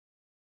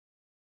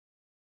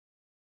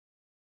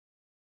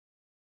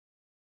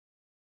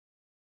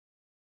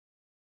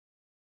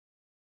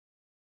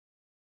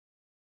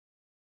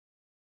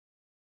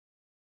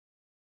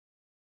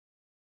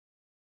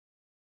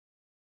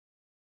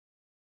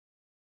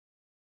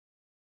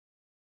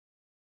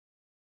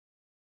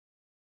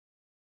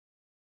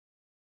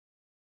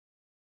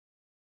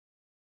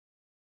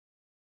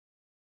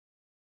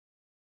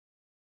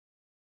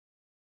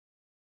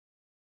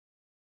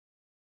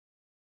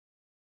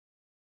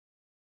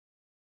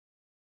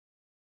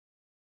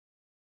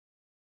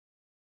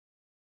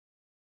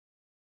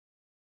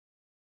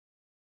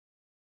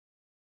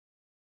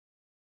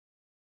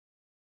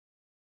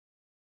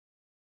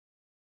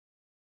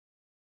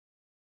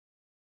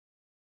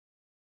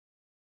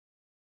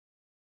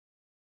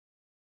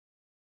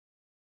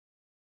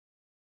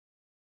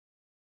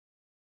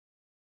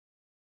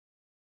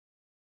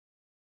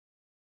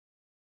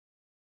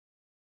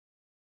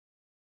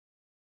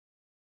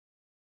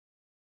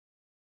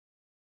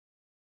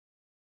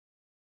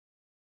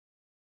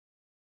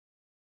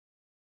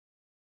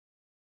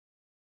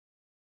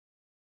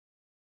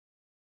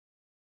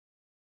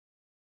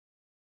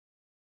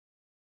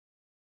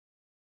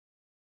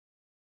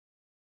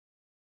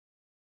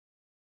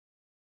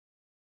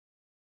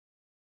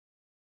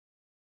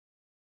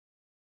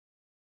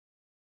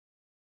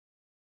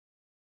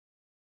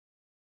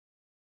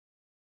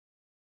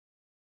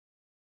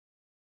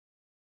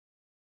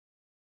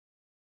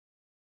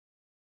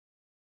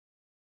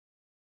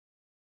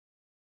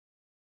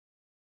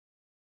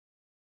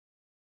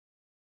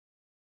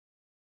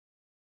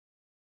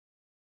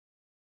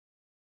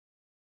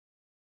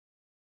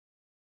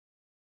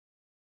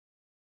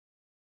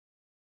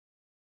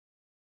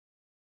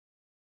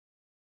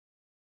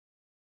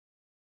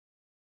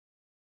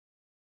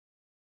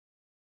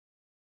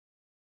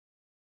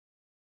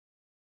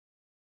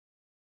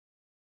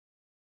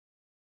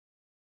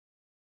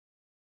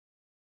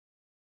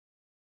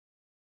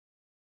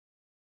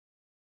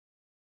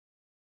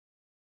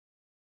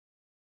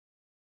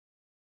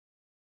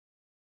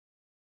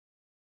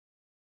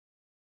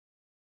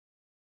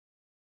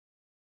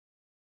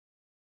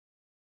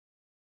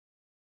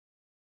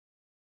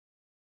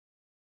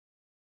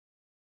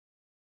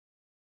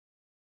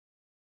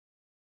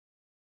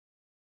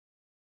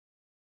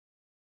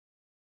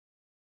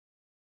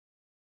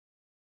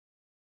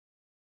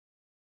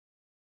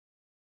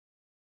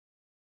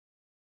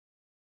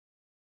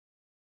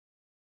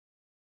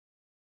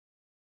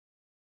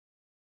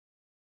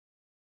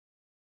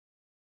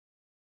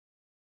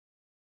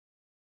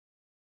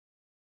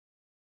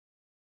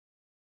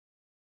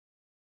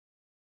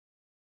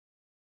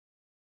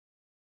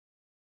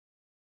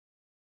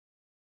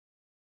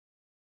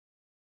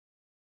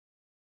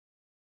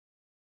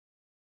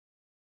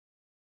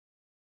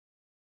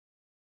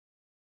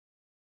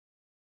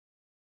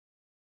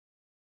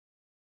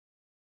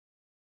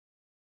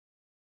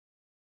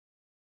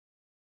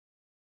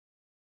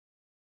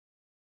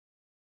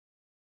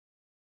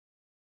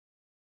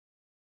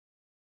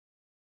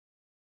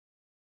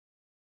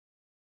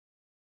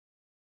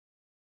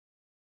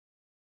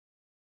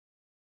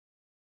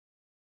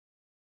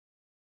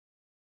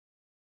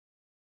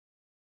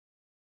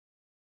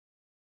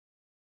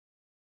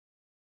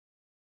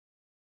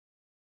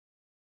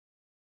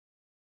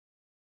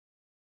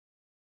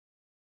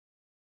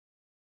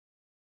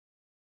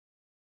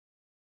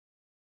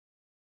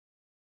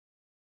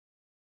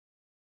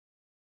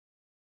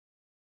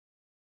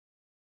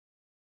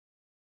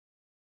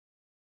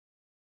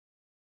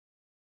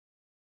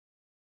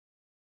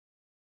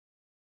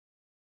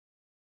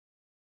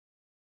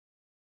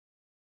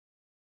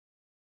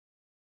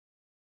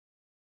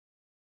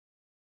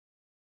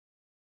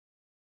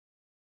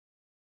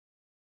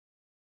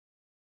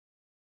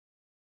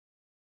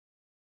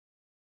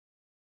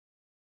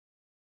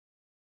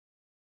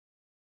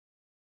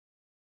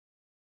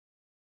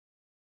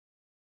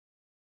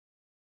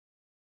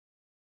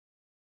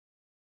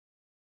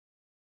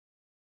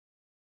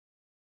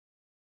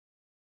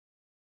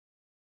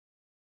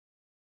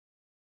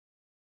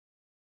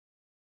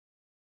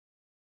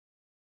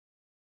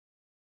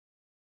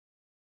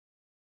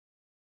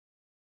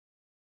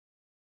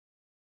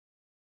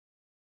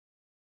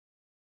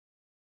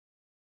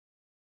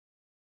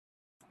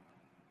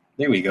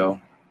There we go.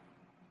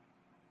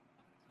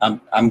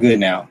 I'm good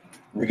now.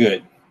 We're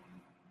good.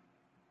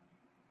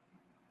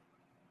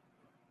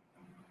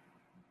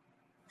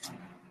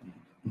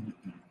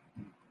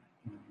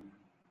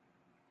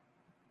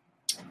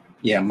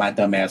 Yeah, my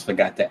dumb ass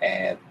forgot to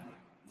add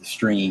the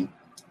stream.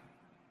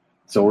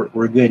 So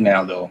we're good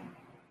now though.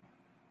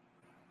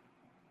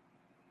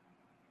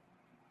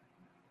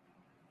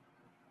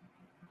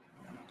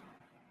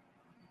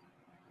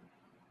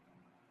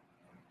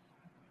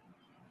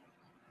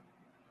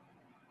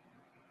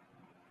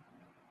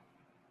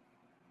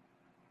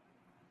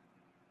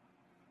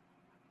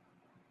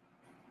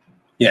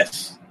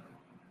 Yes.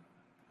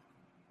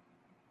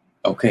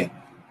 Okay.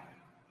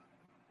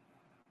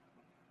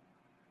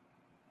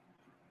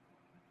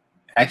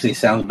 Actually,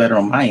 sounds better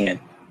on my end.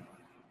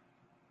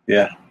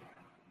 Yeah.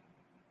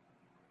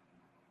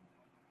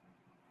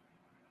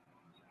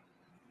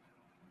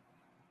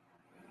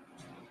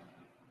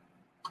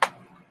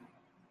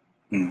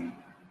 Mm.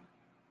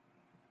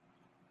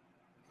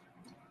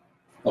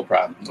 No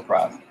problem. No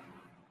problem.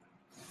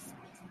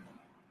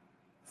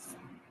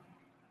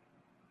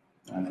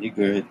 You're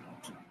good.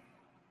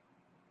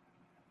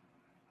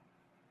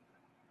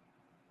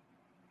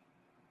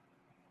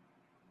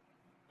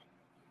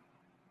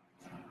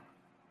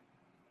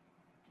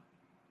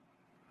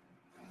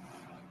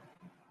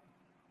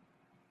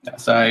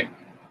 That's all right.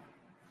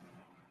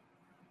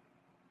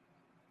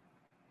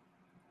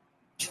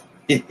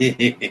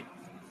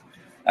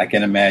 I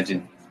can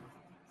imagine.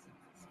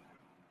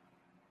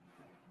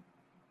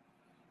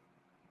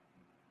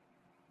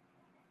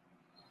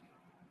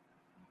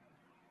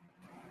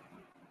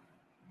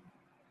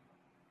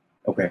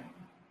 Okay.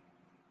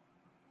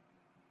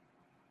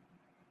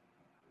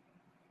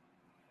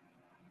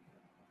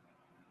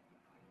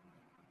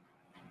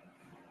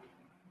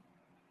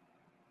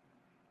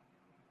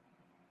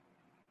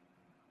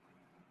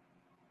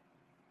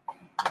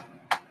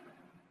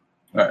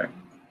 All right.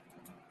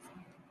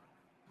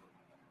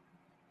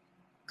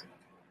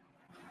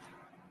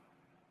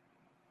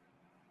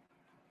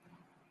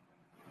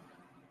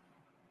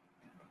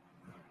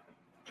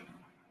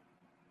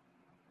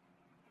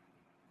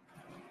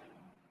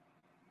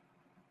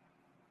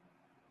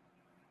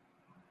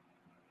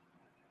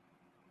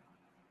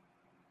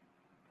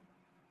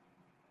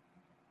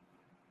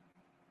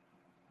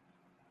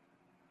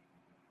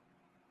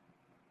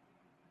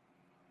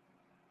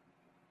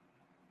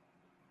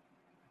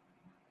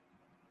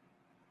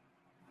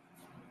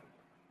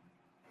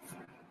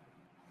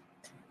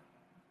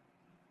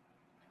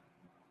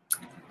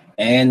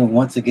 And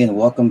once again,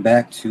 welcome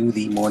back to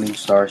the Morning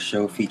Star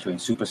Show featuring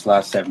Super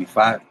Slot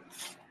 75.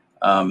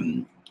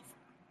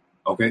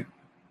 Okay.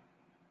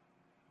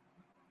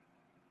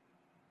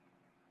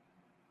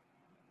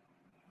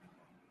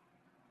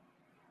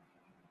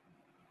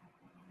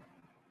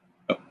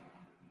 Oh,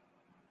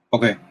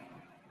 okay.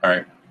 All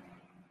right.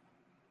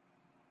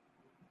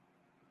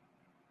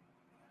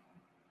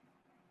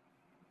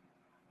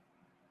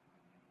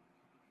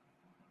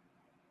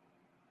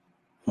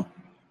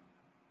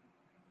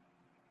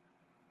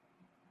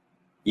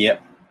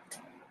 Yep.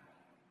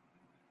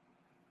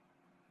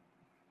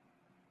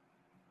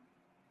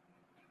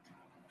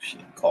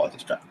 Shit, call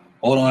just drop.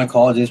 Hold on,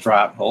 call just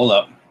drop. Hold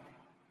up.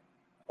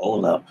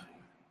 Hold up.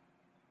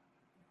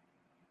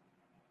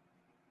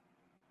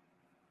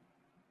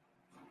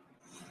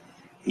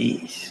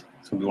 Yeesh.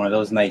 It's gonna be one of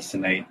those nights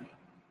tonight.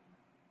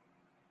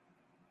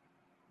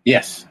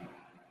 Yes.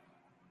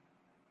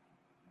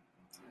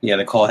 Yeah,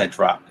 the call had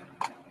dropped.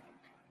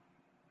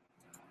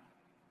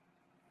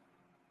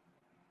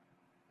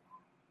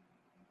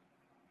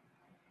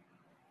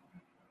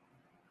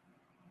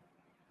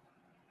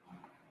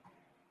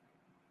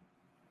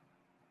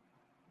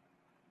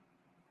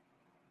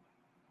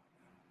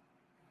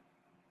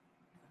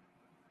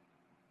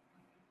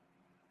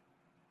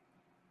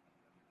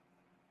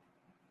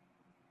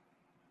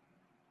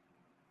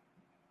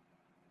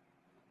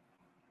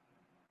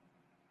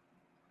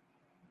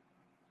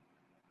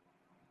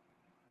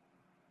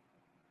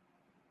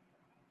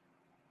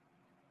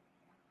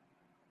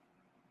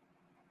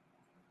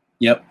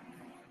 Yep.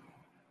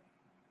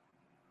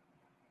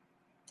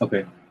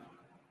 Okay.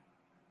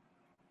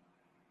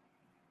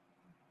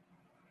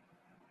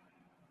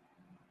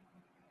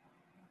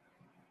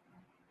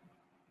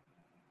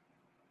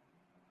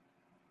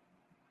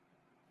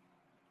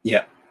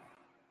 Yep.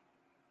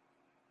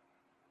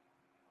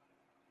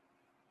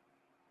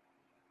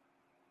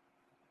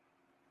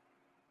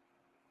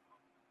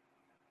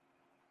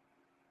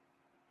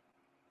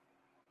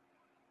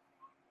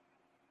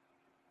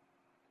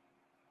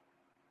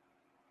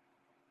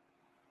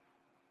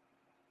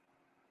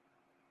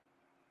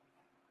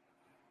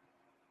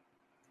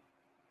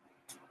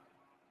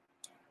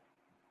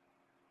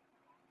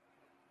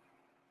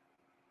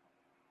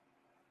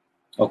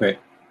 Okay.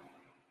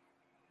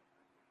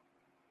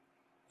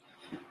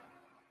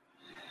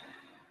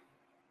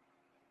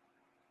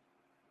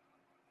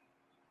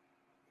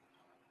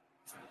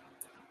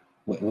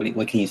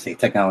 What can you say?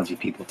 Technology,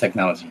 people.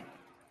 Technology.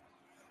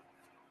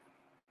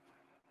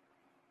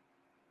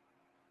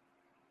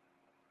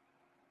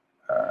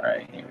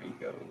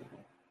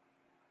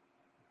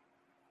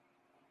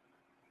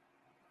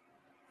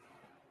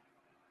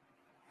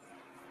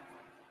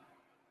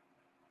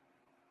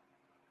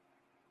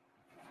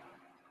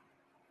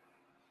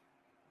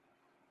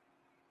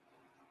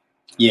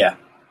 Yeah.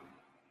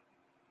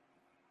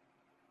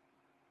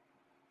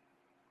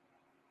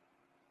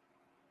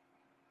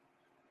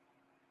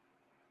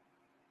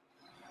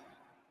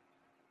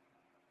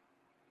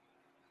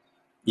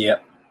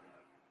 Yep.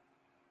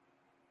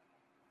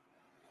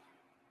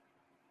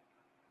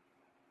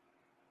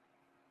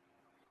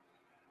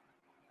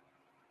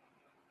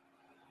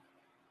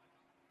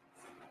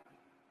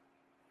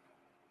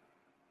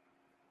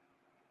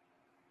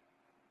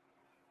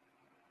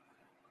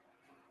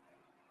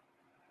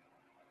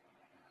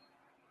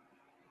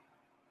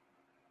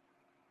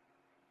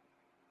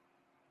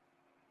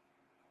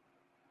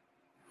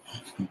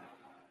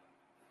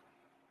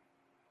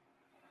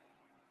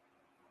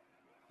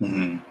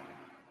 Hmm.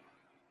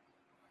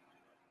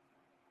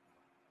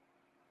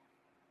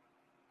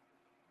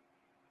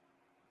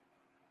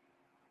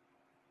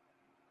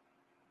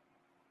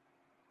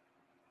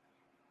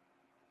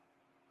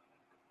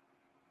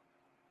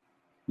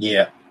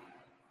 Yeah.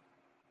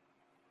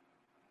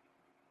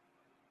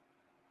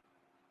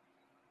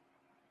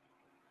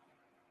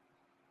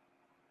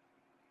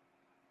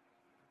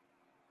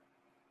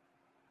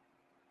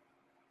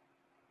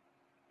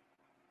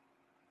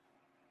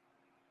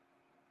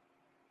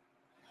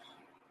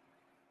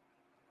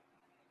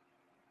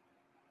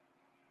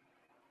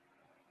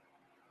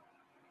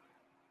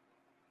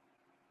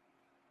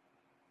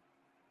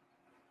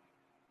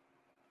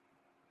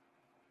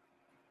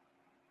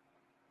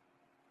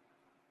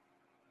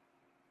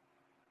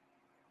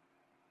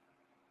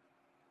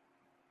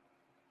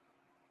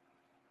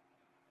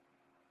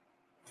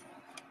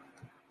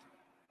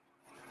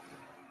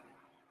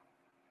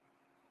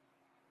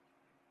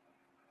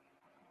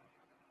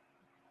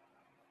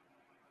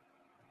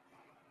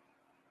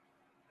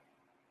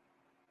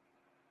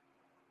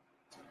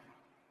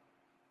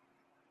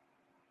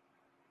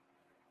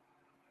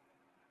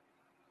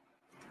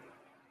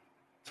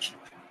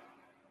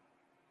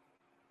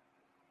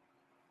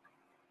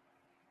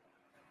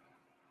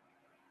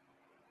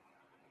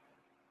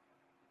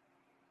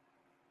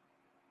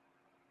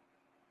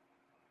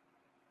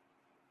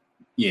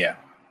 Yeah.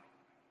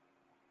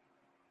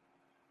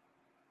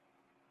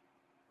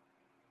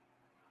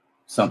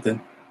 Something.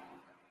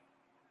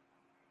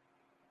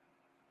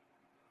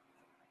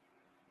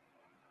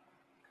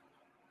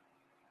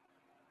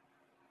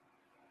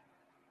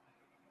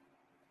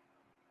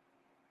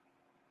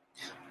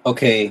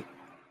 Okay.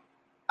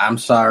 I'm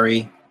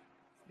sorry.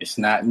 It's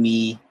not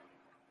me.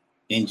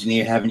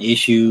 Engineer having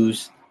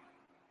issues.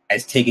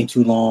 It's taking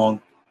too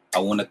long. I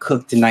want to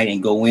cook tonight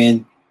and go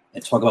in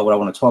and talk about what I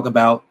want to talk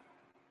about.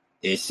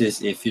 It's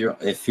just if you're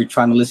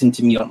trying to listen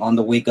to me on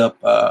the Wake Up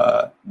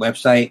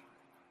website,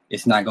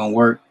 it's not gonna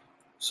work.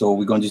 So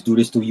we're gonna just do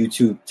this through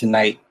YouTube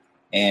tonight,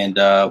 and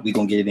we're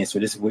gonna get it in. So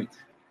this is what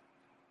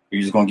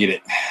you're just gonna get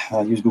it.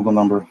 Use Google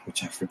number,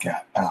 which I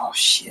forgot. Oh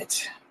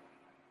shit.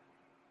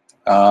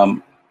 I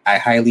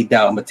highly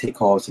doubt I'm gonna take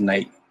calls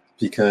tonight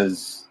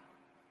because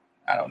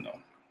I don't know.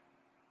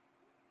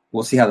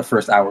 We'll see how the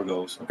first hour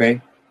goes. Okay.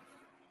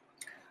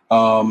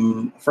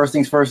 First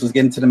things first. Let's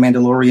get into the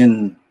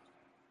Mandalorian.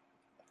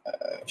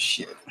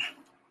 Shit.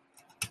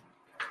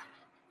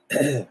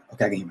 Okay, I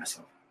can hear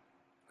myself.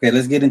 Okay,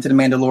 let's get into the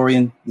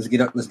Mandalorian. Let's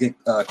get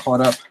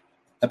caught up.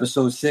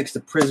 Episode 6, The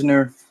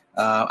Prisoner.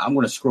 I'm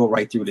going to scroll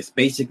right through this.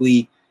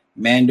 Basically,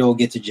 Mando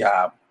gets a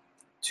job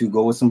to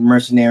go with some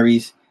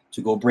mercenaries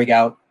to go break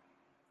out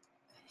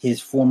his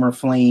former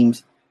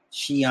flames,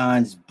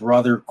 Shion's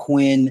brother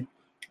Quinn.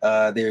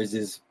 There's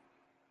this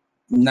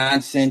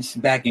nonsense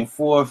back and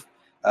forth.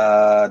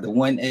 The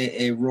one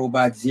a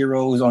robot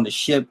Zero is on the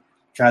ship,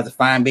 tries to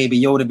find Baby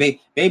Yoda.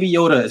 Baby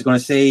Yoda is going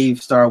to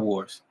save Star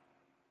Wars.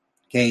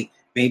 Okay,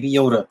 Baby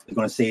Yoda is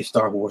going to save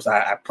Star Wars.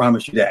 I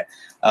promise you that.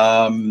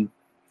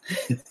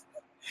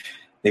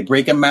 They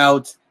break him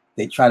out.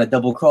 They try to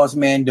double cross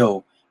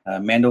Mando.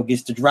 Mando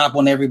gets the drop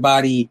on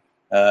everybody.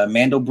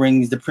 Mando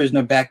brings the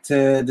prisoner back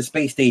to the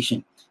space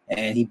station,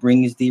 and he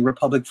brings the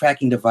Republic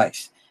tracking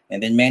device.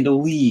 And then Mando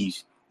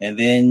leaves. And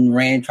then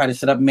Rand try to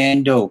set up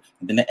Mando.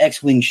 And then the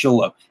X-Wings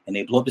show up, and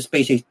they blow up the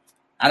space station.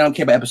 I don't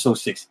care about episode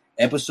 6.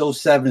 Episode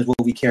 7 is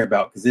what we care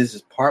about, because this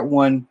is part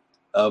 1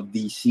 of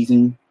the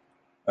season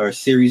or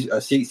series,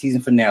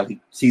 season finale,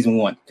 season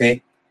 1.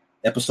 Okay,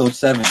 episode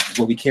 7 is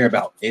what we care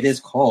about. It is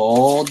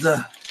called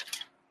The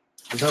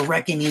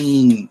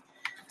Reckoning.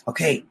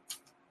 Okay,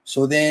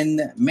 so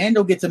then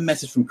Mando gets a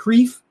message from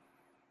Kreef.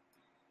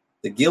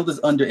 The guild is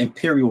under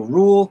Imperial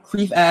rule.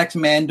 Kreef asks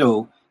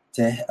Mando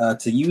to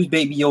use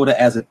Baby Yoda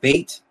as a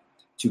bait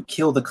to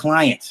kill the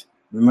client.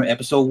 Remember,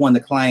 episode 1, the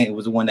client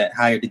was the one that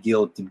hired the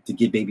guild to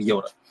get Baby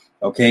Yoda.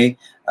 Okay,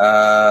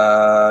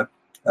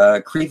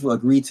 Kreef will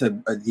agree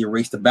to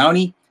erase the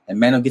bounty, and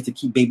Mando gets to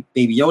keep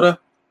Baby Yoda.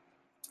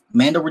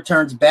 Mando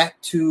returns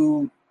back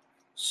to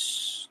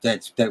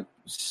that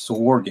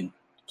Sorgan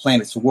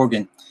planet,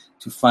 Sorgan,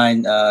 to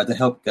find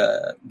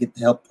get the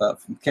help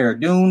from Cara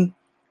Dune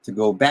to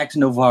go back to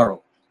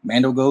Navarro.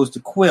 Mando goes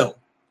to Quill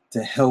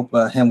to help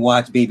him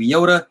watch Baby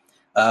Yoda.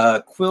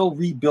 Quill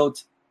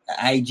rebuilt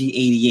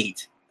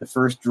IG-88, the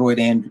first droid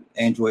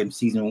android in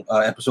season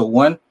episode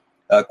 1.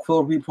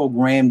 Quill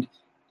reprogrammed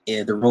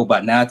the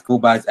robot now to go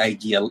by his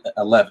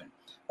IG-11.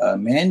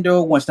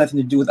 Mando wants nothing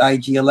to do with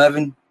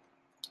IG-11.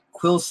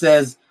 Quill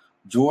says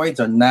droids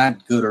are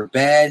not good or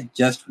bad,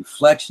 just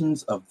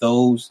reflections of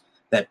those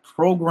that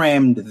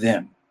programmed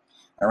them.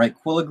 All right,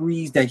 Quill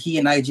agrees that he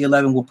and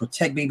IG-11 will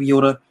protect Baby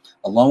Yoda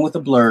along with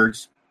the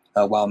Blurgs,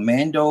 while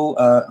Mando,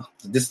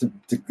 this is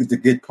the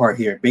good part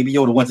here, Baby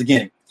Yoda once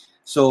again.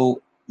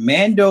 So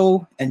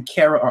Mando and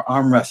Cara are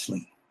arm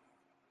wrestling.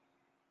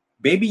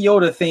 Baby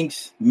Yoda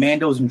thinks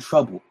Mando's in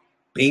trouble.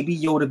 Baby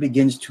Yoda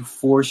begins to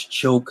force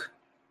choke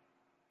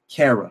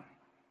Cara.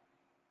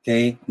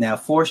 Okay, now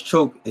force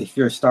choke, if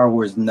you're a Star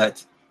Wars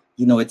nut,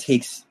 you know it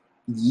takes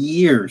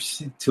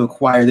years to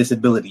acquire this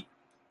ability.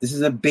 This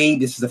is a baby,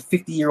 this is a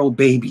 50-year-old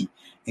baby,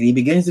 and he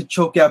begins to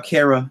choke out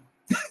Cara.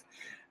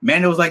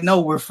 Mando's like,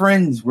 no, we're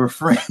friends.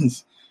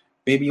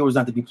 Baby Yoda's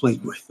not to be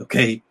played with,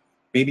 okay?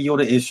 Baby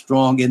Yoda is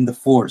strong in the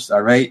Force,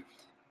 all right?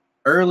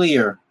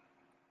 Earlier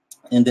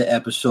in the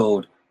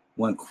episode,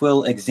 when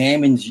Quill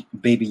examines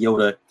Baby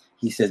Yoda,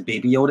 he says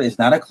Baby Yoda is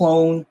not a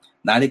clone,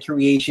 not a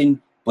creation,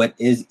 but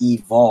is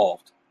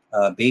evolved.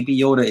 Baby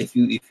Yoda, if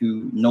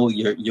you know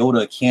your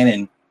Yoda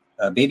canon,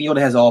 Baby Yoda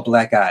has all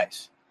black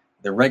eyes.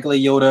 The regular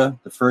Yoda,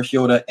 the first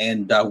Yoda,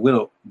 and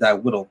Whittle,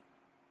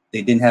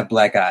 they didn't have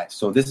black eyes.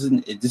 So this is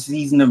an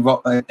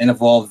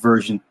evolved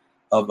version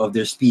of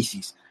their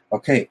species.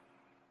 Okay.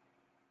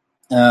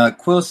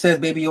 Quill says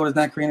Baby Yoda is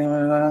not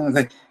creating.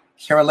 Like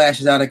Cara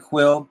lashes out at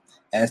Quill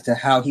as to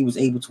how he was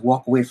able to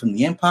walk away from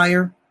the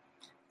Empire.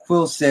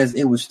 Quill says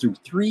it was through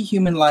 3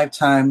 human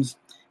lifetimes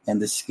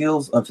and the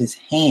skills of his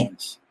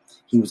hands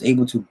he was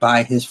able to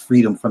buy his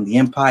freedom from the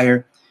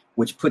Empire,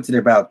 which puts it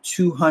about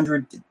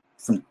 210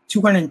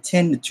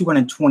 to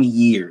 220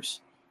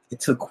 years it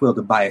took Quill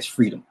to buy his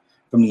freedom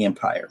from the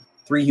Empire.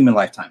 3 human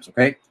lifetimes,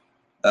 okay?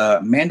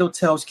 Mando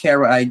tells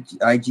Cara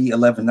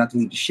IG-11 not to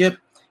leave the ship.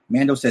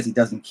 Mando says he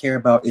doesn't care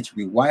about its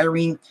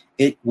rewiring.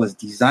 It was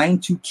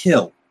designed to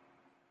kill.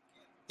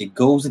 It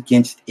goes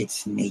against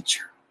its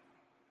nature.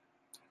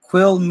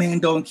 Quill,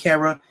 Mando, and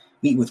Cara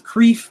meet with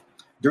Kreef.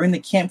 During the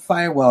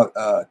campfire, while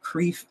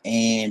Kreef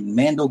and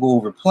Mando go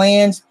over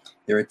plans,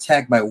 they're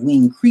attacked by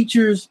winged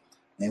creatures,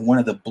 and one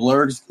of the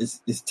Blurgs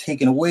is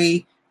taken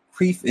away.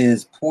 Kreef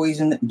is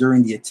poisoned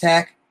during the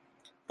attack,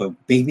 but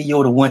Baby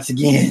Yoda once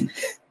again.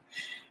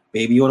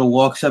 Baby Yoda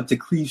walks up to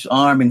Kreef's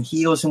arm and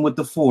heals him with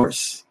the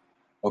Force.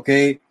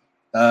 Okay?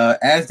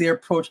 As they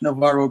approach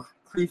Navarro,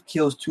 Kreef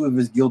kills 2 of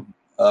his guild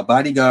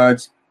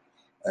bodyguards.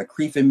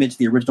 Kreef admits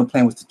the original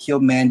plan was to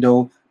kill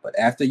Mando, but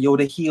after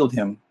Yoda healed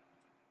him,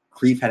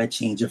 Kreef had a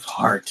change of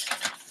heart.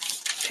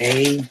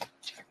 Okay?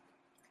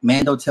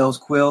 Mando tells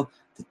Quill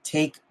to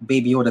take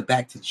Baby Yoda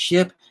back to the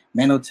ship.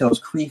 Mando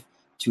tells Kreef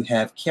to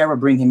have Cara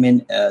bring him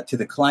in to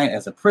the client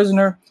as a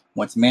prisoner.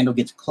 Once Mando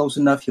gets close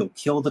enough, he'll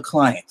kill the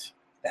client.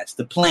 That's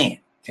the plan,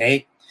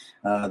 okay?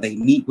 They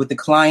meet with the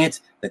client.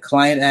 The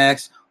client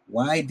asks,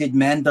 why did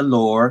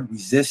Mandalore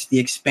resist the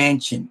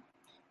expansion?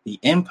 The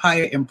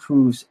Empire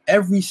improves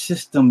every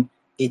system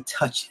it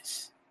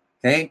touches,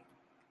 okay?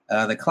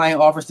 The client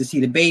offers to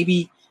see the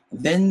baby.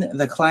 Then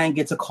the client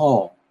gets a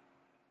call,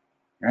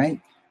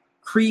 right?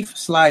 Kreef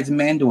slides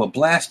Mando a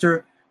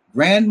blaster.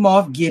 Grand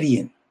Moff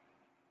Gideon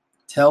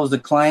tells the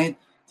client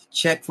to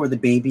check for the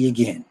baby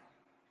again.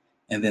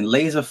 And then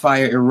laser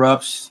fire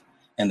erupts,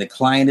 and the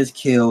client is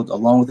killed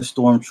along with the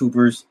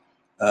stormtroopers.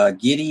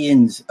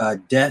 Gideon's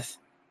death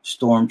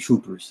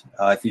stormtroopers.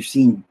 If you've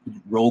seen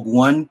Rogue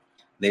One,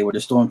 they were the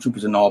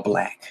stormtroopers in all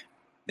black.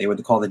 They were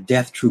called the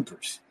Death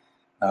Troopers.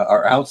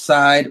 Are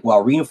outside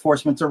while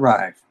reinforcements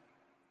arrive.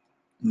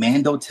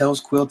 Mando tells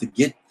Quill to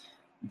get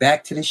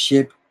back to the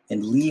ship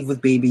and leave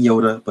with Baby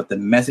Yoda, but the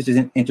message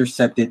is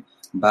intercepted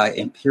by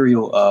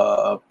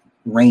Imperial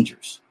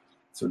Rangers.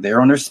 So they're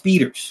on their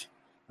speeders.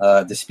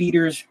 The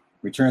speeders,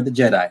 Return of the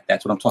Jedi.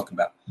 That's what I'm talking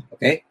about.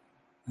 Okay?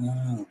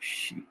 Oh,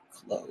 shoot.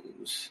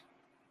 Close.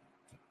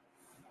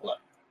 Look.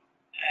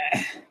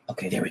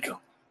 Okay, there we go.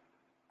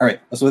 All right.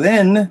 So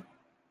then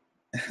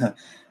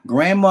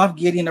Grand Moff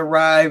Gideon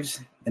arrives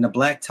in a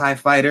black TIE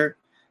fighter.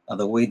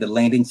 The way the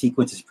landing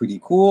sequence is pretty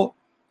cool.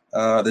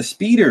 The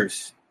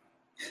speeders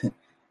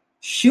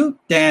shoot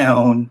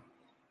down,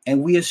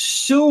 and we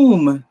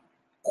assume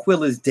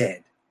Quill is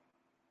dead.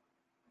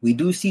 We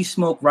do see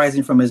smoke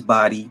rising from his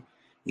body.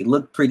 He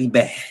looked pretty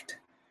bad.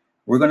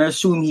 We're going to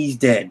assume he's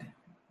dead,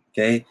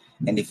 okay?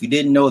 And if you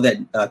didn't know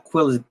that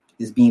Quill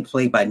is being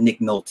played by Nick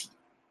Nolte,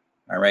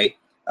 all right?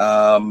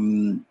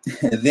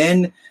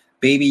 Then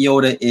Baby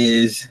Yoda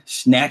is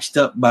snatched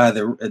up by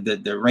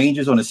the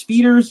Rangers on the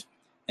speeders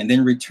and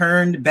then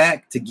returned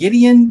back to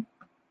Gideon.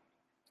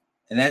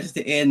 And that's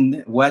the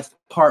end. What's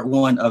part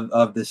 1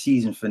 of the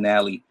season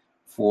finale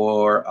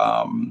for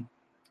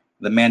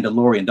The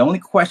Mandalorian. The only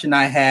question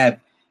I have,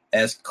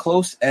 as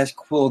close as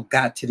Quill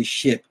got to the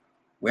ship,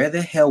 where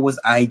the hell was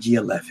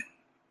IG-11?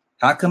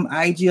 How come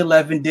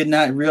IG-11 did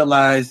not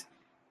realize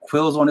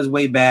Quill's on his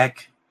way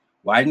back?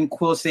 Why didn't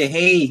Quill say,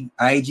 hey,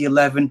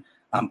 IG-11,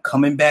 I'm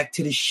coming back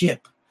to the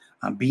ship.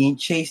 I'm being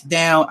chased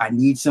down. I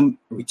need some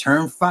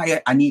return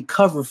fire. I need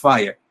cover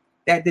fire.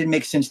 That didn't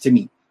make sense to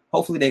me.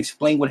 Hopefully they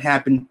explain what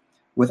happened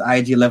with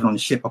IG-11 on the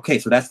ship. Okay,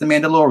 so that's The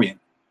Mandalorian.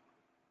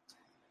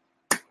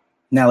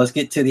 Now let's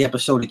get to the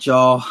episode that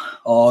y'all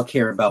all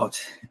care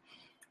about.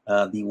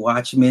 The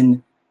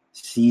Watchmen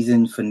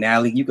season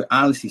finale. You could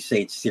honestly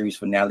say it's series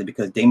finale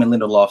because Damon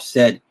Lindelof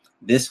said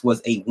this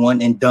was a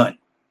one and done.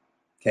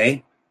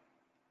 Okay?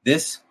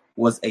 This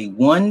was a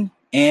one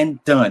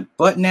and done.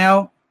 But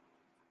now,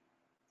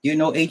 you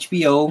know,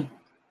 HBO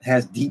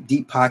has deep,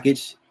 deep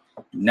pockets.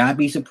 Do not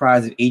be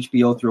surprised if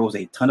HBO throws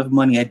a ton of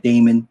money at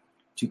Damon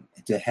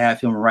to have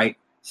him write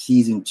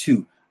season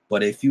 2.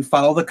 But if you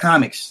follow the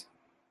comics,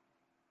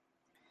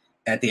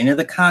 at the end of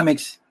the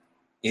comics,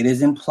 it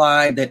is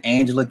implied that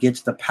Angela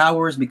gets the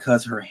powers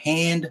because her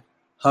hand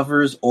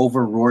hovers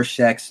over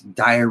Rorschach's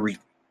diary.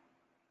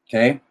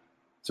 Okay?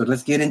 So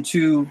let's get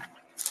into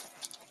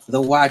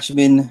the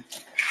Watchmen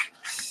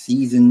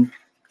season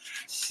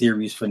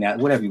series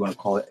finale, whatever you want to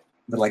call it.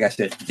 But like I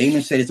said,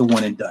 Damon said it's a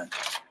one and done.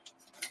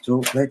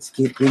 So let's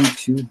get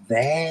into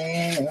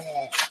that.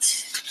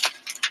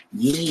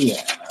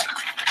 Yeah.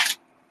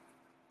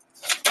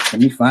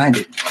 Let me find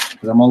it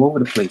because I'm all over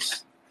the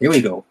place. Here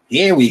we go.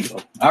 Here we go.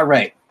 All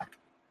right.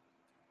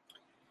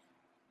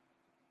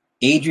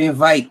 Adrian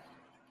Veidt,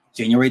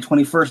 January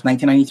 21st,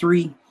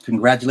 1993,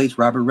 congratulates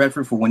Robert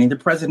Redford for winning the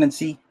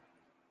presidency.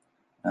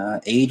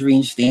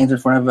 Adrian stands in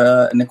front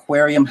of an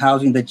aquarium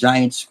housing the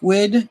giant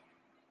squid.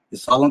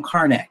 It's all in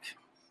Karnak.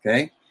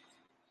 Okay.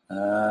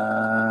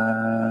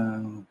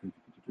 An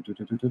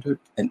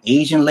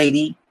Asian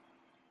lady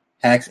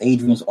hacks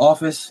Adrian's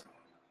office,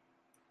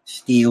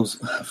 steals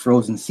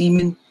frozen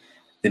semen,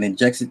 then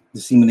injects the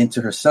semen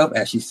into herself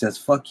as she says,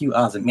 "Fuck you,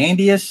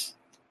 Ozymandias."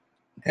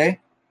 Okay.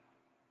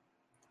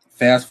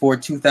 Fast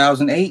forward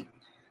 2008,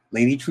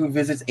 Lady True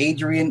visits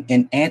Adrian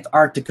in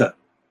Antarctica.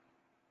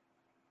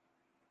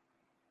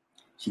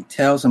 She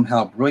tells him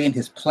how brilliant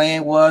his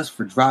plan was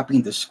for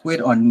dropping the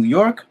squid on New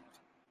York.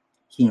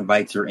 He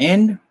invites her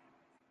in.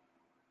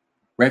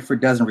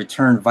 Redford doesn't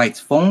return Veidt's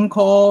phone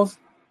calls.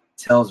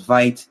 Tells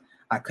Veidt,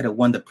 "I could have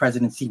won the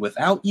presidency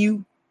without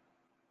you."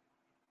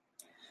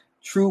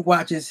 True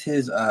watches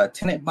his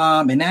tenant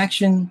bomb in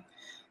action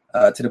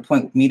to the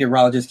point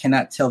meteorologists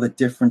cannot tell the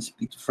difference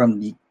from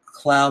the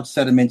cloud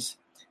sediments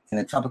and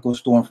a tropical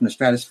storm from the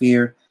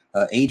stratosphere.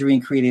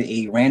 Adrian created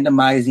a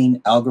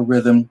randomizing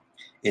algorithm.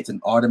 It's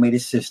an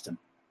automated system.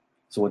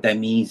 So what that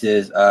means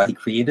is he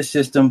created a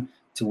system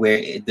to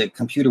where the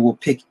computer will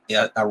pick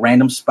a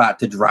random spot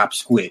to drop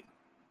squid.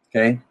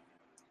 Okay.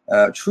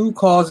 True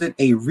calls it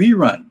a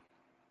rerun.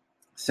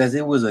 Says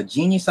it was a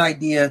genius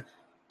idea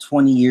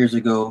 20 years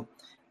ago,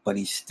 but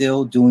he's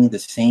still doing the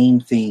same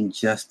thing,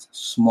 just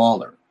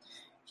smaller.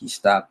 He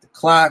stopped the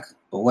clock,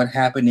 but what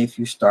happened if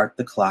you start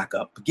the clock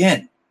up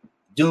again?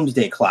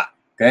 Doomsday clock,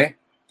 okay?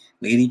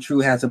 Lady True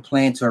has a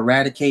plan to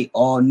eradicate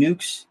all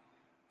nukes.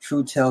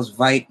 True tells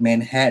Veidt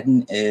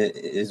Manhattan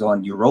is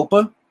on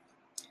Europa.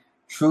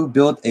 True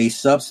built a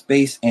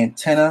subspace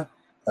antenna.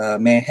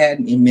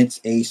 Manhattan emits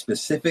a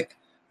specific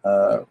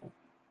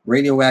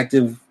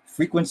radioactive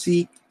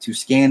frequency to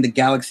scan the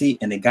galaxy,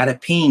 and they got a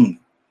ping.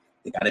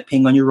 They got a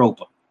ping on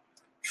Europa.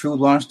 True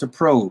launched a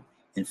probe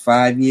in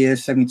 5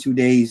 years, 72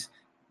 days,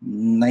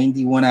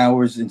 91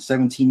 hours, and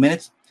 17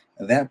 minutes.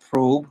 That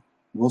probe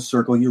will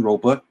circle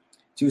Europa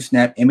to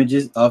snap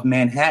images of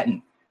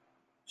Manhattan.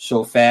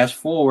 So fast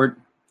forward,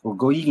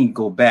 you can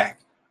go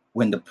back.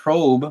 When the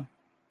probe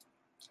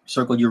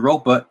circled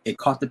Europa, it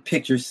caught the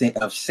picture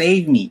of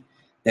 "Save Me,"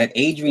 that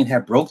Adrian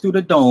had broke through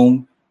the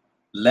dome,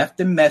 left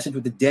a message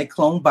with the dead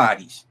clone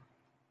bodies,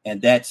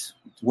 and that's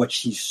what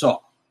she saw.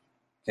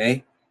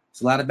 Okay,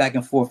 it's a lot of back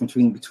and forth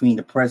between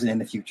the present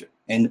and the future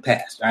and the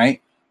past. All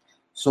right.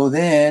 So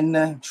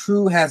then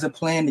True has a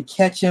plan to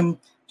catch him,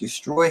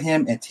 destroy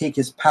him, and take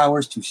his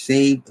powers to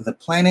save the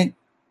planet.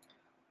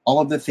 All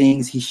of the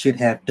things he should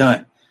have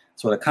done.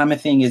 So the common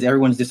thing is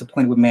everyone's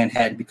disappointed with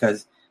Manhattan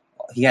because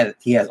he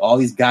has all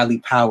these godly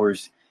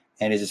powers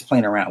and is just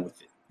playing around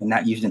with it and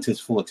not using it to his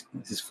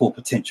full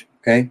potential.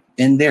 Okay,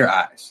 in their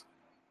eyes.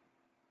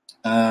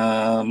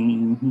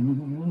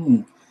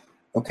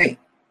 Okay.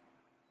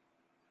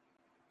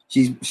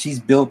 She's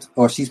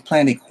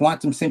planned a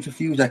quantum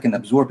centrifuge that can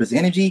absorb his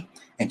energy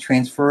and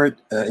transfer it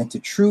into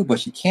True, but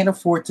she can't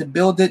afford to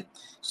build it.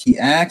 She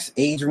asks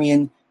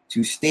Adrian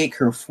to stake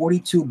her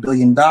 $42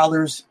 billion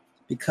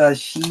because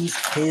she's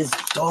his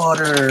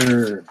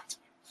daughter.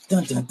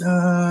 Dun, dun,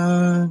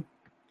 dun.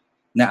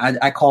 Now,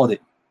 I called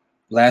it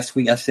last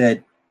week. I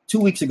said 2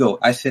 weeks ago,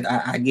 I said,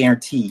 I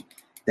guarantee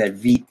that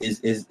Veidt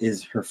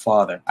is her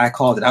father. I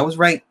called it. I was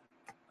right.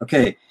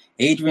 Okay.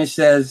 Adrian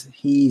says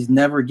he's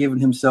never given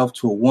himself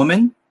to a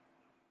woman.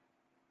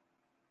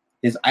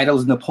 His idol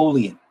is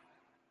Napoleon.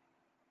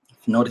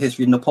 If you know the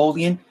history of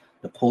Napoleon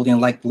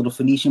liked little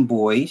Phoenician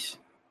boys.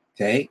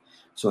 Okay.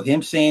 So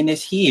him saying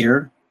this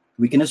here,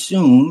 we can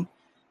assume,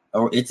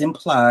 or it's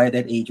implied,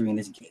 that Adrian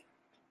is gay.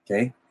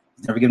 Okay.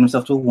 He's never given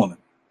himself to a woman.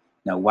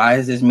 Now, why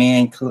is this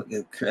man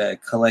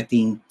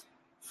collecting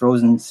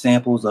frozen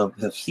samples of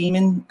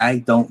semen? I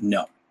don't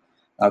know.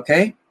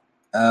 Okay.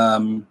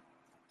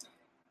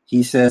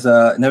 He says,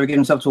 never give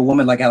himself to a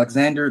woman like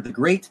Alexander the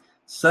Great.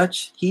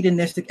 Such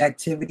hedonistic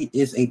activity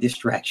is a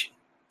distraction.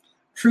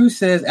 True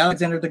says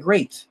Alexander the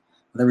Great,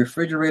 the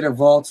refrigerator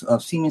vault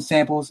of semen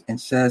samples, and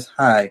says,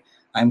 hi,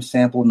 I'm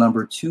sample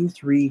number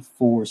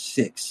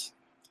 2346.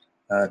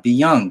 Be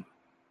Young,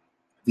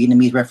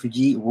 Vietnamese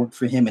refugee, worked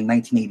for him in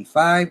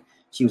 1985.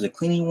 She was a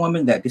cleaning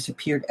woman that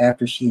disappeared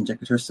after she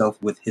injected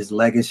herself with his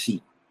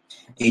legacy.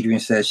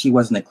 Adrian says she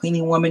wasn't a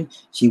cleaning woman.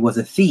 She was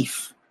a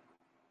thief.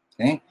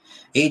 Okay.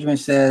 Adrian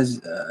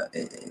says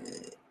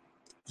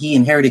he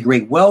inherited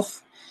great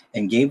wealth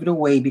and gave it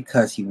away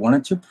because he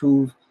wanted to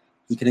prove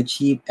he could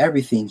achieve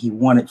everything he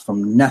wanted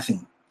from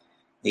nothing.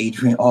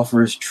 Adrian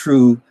offers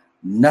True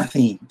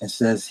nothing and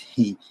says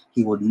he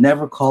would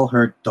never call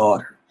her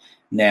daughter.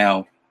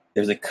 Now,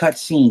 there's a cut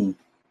scene.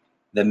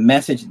 The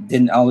message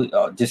didn't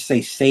just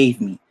say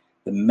save me.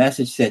 The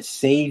message said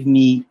save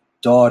me,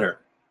 daughter.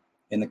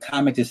 In the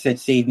comics, it said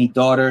save me,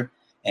 daughter.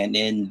 And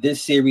in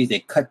this series, they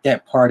cut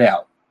that part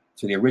out.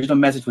 So the original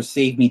message was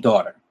save me,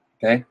 daughter.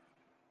 Okay.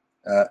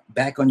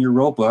 Back on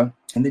Europa,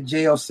 in the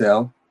jail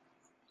cell,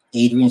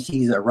 Adrian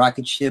sees a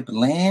rocket ship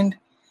land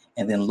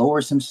and then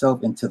lowers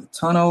himself into the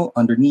tunnel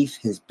underneath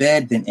his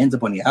bed, then ends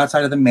up on the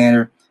outside of the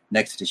manor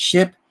next to the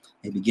ship.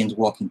 He begins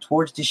walking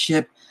towards the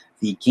ship.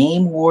 The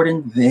game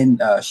warden then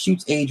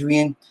shoots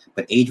Adrian,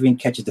 but Adrian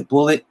catches the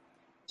bullet,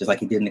 just like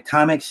he did in the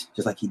comics,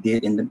 just like he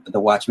did in the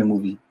Watchmen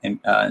movie in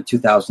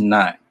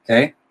 2009.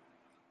 Okay.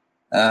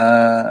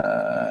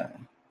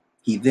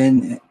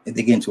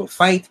 They get into a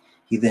fight.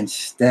 He then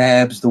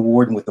stabs the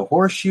warden with a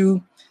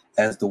horseshoe.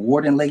 As the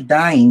warden lay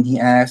dying, he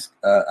asked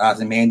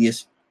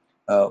Ozymandias,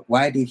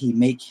 why did he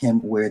make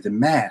him wear the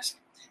mask?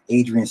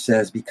 Adrian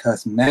says,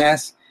 because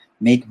masks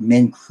make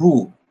men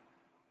cruel.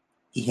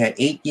 He had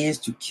 8 years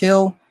to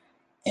kill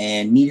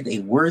and needed a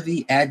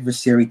worthy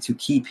adversary to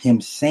keep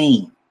him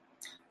sane.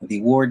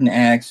 The warden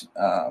asks,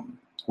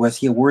 was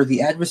he a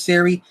worthy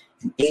adversary?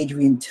 And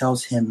Adrian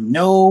tells him,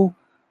 no,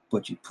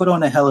 but you put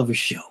on a hell of a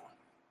show.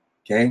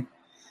 Okay.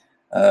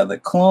 The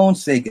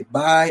clones say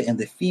goodbye, and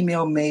the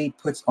female maid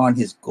puts on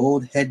his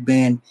gold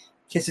headband,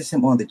 kisses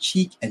him on the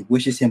cheek, and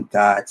wishes him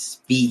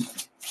Godspeed.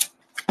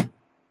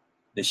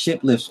 The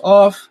ship lifts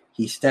off.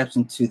 He steps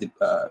into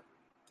the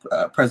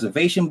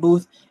preservation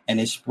booth and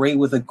is sprayed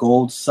with a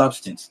gold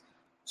substance.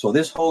 So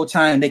this whole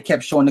time, they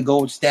kept showing the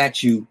gold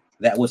statue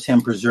that was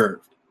him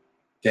preserved.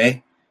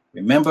 Okay?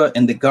 Remember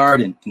in the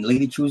garden, in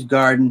Lady True's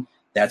garden,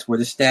 that's where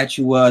the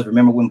statue was.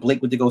 Remember when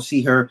Blake went to go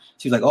see her?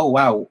 She was like, oh,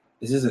 wow,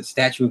 this is a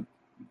statue.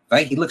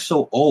 Right? He looks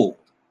so old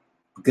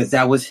because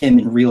that was him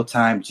in real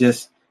time,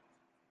 just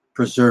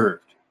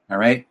preserved. All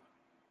right.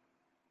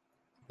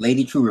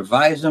 Lady True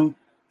revives him.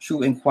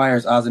 True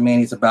inquires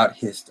Ozymandias about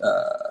his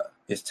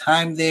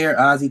time there.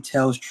 Ozzy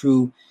tells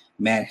True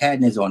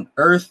Manhattan is on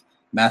Earth,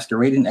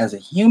 masquerading as a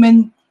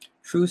human.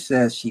 True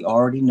says she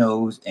already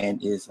knows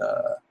and is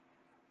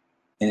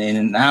and in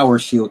an hour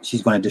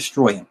she's going to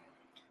destroy him.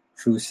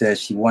 True says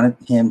she wanted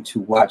him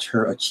to watch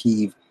her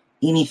achieve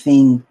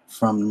anything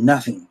from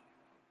nothing.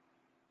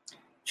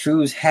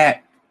 True's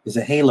hat is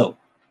a halo.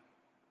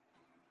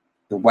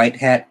 The white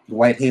hat, the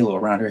white halo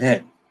around her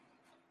head.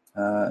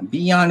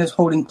 Beyond is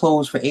holding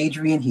clothes for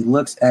Adrian. He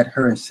looks at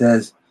her and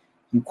says,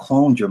 you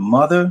cloned your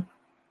mother.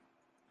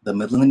 The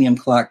Millennium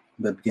Clock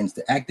begins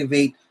to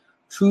activate.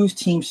 True's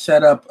team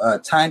set up a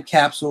time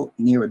capsule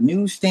near a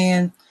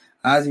newsstand.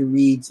 Ozzy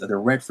reads, the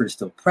Redford is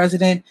still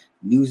president.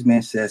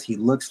 Newsman says he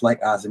looks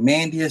like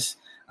Ozymandias.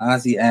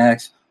 Ozzy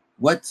asks,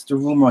 what's the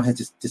rumor on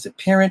his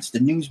disappearance? The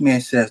newsman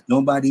says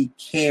nobody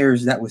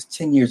cares. That was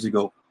 10 years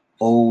ago.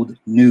 Old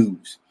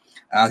news.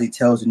 Ozzy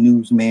tells the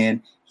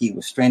newsman he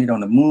was stranded on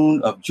the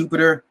moon of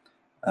Jupiter,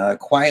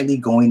 quietly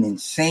going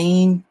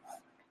insane.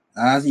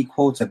 Ozzy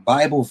quotes a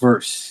Bible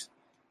verse.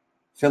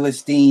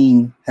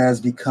 Philistine has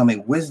become a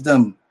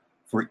wisdom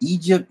for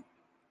Egypt.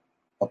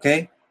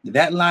 Okay.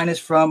 That line is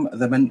from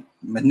the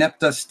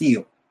Merneptah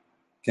stele.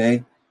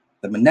 Okay.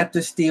 The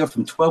Merneptah stele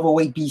from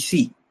 1208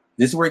 BC.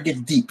 This is where it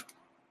gets deep.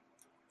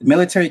 The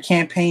military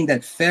campaign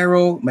that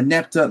Pharaoh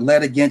Merneptah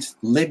led against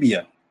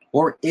Libya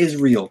or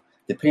Israel,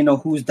 depending on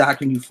whose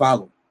doctrine you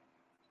follow.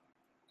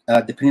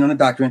 Depending on the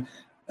doctrine,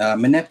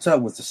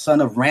 Merneptah was the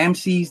son of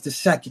Ramses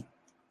II.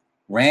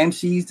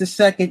 Ramses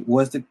II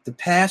was the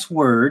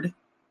password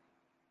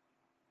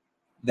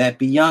that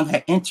Beyond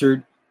had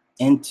entered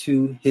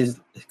into his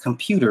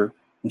computer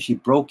when she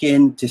broke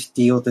in to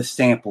steal the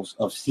samples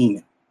of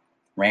semen.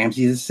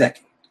 Ramses II,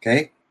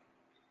 okay?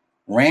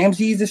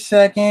 Ramses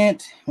II,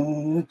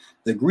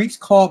 the Greeks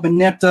called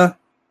Merneptah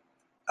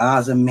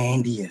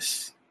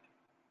Ozymandias.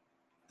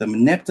 The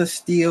Merneptah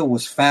stele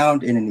was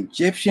found in an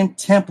Egyptian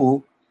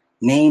temple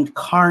named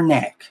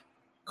Karnak.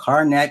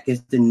 Karnak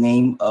is the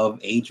name of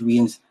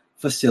Adrian's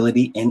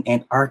facility in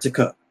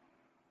Antarctica.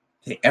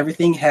 Okay,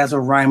 everything has a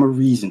rhyme or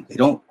reason. They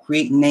don't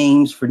create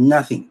names for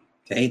nothing.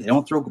 Okay, they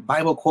don't throw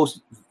Bible quotes.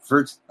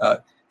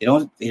 They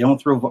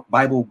don't throw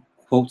Bible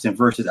quotes and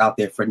verses out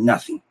there for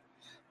nothing.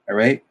 All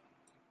right.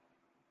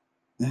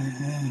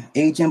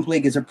 Agent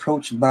Blake is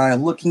approached by a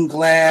looking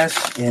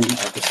glass in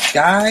a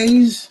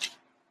disguise.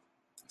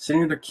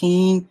 Senator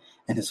Keene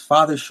and his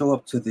father show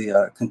up to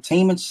the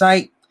containment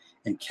site,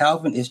 and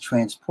Calvin is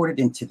transported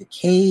into the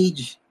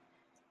cage.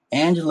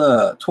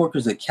 Angela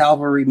tortures a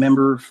cavalry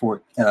member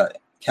for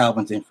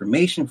Calvin's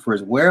information for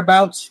his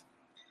whereabouts.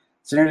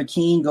 Senator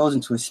Keene goes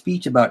into a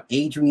speech about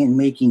Adrian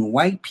making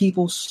white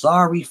people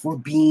sorry for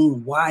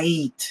being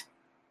white.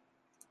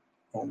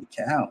 Holy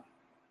cow.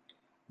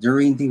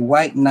 During the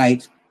White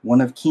Night, one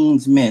of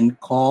Keene's men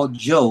called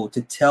Joe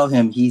to tell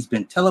him he's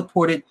been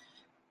teleported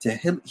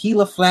to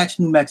Gila Flats,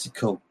 New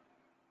Mexico.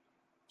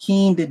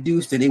 Keene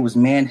deduced that it was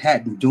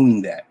Manhattan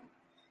doing that.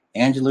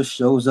 Angela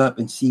shows up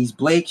and sees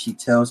Blake. She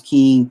tells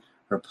Keene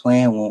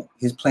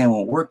his plan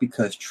won't work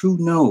because True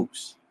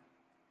knows.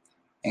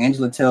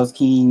 Angela tells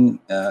Keene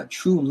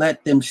True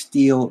let them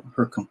steal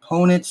her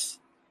components.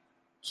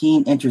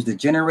 Keene enters the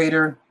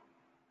generator.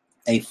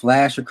 A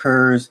flash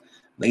occurs.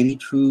 Lady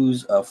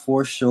True's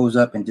force shows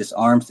up and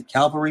disarms the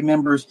cavalry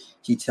members.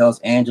 She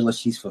tells Angela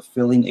she's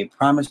fulfilling a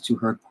promise to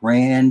her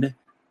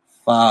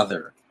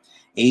grandfather.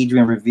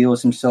 Adrian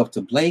reveals himself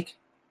to Blake.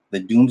 The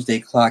Doomsday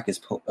Clock is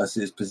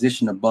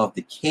positioned above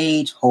the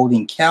cage,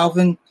 holding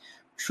Calvin.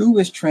 True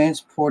is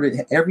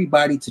transported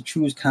everybody to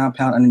True's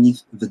compound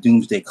underneath the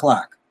Doomsday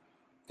Clock.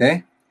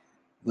 Okay?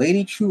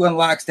 Lady True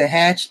unlocks the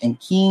hatch, and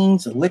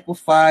Keene's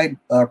liquefied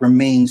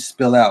remains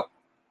spill out.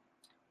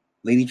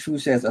 Lady True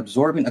says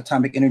absorbing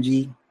atomic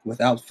energy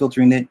without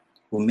filtering it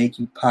will make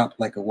you pop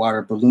like a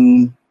water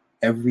balloon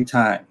every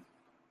time.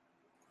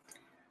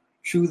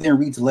 True then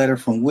reads a letter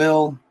from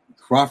Will.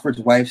 Crawford's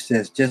wife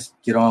says just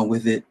get on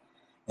with it.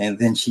 And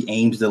then she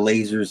aims the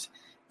lasers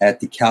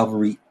at the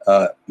cavalry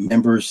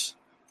members,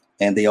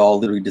 and they all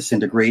literally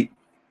disintegrate.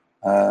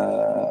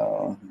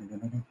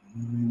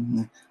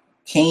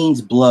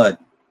 Kane's blood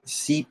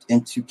seeped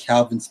into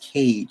Calvin's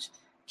cage.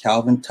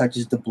 Calvin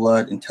touches the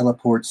blood and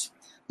teleports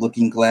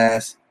Looking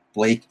Glass,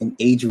 Blake, and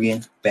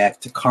Adrian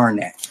back to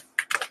Karnak.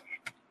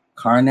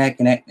 Karnak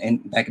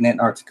and back in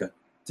Antarctica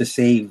to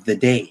save the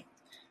day.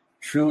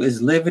 True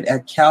is livid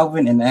at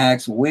Calvin and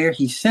asks where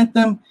he sent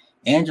them.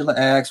 Angela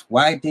asks,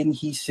 why didn't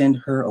he send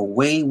her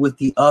away with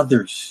the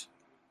others?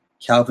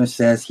 Calvin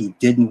says he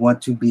didn't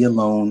want to be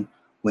alone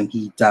when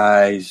he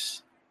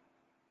dies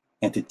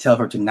and to tell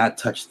her to not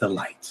touch the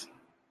light.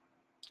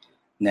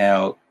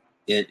 Now,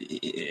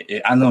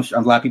 I know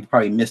a lot of people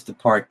probably missed the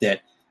part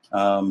that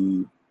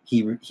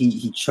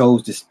he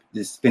chose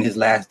to spend his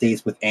last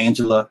days with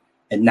Angela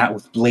and not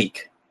with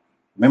Blake.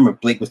 Remember,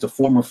 Blake was the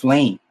former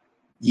Flame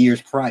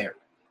years prior.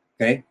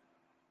 Okay.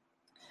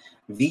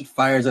 Veidt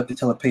fires up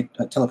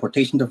the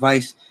teleportation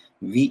device.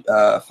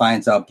 Veidt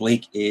finds out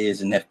Blake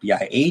is an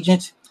FBI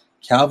agent.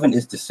 Calvin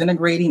is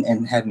disintegrating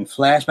and having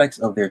flashbacks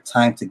of their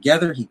time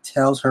together. He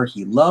tells her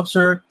he loves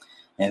her,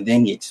 and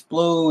then he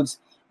explodes.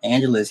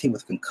 Angela is hit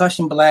with a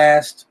concussion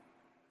blast.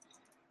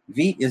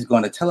 Veidt is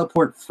going to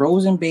teleport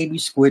frozen baby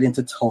squid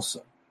into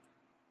Tulsa,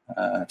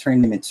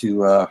 turning them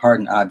into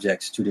hardened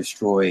objects to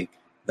destroy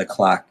the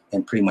clock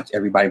and pretty much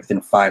everybody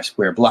within 5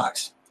 square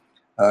blocks.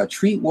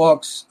 True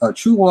walks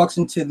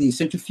into the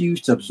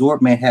centrifuge to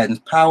absorb Manhattan's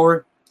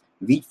power.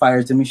 Veidt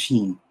fires the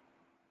machine.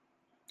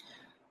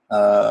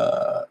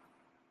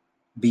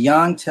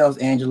 Beyond tells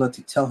Angela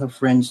to tell her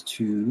friends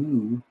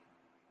to.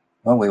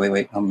 Oh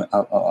wait!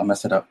 I'll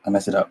mess it up.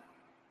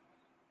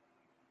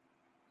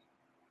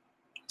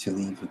 To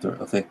leave the door.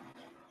 Okay.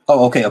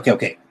 Oh,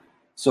 okay.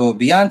 So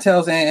Beyond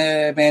tells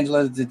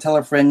Angela to tell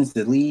her friends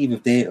to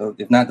leave.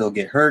 If not, they'll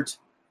get hurt.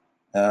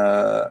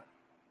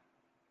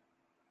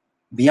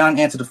 Beyond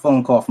answered the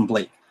phone call from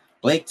Blake.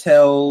 Blake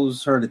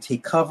tells her to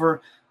take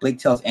cover. Blake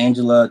tells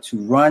Angela to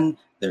run.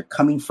 They're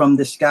coming from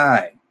the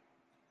sky.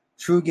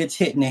 True gets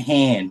hit in the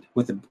hand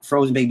with a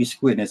frozen baby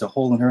squid, and there's a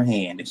hole in her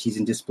hand, and she's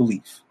in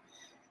disbelief.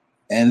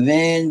 And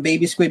then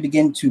baby squid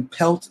begin to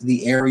pelt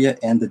the area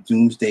and the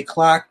Doomsday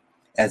Clock.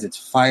 As it's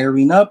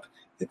firing up,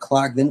 the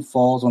clock then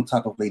falls on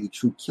top of Lady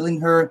True,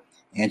 killing her.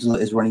 Angela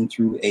is running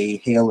through a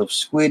hail of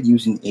squid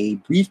using a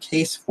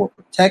briefcase for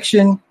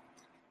protection.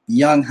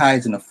 Young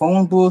hides in a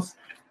phone booth.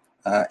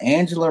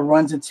 Angela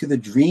runs into the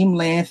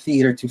Dreamland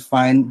Theater to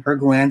find her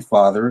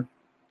grandfather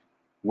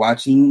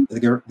watching the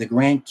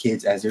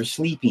grandkids as they're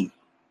sleeping.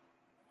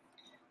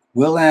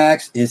 Will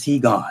asks, is he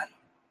gone?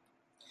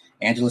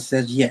 Angela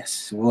says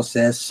yes. Will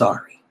says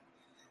sorry.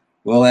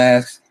 Will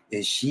asks,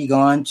 is she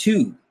gone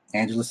too?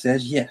 Angela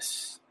says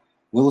yes.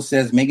 Will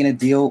says making a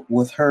deal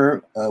with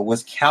her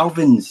was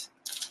Calvin's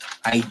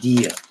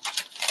idea.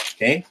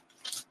 Okay?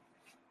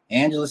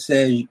 Angela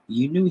says,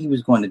 you knew he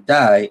was going to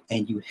die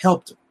and you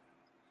helped him.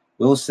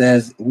 Will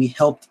says, we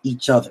helped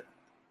each other.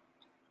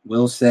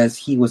 Will says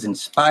he was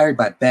inspired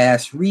by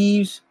Bass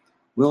Reeves.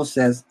 Will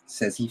says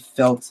he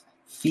felt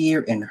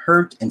fear and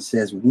hurt and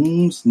says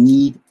wounds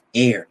need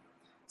air.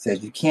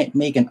 Says you can't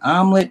make an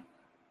omelet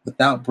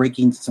without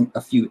breaking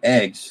a few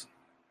eggs.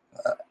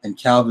 And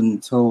Calvin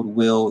told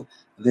Will,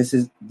 this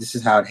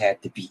is how it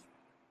had to be.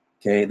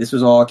 Okay, this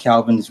was all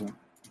Calvin's.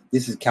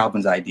 This is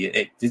Calvin's idea.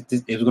 It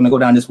was going to go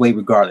down this way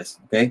regardless.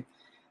 Okay.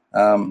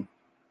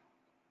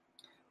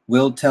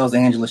 Will tells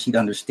Angela she'd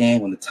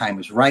understand when the time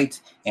is right.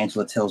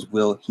 Angela tells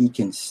Will he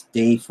can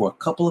stay for a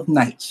couple of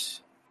nights.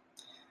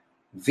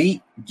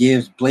 Veet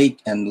gives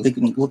Blake and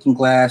Looking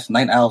Glass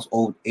Night Owl's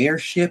old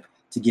airship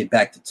to get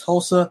back to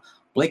Tulsa.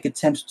 Blake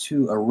attempts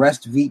to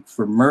arrest Veet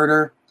for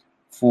murder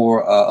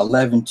for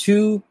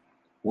 11-2.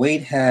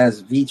 Wade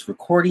has Veet's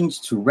recordings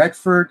to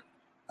Redford.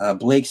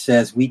 Blake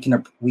says we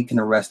can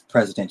arrest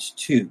presidents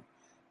too.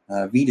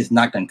 Veet is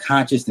knocked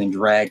unconscious and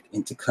dragged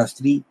into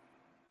custody.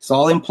 It's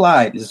all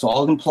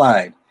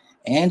implied.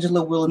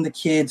 Angela, Will, and the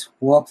kids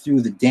walk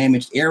through the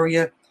damaged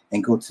area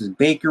and go to the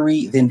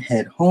bakery, then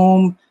head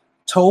home.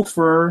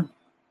 Topher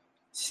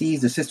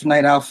sees the Sister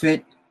Night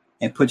outfit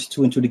and puts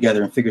two and two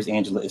together and figures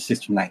Angela is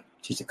Sister Night.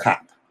 She's a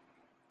cop.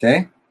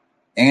 Okay?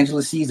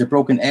 Angela sees the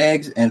broken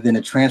eggs and then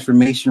a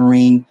transformation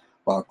ring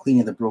while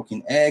cleaning the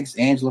broken eggs.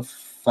 Angela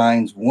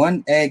finds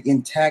one egg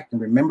intact and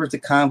remembers the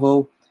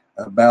convo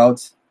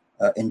about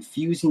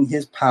infusing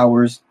his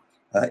powers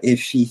if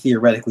she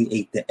theoretically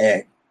ate the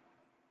egg.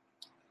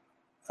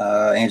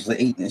 Angela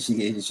ate, and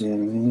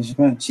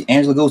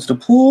Angela goes to the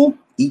pool,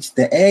 eats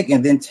the egg,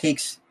 and then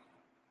takes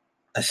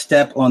a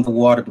step on the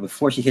water. But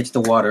before she hits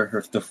the water,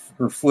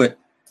 her foot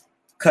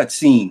cut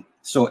scene.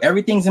 So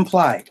everything's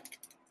implied.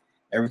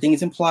 Everything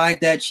is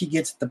implied that she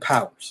gets the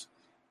powers.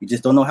 You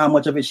just don't know how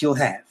much of it she'll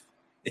have.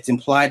 It's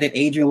implied that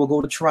Adrian will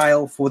go to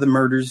trial for the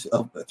murders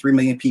of 3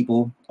 million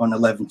people on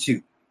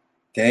 11-2.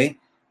 Okay?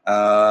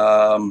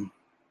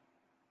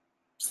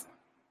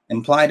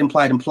 Implied.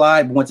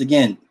 But once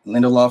again,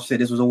 Lindelof said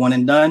this was a one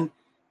and done.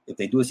 If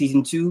they do a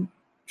season 2,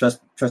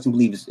 trust and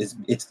believe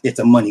it's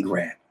a money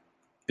grab.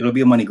 It'll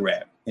be a money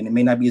grab, and it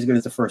may not be as good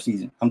as the first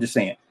season. I'm just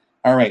saying.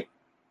 All right.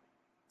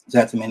 So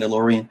that's The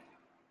Mandalorian.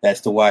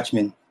 That's The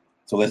Watchmen.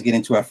 So let's get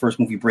into our first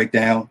movie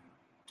breakdown.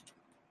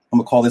 I'm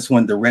going to call this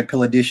one the Red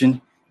Pill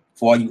Edition.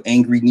 For all you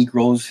angry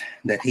Negroes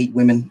that hate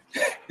women,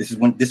 this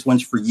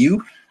one's for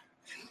you.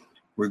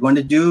 We're going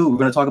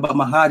to talk about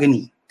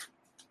Mahogany.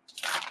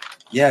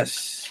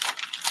 Yes.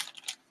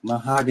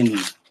 Mahogany.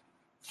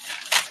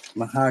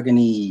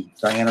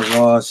 Diana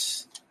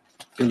Ross,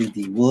 Billy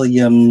D.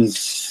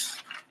 Williams.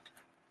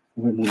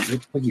 What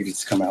year did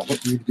this come out?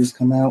 Let me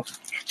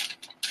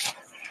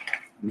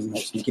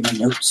get my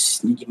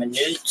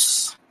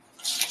notes.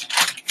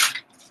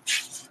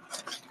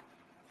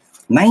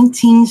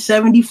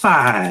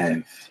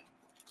 1975.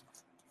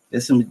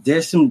 There's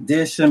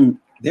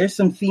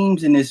some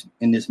themes in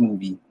this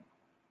movie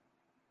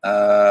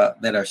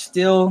that are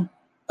still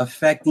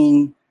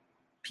affecting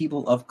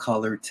people of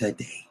color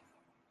today.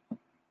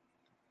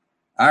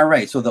 All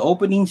right, so the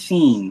opening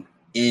scene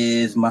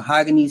is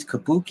Mahogany's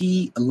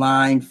Kabuki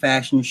line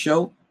fashion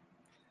show.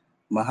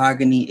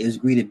 Mahogany is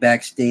greeted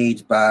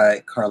backstage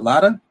by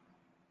Carlotta.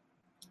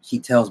 She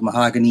tells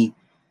Mahogany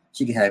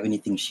she can have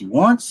anything she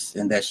wants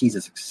and that she's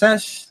a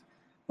success.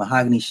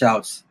 Mahogany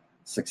shouts,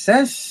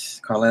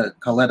 "Success?"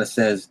 Carlotta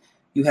says,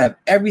 "You have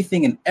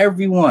everything and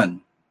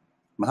everyone."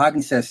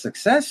 Mahogany says,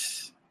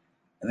 "Success?"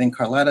 And then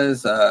Carlotta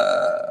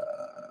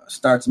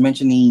starts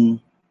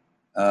mentioning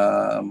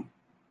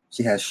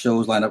she has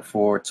shows lined up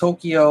for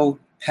Tokyo,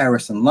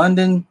 Paris, and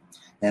London,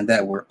 and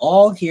that we're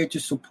all here to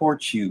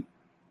support you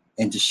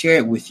and to share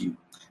it with you.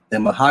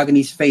 Then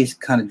Mahogany's face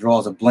kind of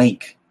draws a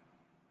blank,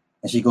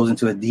 and she goes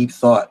into a deep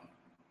thought.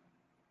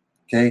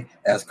 Okay,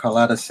 as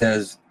Carlotta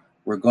says,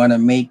 we're going to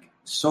make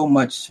so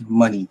much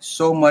money.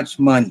 So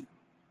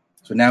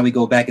now we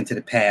go back into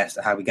the past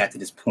of how we got to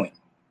this point.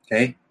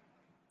 Okay,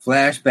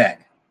 flashback.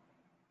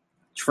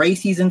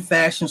 Tracy's in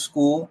fashion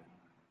school.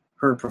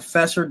 Her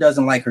professor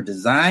doesn't like her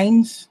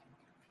designs.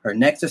 Her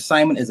next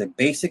assignment is a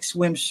basic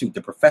swimsuit.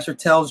 The professor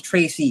tells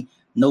Tracy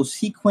no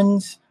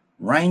sequins,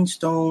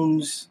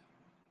 rhinestones,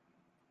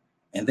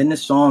 and then the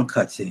song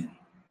cuts in.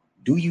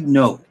 Do you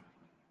know?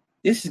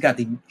 This has got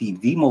the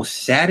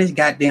most saddest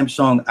goddamn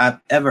song I've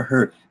ever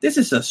heard. This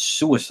is a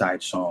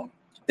suicide song.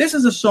 This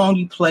is a song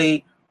you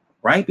play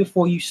right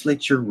before you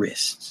slit your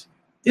wrists.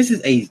 This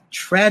is a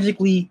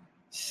tragically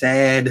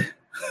sad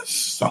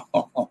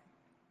song.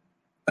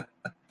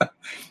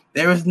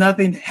 There is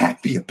nothing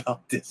happy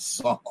about this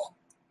song.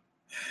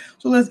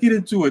 So let's get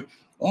into it.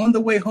 On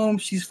the way home,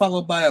 she's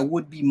followed by a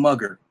would-be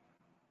mugger.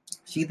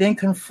 She then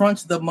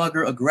confronts the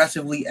mugger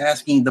aggressively,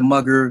 asking the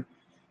mugger,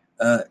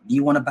 do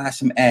you want to buy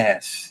some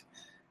ass?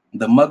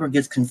 The mugger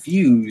gets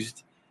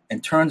confused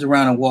and turns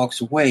around and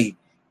walks away.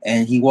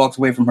 And he walks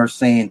away from her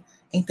saying,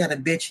 ain't that a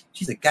bitch?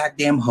 She's a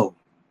goddamn hoe.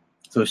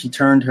 So she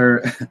turned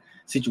her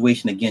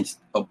situation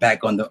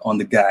back on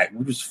the guy,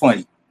 which was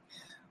funny.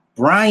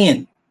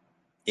 Brian,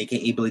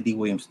 a.k.a. Billy D.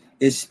 Williams,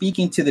 is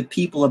speaking to the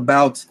people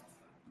about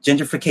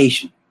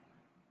gentrification.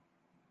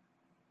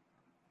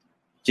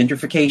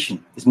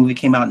 This movie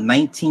came out in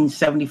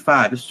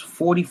 1975. This is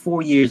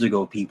 44 years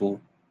ago, people.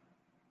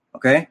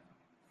 Okay?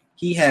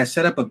 He has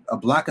set up a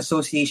block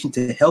association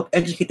to help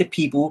educate the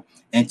people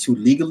and to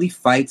legally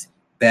fight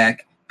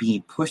back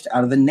being pushed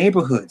out of the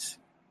neighborhoods.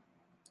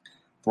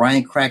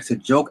 Brian cracks a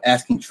joke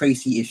asking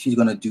Tracy if she's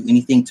going to do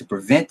anything to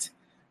prevent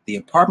the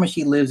apartment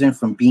she lives in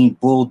from being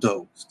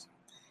bulldozed.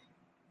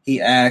 He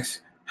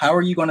asks, how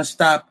are you going to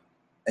stop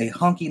a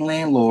hunky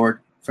landlord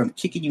from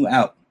kicking you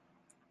out.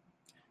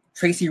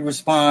 Tracy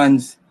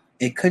responds,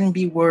 it couldn't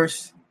be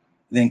worse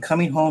than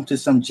coming home to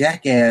some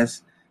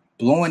jackass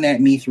blowing at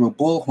me through a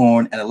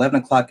bullhorn at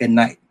 11 o'clock at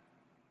night.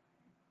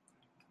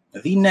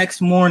 The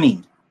next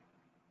morning,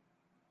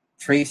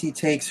 Tracy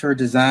takes her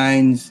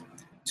designs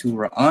to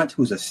her aunt,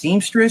 who's a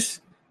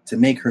seamstress, to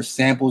make her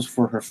samples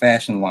for her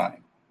fashion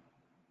line.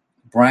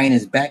 Brian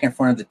is back in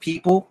front of the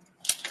people.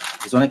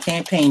 He's on a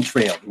campaign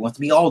trail. He wants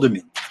to be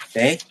alderman,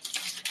 okay?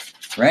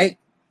 Right?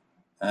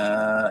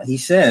 He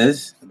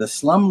says the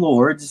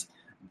slumlords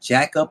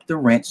jack up the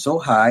rent so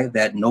high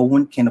that no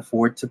one can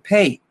afford to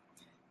pay.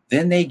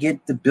 Then they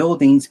get the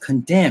buildings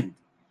condemned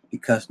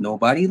because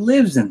nobody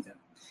lives in them,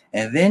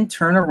 and then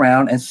turn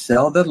around and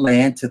sell the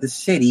land to the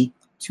city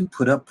to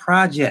put up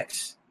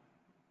projects.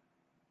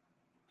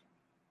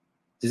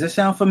 Does this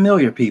sound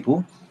familiar,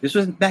 people? This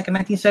was back in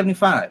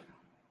 1975,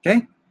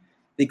 okay?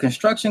 The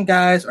construction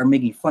guys are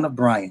making fun of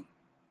Brian.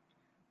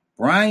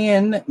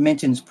 Brian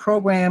mentions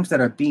programs that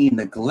are being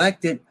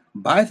neglected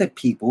by the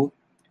people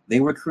they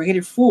were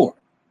created for,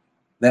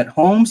 that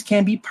homes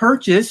can be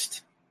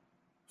purchased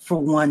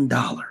for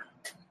 $1.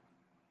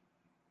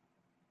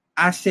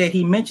 I said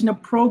he mentioned a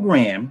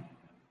program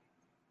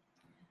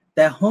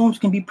that homes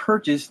can be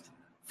purchased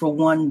for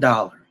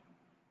 $1.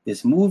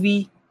 This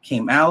movie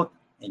came out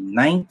in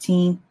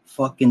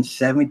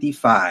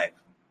 1975.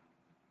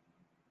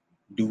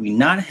 Do we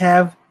not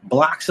have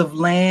blocks of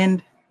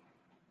land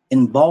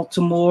in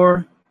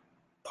Baltimore,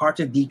 parts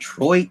of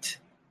Detroit,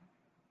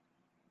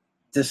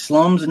 the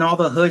slums and all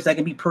the hoods that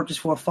can be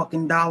purchased for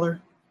 $1?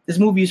 This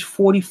movie is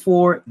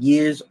 44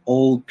 years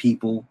old,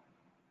 people.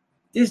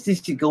 This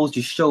goes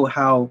to show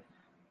how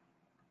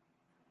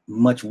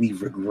much we've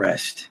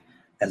regressed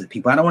as a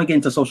people. I don't want to get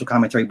into social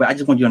commentary, but I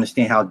just want you to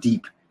understand how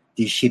deep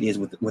this shit is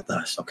with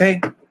us,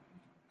 okay?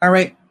 All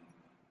right.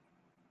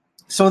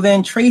 So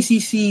then Tracy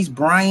sees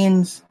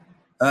Brian's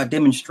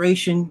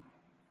demonstration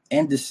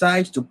and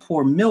decides to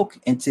pour milk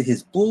into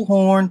his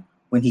bullhorn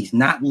when he's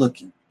not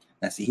looking.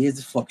 Now, see, here's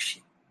the fuck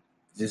shit.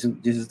 This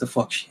is the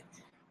fuck shit.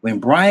 When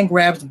Brian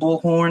grabs the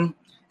bullhorn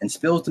and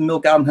spills the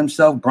milk out on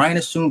himself, Brian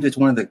assumes it's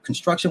one of the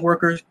construction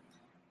workers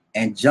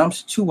and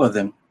jumps two of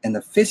them, and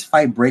the fist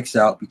fight breaks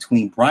out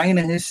between Brian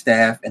and his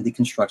staff and the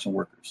construction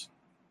workers.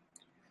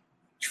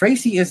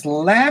 Tracy is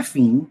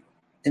laughing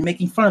and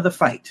making fun of the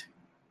fight.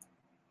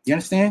 You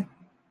understand?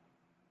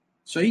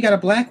 So you got a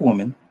black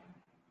woman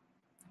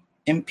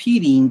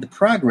impeding the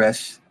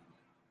progress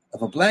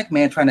of a black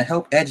man trying to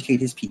help educate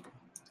his people.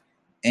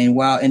 And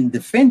while in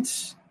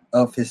defense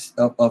of his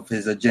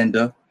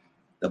agenda,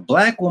 the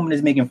black woman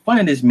is making fun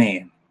of this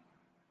man.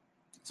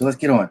 So let's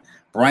get on.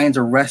 Brian's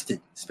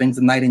arrested, spends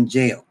the night in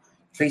jail.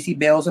 Tracy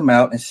bails him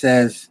out and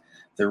says,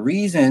 the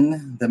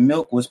reason the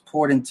milk was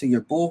poured into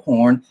your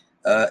bullhorn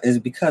is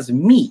because of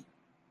me.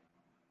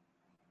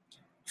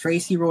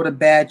 Tracy wrote a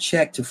bad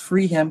check to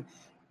free him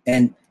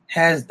and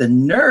has the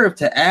nerve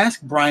to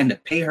ask Brian to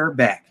pay her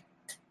back.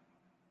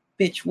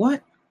 Bitch,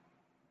 what?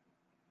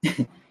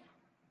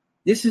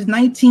 This is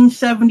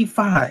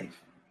 1975.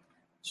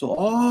 So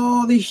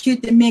all this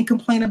shit that men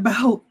complain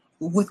about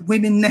with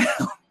women now,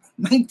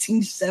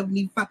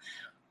 1975.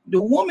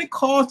 The woman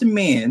caused the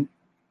man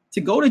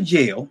to go to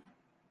jail.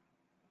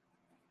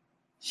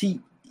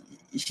 She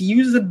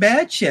uses a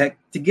bad check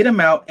to get him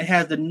out and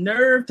has the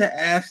nerve to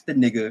ask the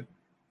nigga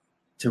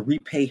to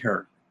repay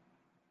her.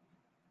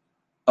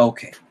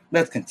 Okay,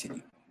 let's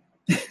continue.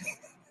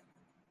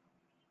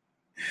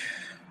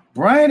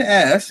 Brian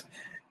asks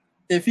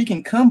if he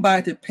can come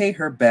by to pay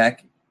her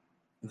back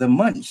the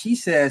money. She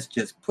says,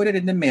 just put it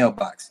in the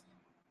mailbox.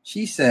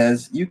 She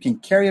says, you can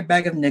carry a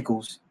bag of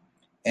nickels,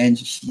 and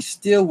she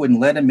still wouldn't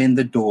let him in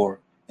the door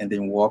and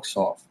then walks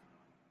off.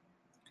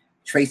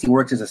 Tracy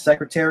works as a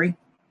secretary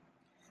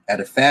at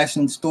a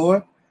fashion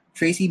store.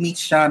 Tracy meets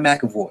Sean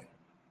McAvoy.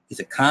 He's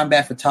a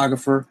combat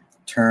photographer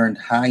turned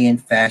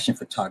high-end fashion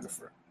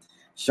photographer.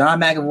 Sean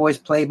McAvoy is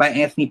played by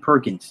Anthony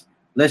Perkins.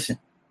 Listen,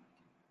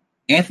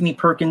 Anthony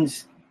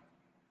Perkins,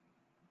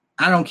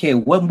 I don't care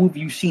what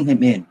movie you've seen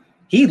him in,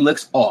 he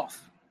looks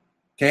off.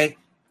 Okay,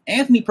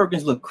 Anthony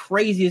Perkins looked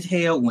crazy as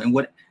hell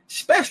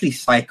especially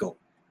Psycho.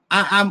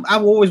 I'm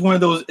always one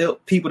of those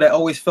people that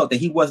always felt that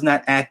he was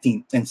not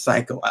acting in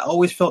Psycho. I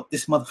always felt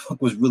this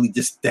motherfucker was really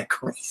just that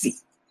crazy.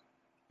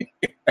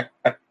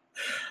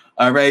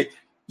 All right,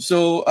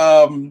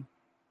 so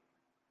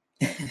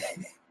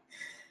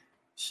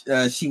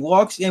she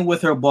walks in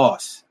with her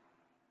boss.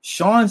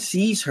 Sean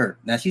sees her.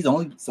 Now she's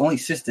the only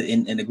sister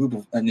in the group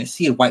of a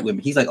sea of white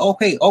women. He's like,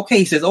 okay.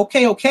 He says,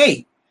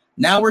 okay.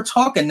 Now we're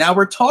talking.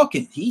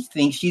 He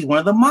thinks she's one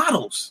of the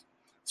models.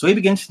 So he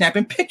begins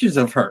snapping pictures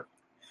of her.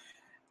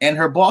 And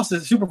her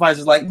boss's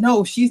supervisor is like,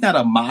 no, she's not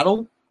a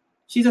model.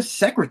 She's a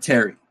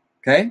secretary.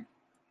 Okay.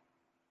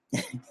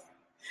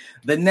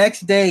 The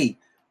next day,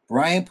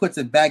 Brian puts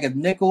a bag of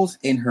nickels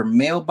in her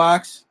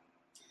mailbox.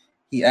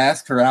 He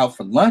asks her out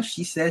for lunch.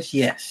 She says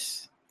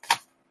yes.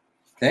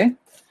 Okay.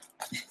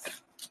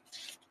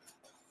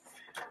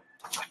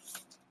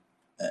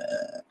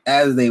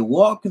 As they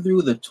walk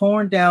through the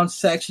torn down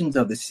sections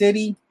of the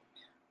city,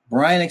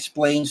 Brian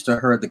explains to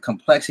her the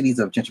complexities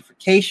of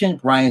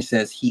gentrification. Brian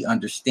says he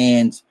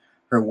understands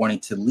her wanting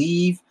to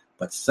leave,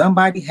 but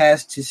somebody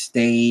has to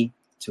stay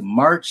to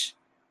march,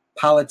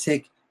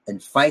 politic,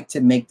 and fight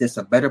to make this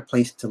a better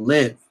place to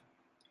live.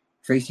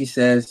 Tracy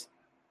says,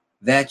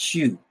 "That's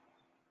you."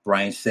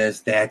 Brian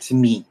says, "That's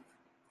me."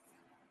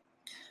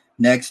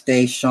 Next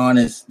day, Sean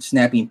is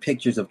snapping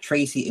pictures of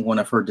Tracy in one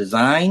of her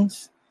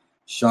designs.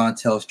 Sean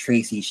tells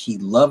Tracy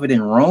she'd love it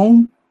in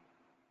Rome.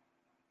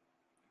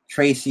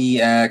 Tracy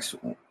asks,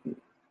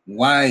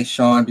 "Why,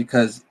 Sean?"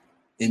 "Because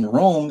in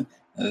Rome,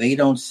 they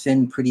don't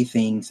send pretty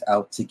things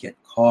out to get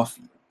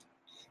coffee."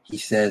 He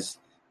says,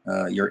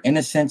 "Your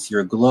innocence,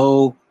 your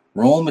glow.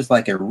 Rome is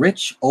like a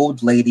rich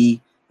old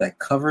lady that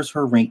covers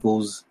her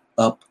wrinkles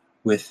up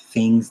with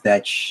things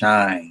that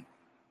shine."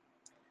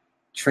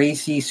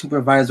 Tracy's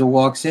supervisor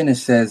walks in and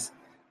says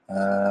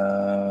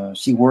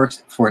she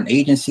works for an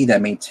agency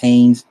that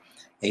maintains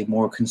a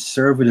more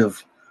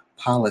conservative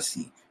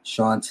policy.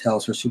 Sean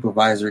tells her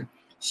supervisor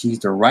she's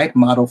the right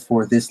model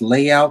for this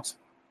layout.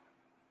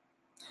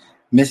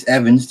 Miss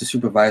Evans, the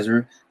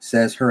supervisor,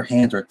 says her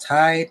hands are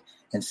tied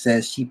and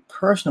says she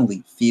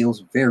personally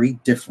feels very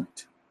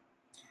different.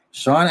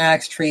 Sean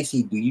asks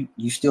Tracy, "Do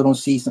you still don't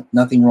see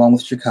nothing wrong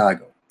with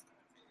Chicago?"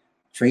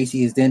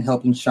 Tracy is then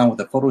helping Sean with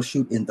a photo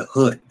shoot in the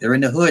hood. They're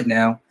in the hood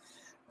now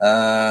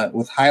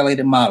with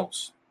highlighted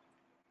models.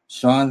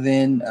 Sean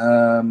then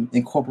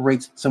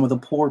incorporates some of the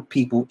poor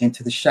people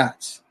into the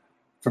shots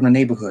from the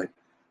neighborhood.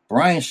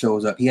 Brian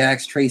shows up. He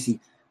asks Tracy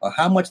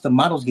how much the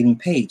model's getting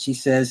paid. She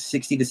says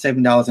 $60 to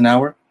 $70 an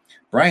hour.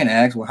 Brian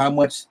asks, "Well, how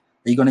much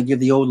are you going to give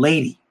the old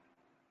lady?"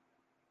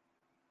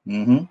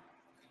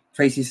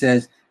 Tracy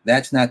says,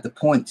 "That's not the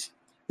point.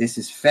 This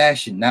is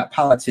fashion, not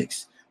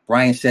politics."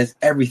 Brian says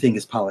everything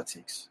is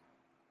politics.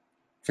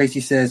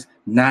 Tracy says,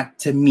 "Not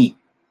to me."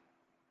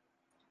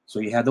 So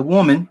you have the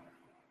woman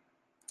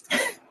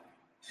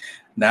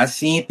not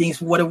seeing things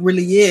for what it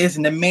really is,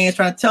 and the man's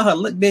trying to tell her,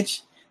 "Look,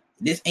 bitch,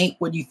 this ain't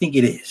what you think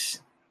it is."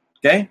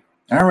 Okay?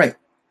 All right.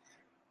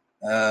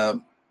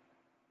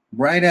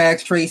 Brian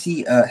asks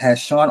Tracy, has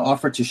Sean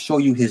offered to show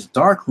you his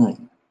dark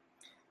room?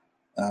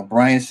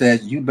 Brian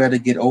says, you better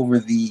get over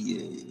there.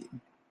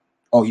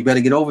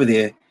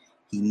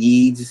 He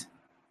needs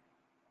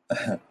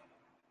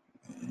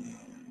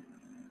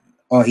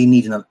he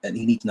needs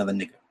another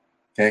nigga.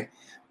 Okay.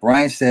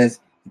 Brian says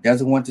he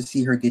doesn't want to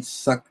see her get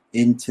sucked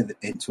into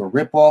a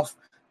ripoff.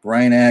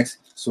 Brian asks,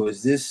 so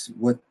is this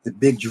what the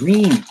big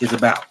dream is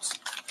about?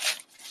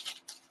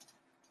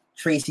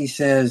 Tracy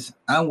says,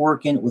 I'm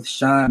working with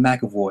Sean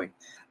McAvoy.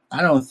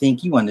 I don't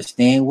think you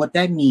understand what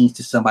that means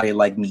to somebody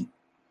like me.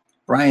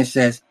 Brian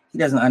says he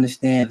doesn't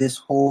understand this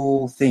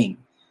whole thing.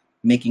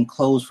 Making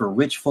clothes for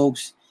rich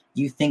folks.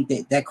 You think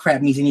that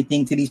crap means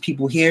anything to these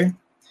people here?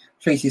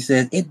 Tracy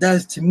says, it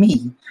does to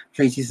me.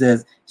 Tracy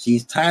says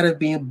she's tired of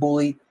being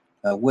bullied,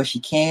 what she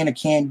can or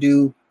can't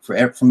do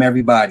from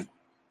everybody.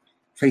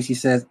 Tracy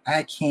says,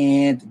 I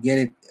can't get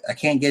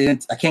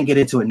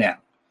into it now.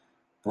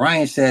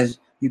 Brian says,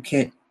 you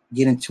can't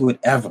get into it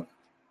ever.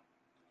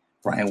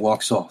 Brian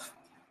walks off.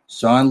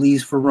 Sean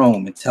leaves for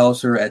Rome and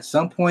tells her at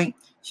some point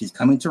she's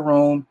coming to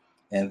Rome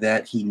and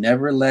that he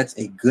never lets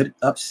a good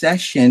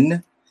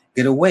obsession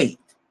get away.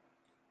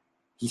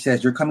 He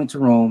says, you're coming to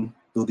Rome.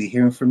 You'll be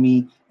hearing from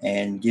me,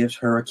 and gives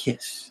her a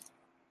kiss.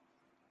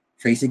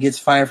 Tracy gets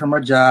fired from her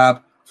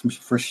job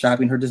for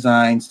shopping her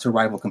designs to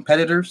rival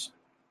competitors.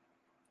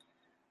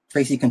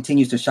 Tracy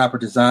continues to shop her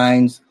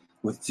designs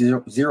with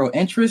zero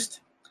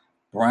interest.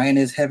 Brian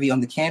is heavy on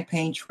the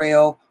campaign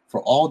trail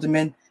for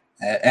alderman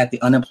at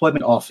the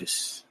unemployment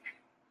office.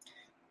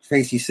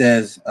 Tracy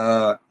says,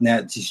 now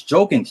she's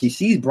joking. She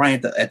sees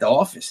Brian at the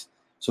office.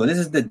 So this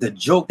is the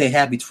joke they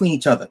have between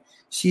each other.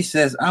 She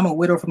says, I'm a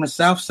widow from the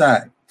South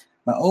Side.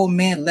 My old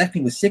man left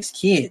me with 6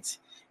 kids,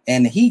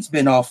 and the heat's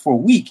been off for a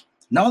week.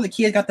 And all the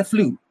kids got the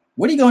flu.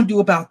 What are you going to do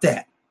about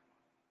that?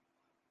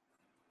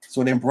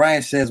 So then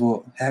Brian says,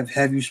 well,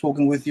 have you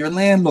spoken with your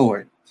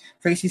landlord?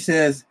 Tracy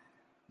says,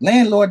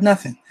 landlord,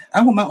 nothing.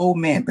 I want my old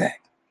man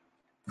back.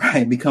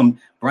 Brian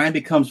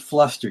becomes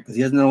flustered because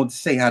he doesn't know what to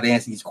say, how to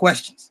answer these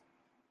questions.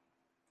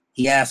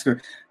 He asks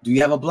her, do you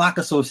have a block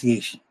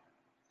association?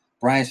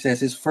 Brian says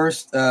his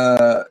first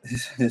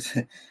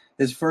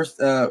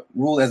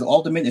rule as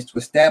alderman is to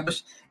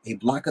establish a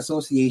block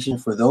association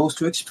for those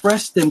to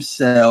express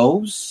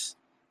themselves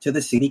to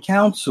the city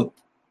council.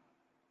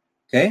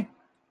 Okay.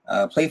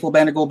 Playful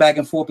banter go back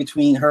and forth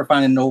between her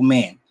finding an old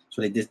man.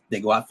 So they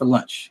go out for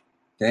lunch.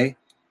 Okay.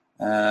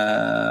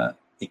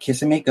 They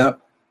kiss and make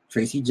up.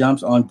 Tracy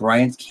jumps on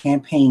Brian's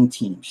campaign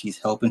team. She's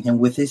helping him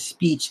with his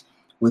speech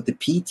with the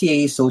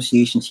PTA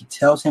association. She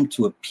tells him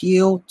to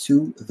appeal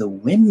to the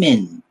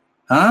women.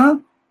 Huh?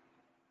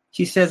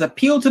 She says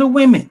appeal to the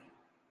women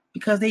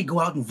because they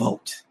go out and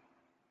vote.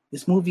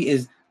 This movie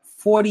is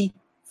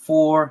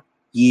 44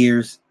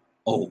 years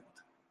old.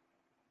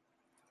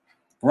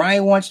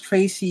 Brian wants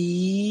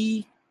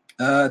Tracy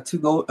to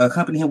go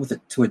accompany him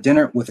to a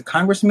dinner with a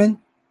congressman.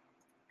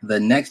 The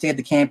next day at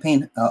the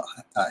campaign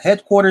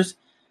headquarters,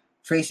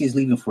 Tracy is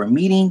leaving for a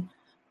meeting.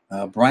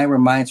 Brian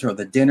reminds her of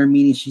the dinner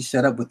meeting she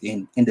set up with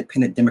the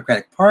Independent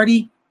Democratic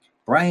Party.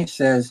 Brian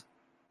says,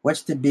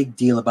 "What's the big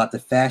deal about the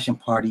fashion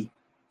party?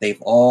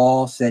 They've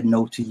all said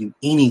no to you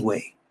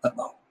anyway."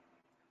 Uh-oh.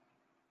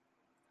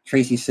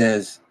 Tracy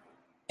says,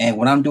 "And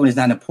what I'm doing is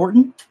not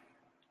important?"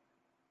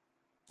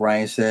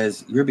 Brian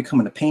says, "You're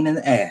becoming a pain in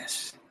the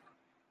ass."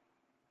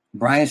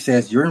 Brian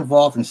says, "You're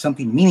involved in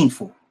something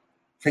meaningful."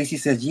 Tracy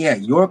says, "Yeah,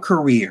 your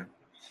career,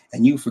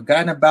 and you've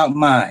forgotten about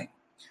mine."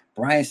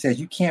 Brian says,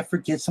 "You can't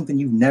forget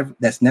something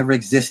that's never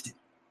existed."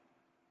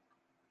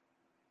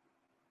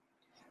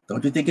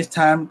 Don't you think it's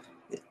time?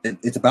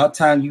 It's about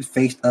time you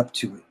faced up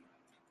to it.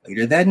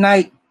 Later that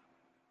night,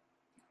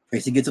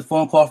 Tracy gets a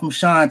phone call from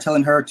Sean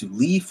telling her to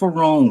leave for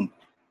Rome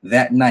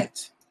that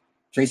night.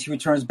 Tracy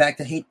returns back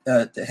to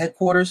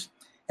headquarters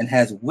and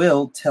has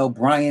Will tell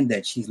Brian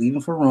that she's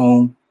leaving for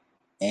Rome,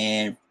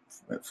 and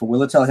for Will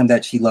to tell him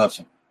that she loves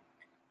him.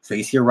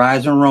 Tracy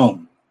arrives in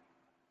Rome.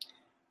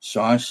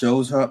 Sean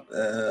shows her.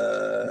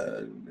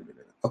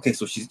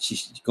 So she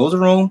goes to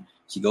Rome.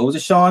 She goes to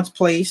Sean's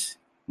place,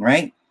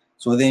 right?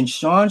 So then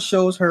Sean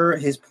shows her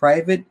his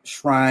private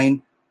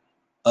shrine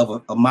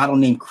of a model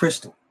named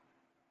Crystal.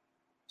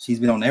 She's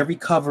been on every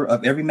cover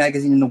of every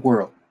magazine in the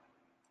world.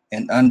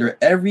 And under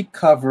every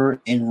cover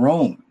in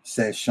Rome,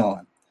 says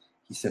Sean.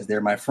 He says,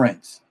 "They're my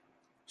friends."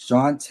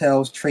 Sean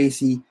tells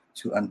Tracy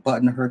to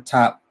unbutton her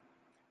top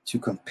to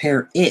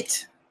compare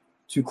it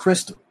to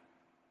Crystal.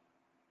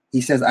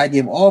 He says, "I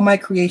give all my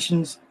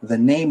creations the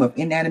name of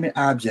inanimate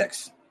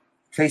objects."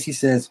 Tracy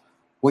says,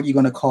 "What are you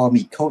going to call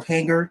me, coat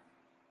hanger?"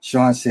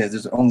 Sean says,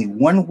 "There's only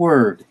one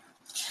word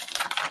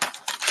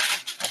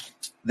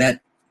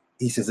that,"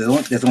 he says,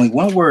 there's only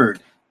one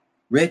word: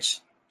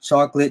 rich,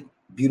 chocolate,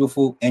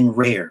 beautiful, and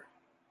rare.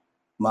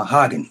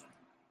 Mahogany.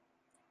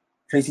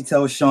 Tracy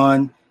tells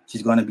Sean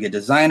she's going to be a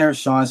designer.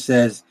 Sean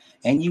says,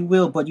 "And you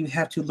will, but you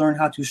have to learn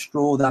how to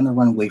stroll down the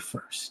runway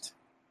first."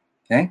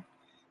 Okay?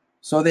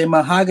 So then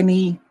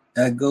Mahogany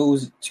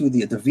goes to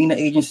the Davina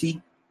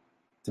agency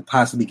to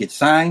possibly get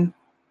signed.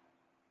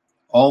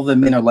 All the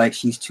men are like,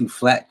 "She's too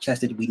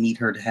flat-chested. We need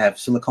her to have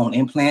silicone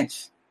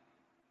implants."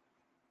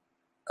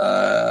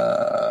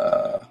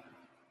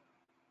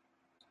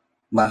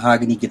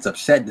 Mahogany gets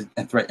upset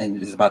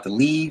and is about to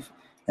leave.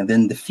 And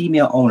then the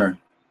female owner,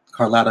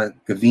 Carlotta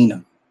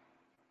Gavina,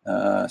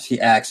 she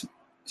asks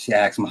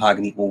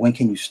Mahogany, "Well, when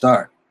can you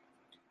start?"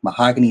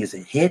 Mahogany is a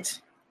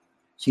hit.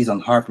 She's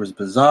on Harper's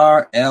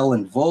Bazaar, Elle,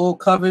 and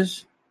Vogue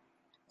covers.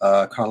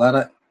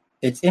 Carlotta,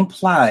 it's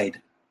implied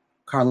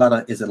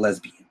Carlotta is a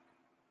lesbian.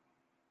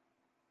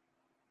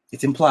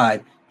 It's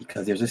implied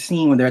because there's a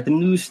scene when they're at the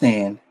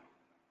newsstand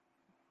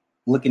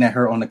looking at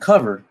her on the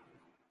cover,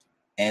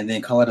 and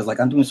then Carlotta's like,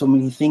 "I'm doing so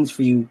many things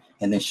for you."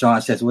 And then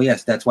Sean says, "Well,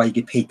 yes, that's why you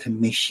get paid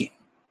commission."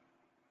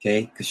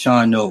 Okay, because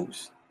Sean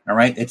knows. All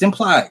right, it's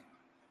implied.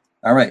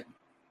 All right.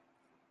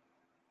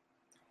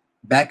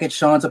 Back at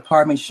Sean's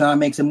apartment, Sean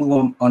makes a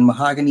move on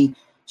Mahogany.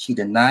 She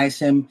denies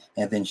him,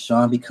 and then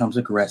Sean becomes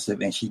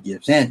aggressive, and she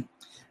gives in.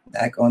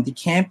 Back on the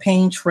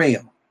campaign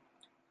trail,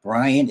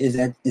 Brian is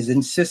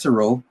in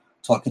Cicero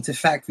talking to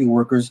factory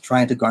workers,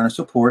 trying to garner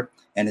support,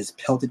 and is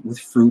pelted with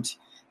fruit.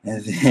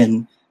 And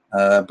then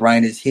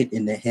Brian is hit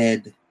in the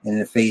head and in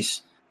the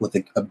face with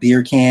a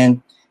beer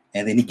can,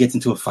 and then he gets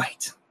into a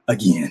fight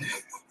again.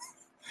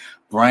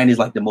 Brian is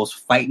like the most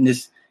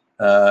fightingest,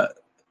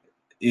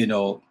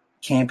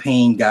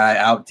 campaign guy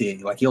out there.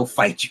 Like, he'll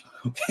fight you.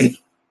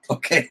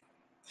 Okay.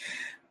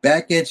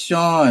 Back at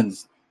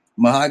Sean's,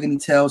 Mahogany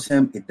tells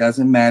him it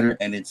doesn't matter,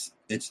 and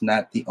it's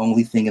not the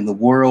only thing in the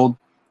world.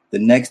 The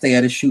next day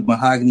at a shoot,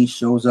 Mahogany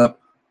shows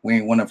up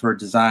wearing one of her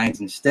designs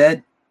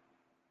instead.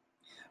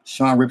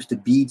 Sean rips the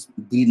bead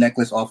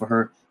necklace off of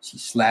her. She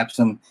slaps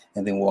him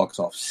and then walks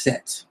off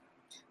set.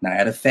 Now,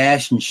 at a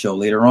fashion show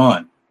later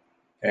on,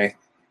 okay,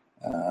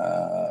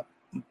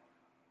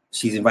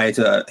 she's invited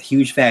to a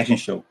huge fashion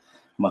show.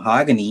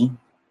 Mahogany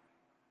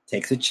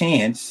takes a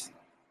chance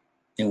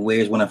and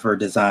wears one of her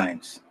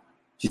designs.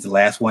 She's the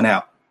last one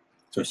out.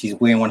 So she's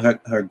wearing one of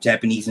her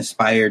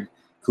Japanese-inspired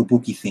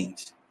kabuki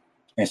things.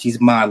 And she's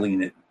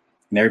modeling it.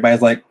 And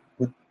everybody's like,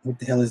 what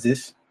the hell is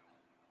this?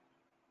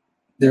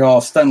 They're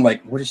all stunned,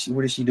 like, what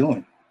is she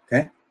doing?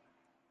 Okay.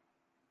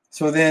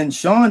 So then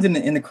Sean's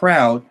in the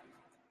crowd.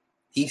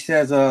 He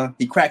says,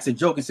 he cracks a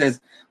joke and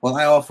says, "Well,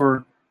 I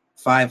offer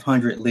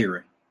 500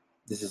 lira."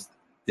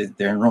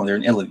 They're in Rome, they're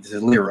in Italy. This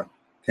is lira.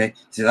 Okay.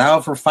 He says, "I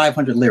offer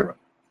 500 lira."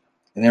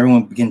 And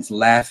everyone begins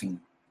laughing.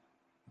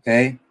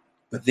 Okay.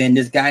 But then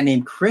this guy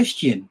named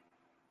Christian,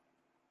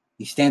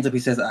 he stands up, he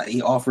says,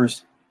 he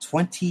offers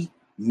 20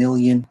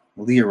 million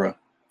lira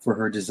for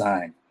her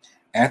design.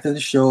 After the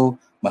show,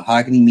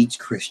 Mahogany meets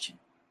Christian.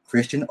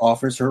 Christian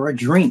offers her a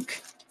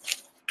drink.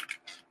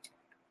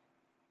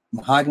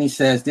 Mahogany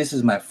says, "This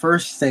is my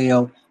first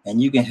sale,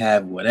 and you can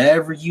have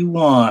whatever you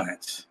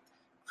want."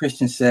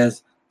 Christian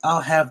says,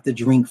 "I'll have the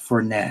drink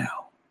for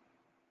now."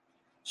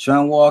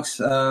 Sean walks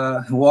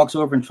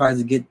over and tries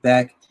to get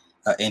back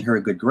in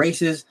her good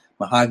graces.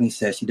 Mahogany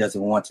says she doesn't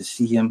want to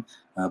see him,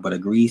 but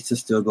agrees to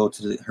still go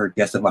to her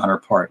guest of honor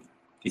party.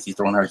 Because he's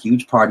throwing her a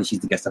huge party, she's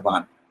the guest of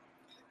honor.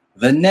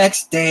 The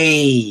next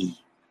day,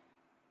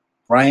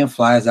 Brian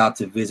flies out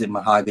to visit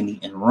Mahogany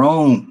in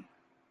Rome.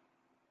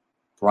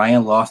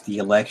 Brian lost the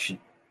election.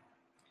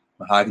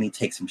 Mahogany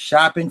takes him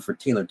shopping for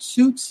tailored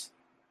suits.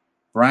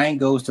 Brian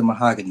goes to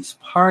Mahogany's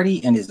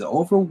party and is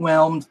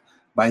overwhelmed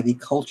by the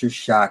culture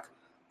shock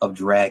of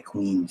drag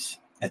queens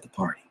at the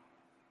party,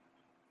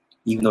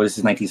 even though this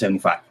is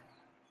 1975.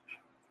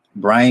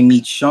 Brian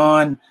meets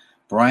Sean.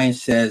 Brian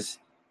says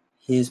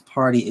his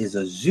party is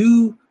a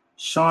zoo.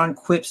 Sean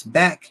quips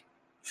back.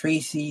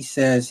 Tracy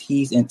says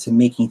he's into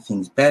making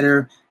things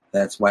better.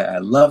 That's why I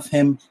love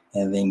him,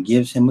 and then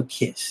gives him a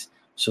kiss.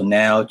 So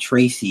now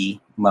Tracy,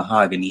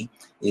 Mahogany,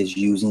 is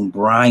using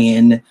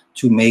Brian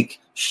to make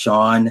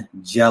Sean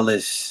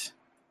jealous.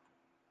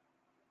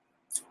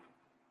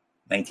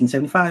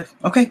 1975.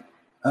 Okay.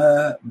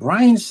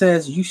 Brian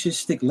says you should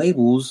stick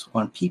labels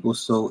on people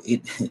so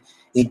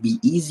it'd be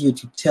easier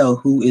to tell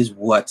who is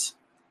what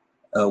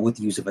with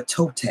the use of a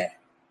toe tag.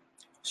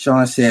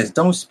 Sean says,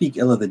 don't speak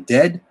ill of the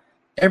dead.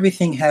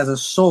 Everything has a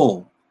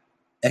soul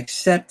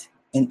except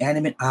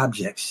inanimate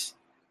objects.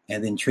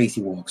 And then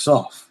Tracy walks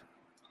off.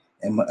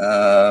 And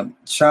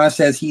Sean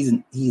says he's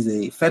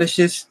a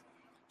fetishist.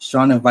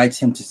 Sean invites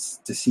him to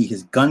see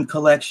his gun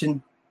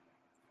collection.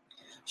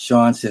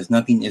 Sean says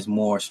nothing is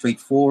more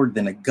straightforward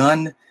than a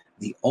gun,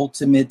 the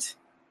ultimate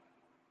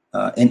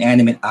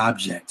inanimate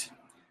object.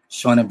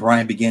 Sean and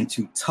Brian begin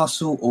to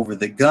tussle over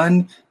the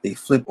gun. They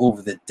flip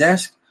over the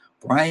desk.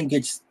 Brian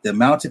gets the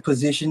mounted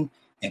position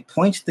and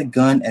points the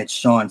gun at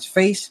Sean's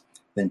face,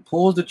 then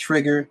pulls the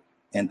trigger,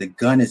 and the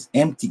gun is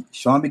empty.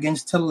 Sean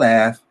begins to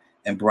laugh,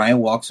 and Brian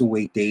walks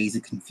away dazed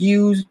and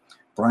confused.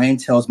 Brian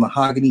tells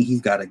Mahogany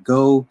he's got to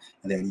go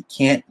and that he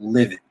can't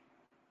live it.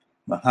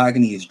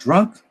 Mahogany is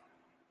drunk.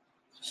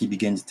 She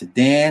begins to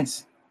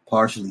dance,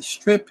 partially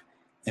strip,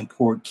 and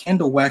pour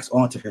candle wax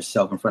onto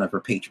herself in front of her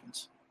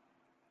patrons.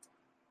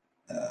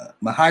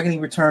 Mahogany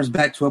returns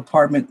back to her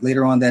apartment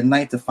later on that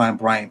night to find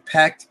Brian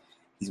packed.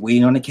 He's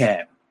waiting on the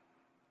cab.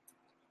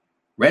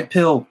 Red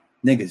pill,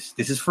 niggas,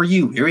 this is for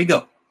you. Here we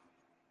go.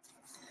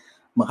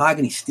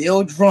 Mahogany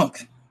still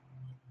drunk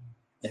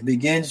and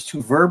begins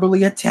to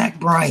verbally attack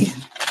Brian.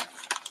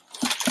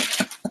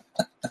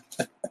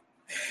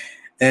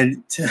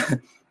 And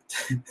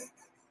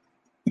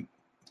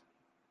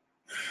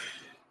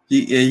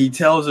he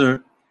tells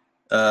her,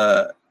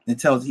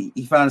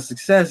 he found a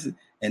success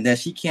and that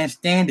she can't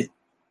stand it.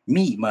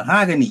 Me,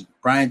 Mahogany.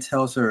 Brian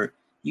tells her,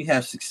 you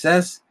have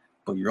success,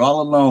 but you're all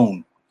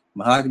alone.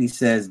 Mahogany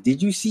says,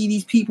 did you see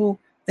these people?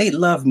 They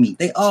love me.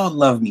 They all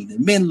love me. The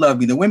men love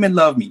me. The women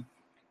love me.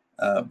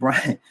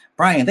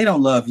 Brian, they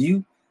don't love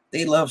you.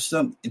 They love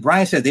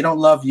Brian says they don't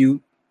love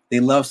you. They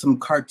love some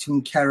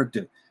cartoon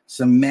character,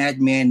 some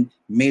madman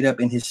made up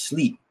in his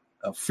sleep,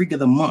 a freak of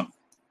the month.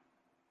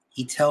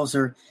 He tells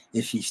her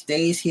if she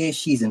stays here,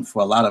 she's in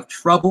for a lot of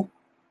trouble.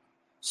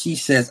 She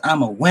says,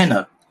 I'm a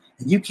winner,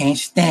 and you can't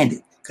stand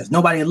it because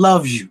nobody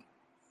loves you.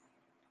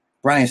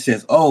 Brian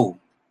says, oh,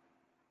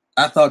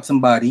 I thought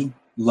somebody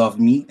loved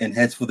me, and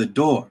heads for the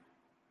door.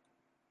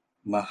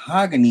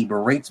 Mahogany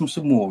berates him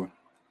some more,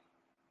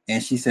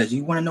 and she says,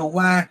 you want to know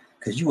why?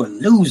 Because you a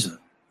loser,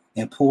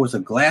 and pours a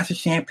glass of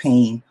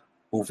champagne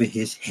over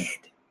his head.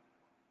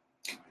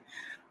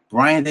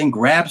 Brian then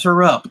grabs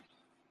her up.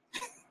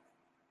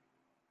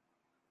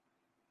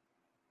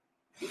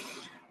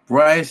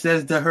 Brian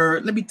says to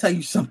her, let me tell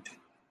you something.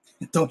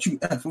 Don't you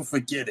ever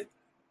forget it.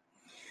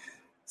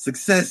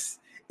 Success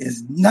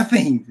is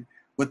nothing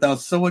without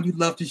someone you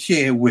love to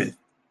share it with.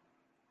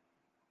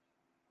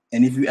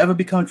 And if you ever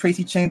become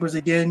Tracy Chambers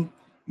again,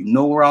 you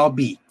know where I'll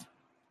be.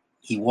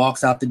 He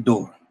walks out the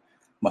door.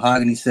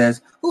 Mahogany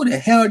says, who the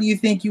hell do you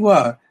think you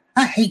are?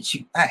 I hate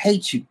you. I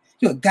hate you.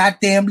 You're a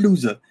goddamn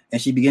loser.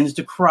 And she begins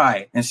to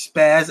cry and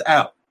spaz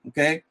out.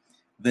 Okay.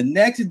 The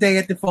next day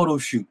at the photo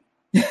shoot,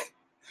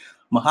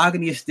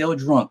 Mahogany is still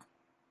drunk.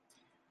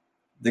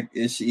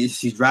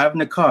 She's driving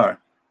the car.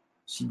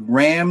 She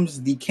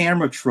rams the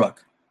camera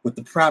truck with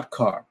the prop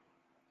car.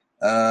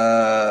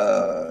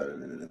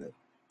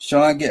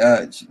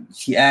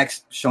 She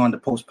asks Sean to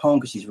postpone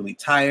because she's really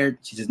tired.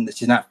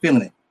 She's not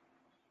feeling it.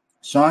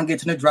 Sean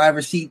gets in the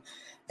driver's seat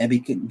and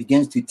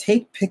begins to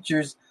take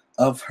pictures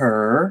of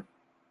her.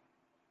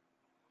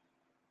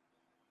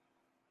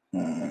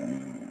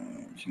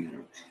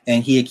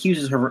 And he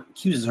accuses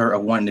her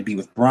of wanting to be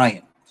with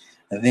Brian.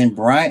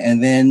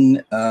 And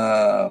then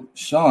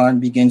Sean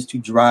begins to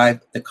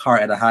drive the car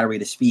at a high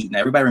rate of speed. Now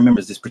everybody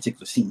remembers this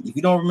particular scene. If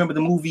you don't remember the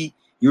movie,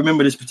 you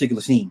remember this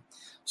particular scene.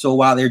 So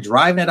while they're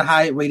driving at a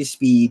high rate of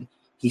speed,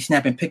 he's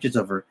snapping pictures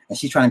of her, and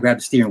she's trying to grab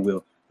the steering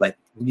wheel. Like,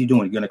 what are you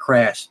doing? You're gonna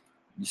crash.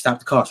 You stop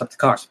the car.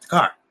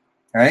 All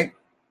right.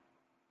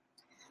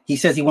 He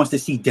says he wants to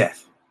see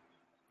death.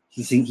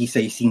 He's seen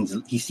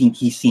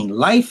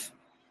life,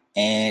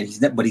 and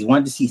he's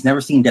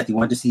never seen death. He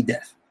wanted to see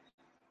death.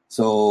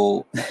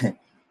 So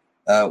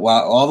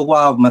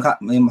while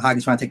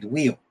Mahogany's trying to take the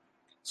wheel,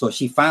 So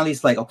she finally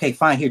is like, okay,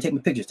 fine, here, take my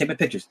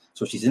pictures.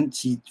 So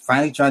she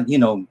finally tried,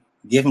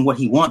 give him what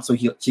he wants, so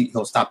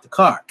he'll stop the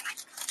car.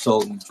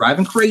 So he's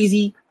driving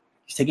crazy.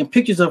 He's taking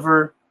pictures of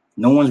her.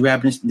 No one's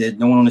grabbing,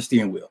 no one on the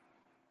steering wheel.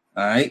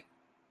 All right.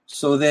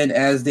 So then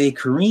as they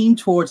careen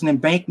towards an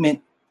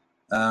embankment,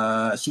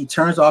 she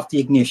turns off the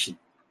ignition.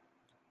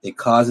 It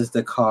causes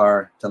the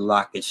car to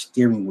lock its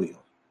steering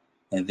wheel.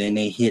 And then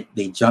they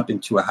jump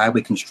into a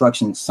highway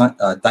construction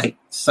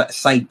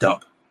site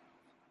dump.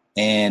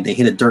 And they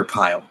hit a dirt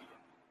pile.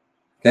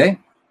 Okay.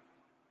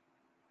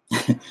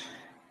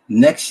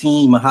 Next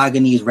scene,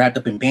 Mahogany is wrapped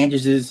up in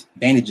bandages.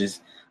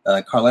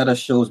 Carletta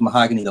shows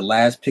Mahogany the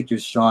last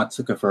pictures Sean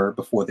took of her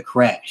before the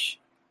crash.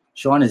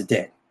 Sean is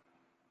dead.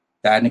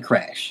 Died in a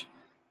crash.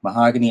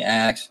 Mahogany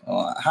asks,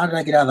 how did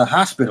I get out of the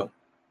hospital?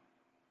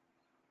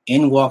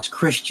 In walks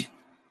Christian.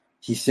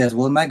 He says,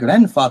 well, my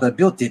grandfather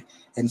built it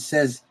and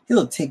says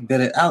I'll take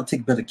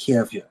better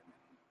care of you.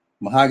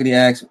 Mahogany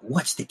asks,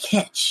 what's the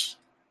catch?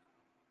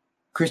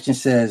 Christian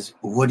says,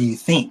 what do you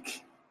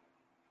think?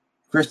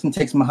 Christian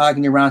takes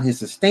Mahogany around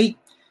his estate,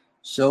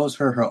 shows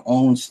her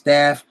own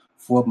staff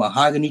for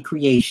Mahogany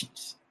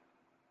Creations.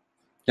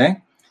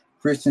 Okay?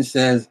 Christian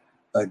says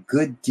a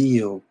good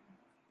deal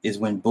is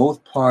when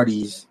both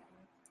parties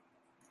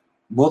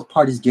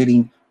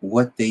getting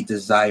what they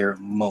desire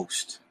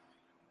most.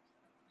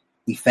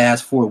 We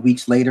fast 4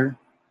 weeks later.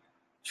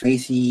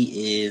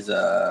 Tracy has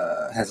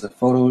a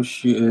photo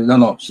shoot.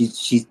 No,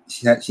 she's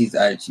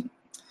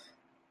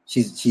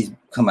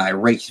come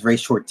irate. She's very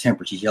short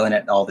tempered. She's yelling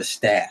at all the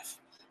staff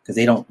because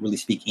they don't really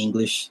speak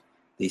English.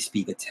 They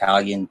speak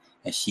Italian,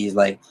 and she's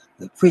like,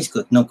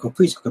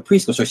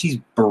 Capisco. So she's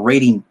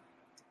berating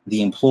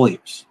the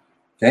employers.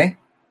 Okay.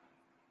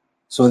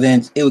 So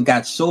then it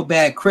got so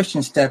bad,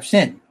 Christian steps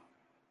in,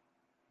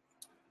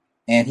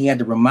 and he had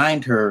to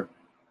remind her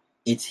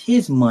it's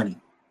his money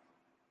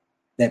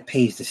that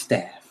pays the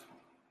staff.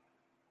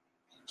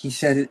 He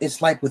said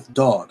it's like with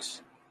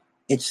dogs.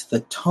 It's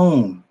the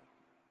tone,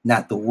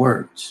 not the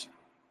words.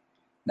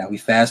 Now we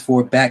fast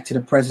forward back to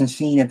the present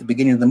scene at the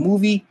beginning of the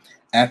movie.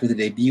 After the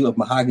debut of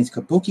Mahogany's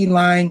Kabuki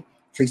line,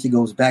 Tracy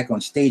goes back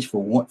on stage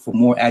for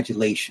more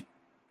adulation.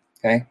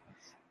 Okay.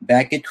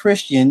 Back at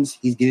Christian's,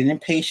 he's getting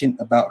impatient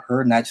about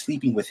her not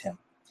sleeping with him.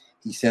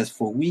 He says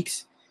for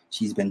weeks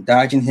she's been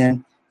dodging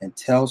him and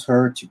tells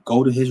her to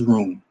go to his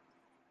room.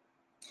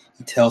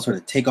 He tells her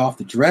to take off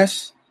the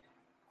dress.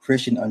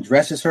 Christian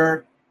undresses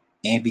her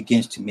and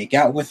begins to make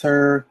out with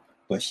her,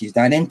 but she's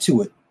not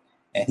into it.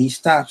 And he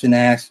stops and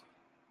asks,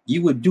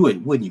 you would do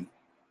it, wouldn't you?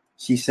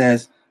 She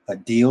says, a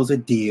deal's a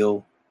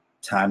deal.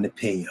 Time to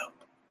pay up.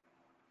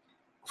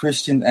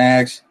 Christian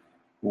asks,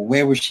 well,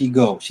 where would she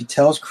go? She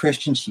tells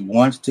Christian she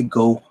wants to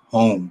go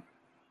home.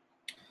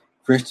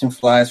 Christian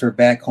flies her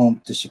back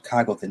home to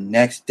Chicago the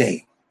next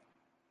day.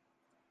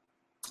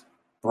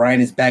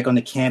 Brian is back on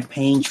the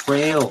campaign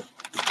trail.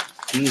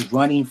 He's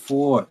running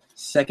for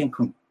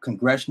 2nd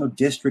Congressional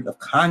District of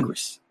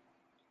Congress.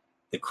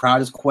 The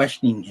crowd is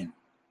questioning him.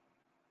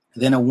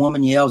 Then a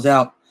woman yells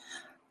out,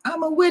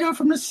 I'm a widow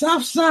from the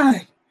South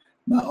Side.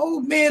 My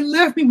old man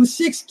left me with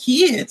 6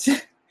 kids.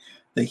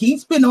 The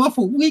heat's been off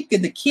a week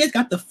and the kids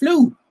got the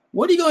flu.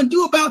 What are you going to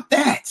do about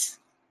that?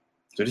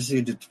 So this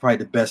is probably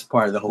the best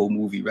part of the whole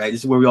movie, right?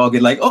 This is where we all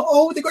get like,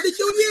 oh, they're going to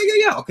do,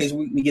 yeah. Okay, so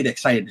we get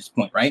excited at this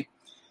point, right?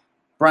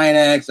 Brian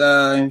asks,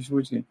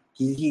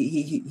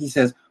 he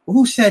says, well,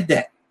 who said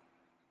that?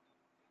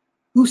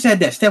 Who said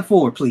that? Step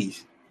forward,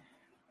 please.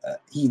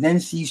 He then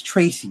sees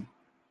Tracy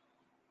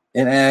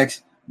and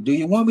asks, do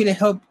you want me to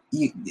help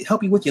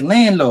you with your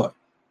landlord?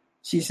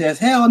 She says,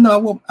 hell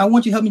no, I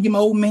want you to help me get my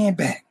old man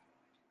back.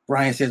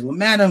 Brian says, well,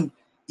 madam,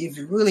 if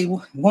you really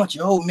want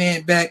your old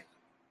man back,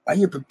 are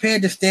you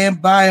prepared to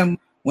stand by him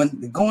when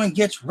the going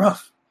gets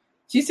rough?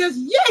 She says,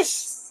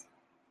 yes.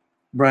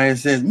 Brian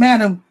says,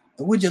 madam,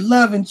 would you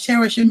love and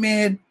cherish your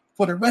man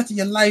for the rest of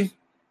your life?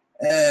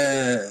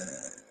 And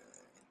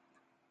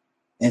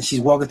she's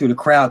walking through the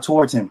crowd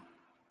towards him.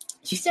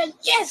 She said,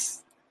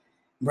 yes.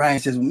 Brian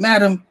says, well,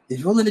 madam, if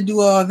you're willing to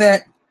do all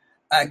that,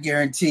 I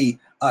guarantee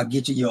I'll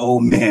get you your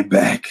old man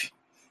back.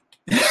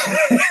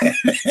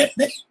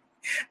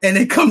 And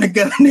they come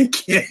together and they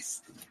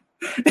kiss.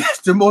 That's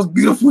the most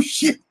beautiful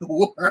shit in the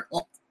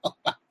world. Oh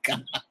my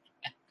God.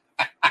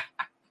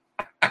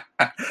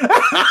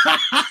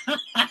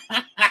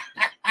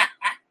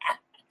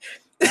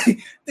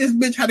 This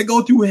bitch had to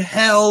go through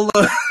hell.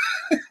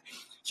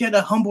 She had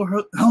to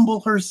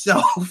humble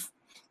herself.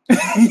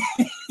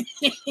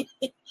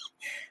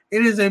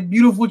 It is a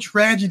beautiful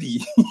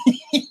tragedy.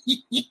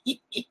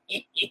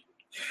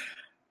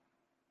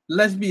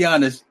 Let's be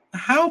honest.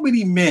 How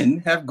many men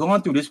have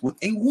gone through this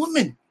with a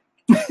woman?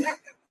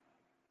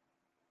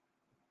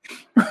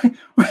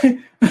 right.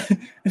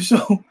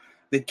 So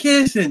the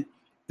kiss and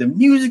the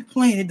music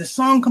playing, the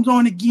song comes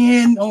on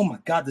again. Oh my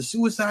God, the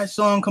Suicide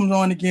song comes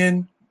on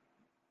again.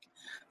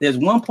 There's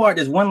one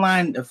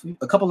line,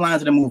 a couple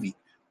lines in the movie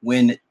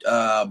when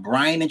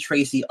Brian and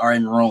Tracy are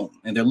in Rome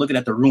and they're looking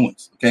at the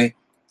ruins. Okay.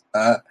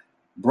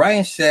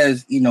 Brian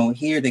says,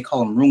 here they call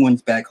them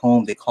ruins, back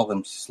home they call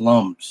them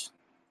slums.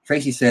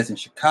 Tracy says, in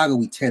Chicago,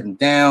 we tear them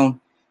down,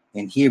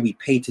 and here we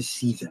pay to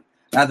see them.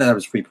 I thought that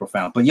was pretty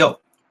profound. But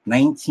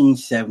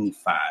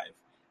 1975.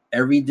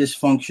 Every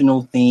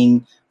dysfunctional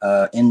thing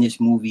in this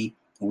movie,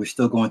 we're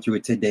still going through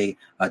it today.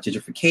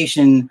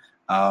 Gentrification,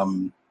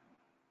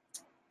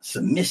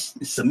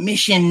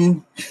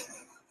 submission.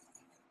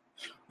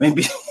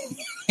 Maybe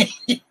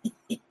it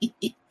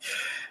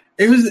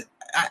was.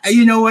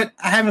 You know what?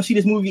 I haven't seen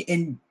this movie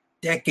in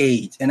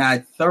decades, and I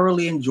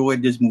thoroughly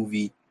enjoyed this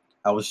movie.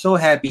 I was so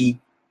happy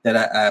that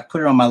I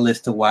put it on my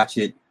list to watch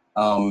it.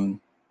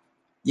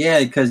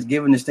 Because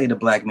given the state of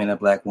black men and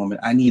black women,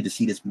 I need to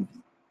see this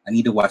movie. I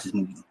need to watch this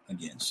movie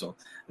again. So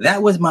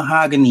that was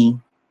Mahogany.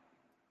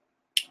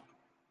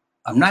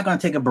 I'm not going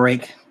to take a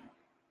break.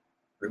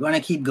 We're going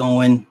to keep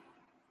going.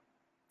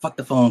 Fuck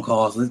the phone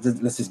calls.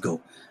 Let's just go.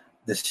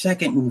 The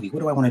second movie, what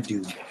do I want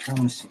to do? I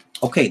want to see.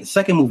 Okay, the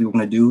second movie we're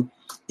going to do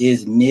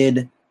is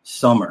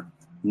Midsommar.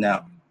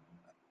 Now,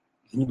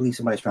 can you believe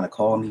somebody's trying to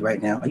call me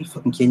right now? Are you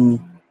fucking kidding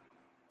me?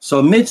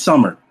 So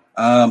Midsommar.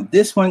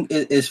 This one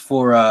is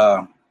for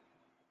I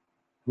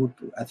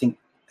think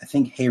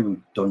Heru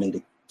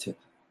donated to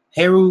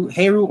Heru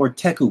or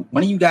Teku.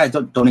 One of you guys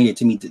donated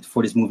to me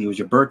for this movie. It was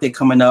your birthday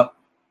coming up,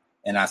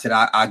 and I said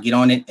I'll get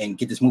on it and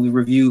get this movie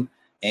review,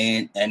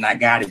 and I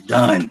got it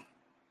done.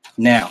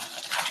 Now,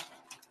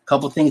 a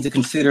couple things to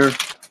consider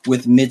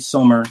with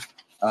Midsommar.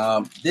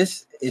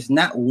 This is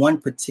not one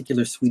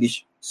particular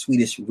Swedish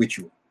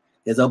ritual.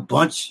 There's a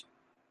bunch.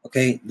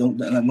 Okay,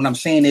 what I'm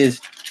saying is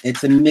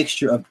it's a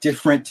mixture of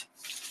different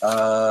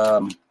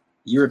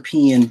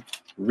European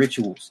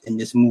rituals in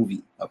this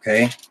movie.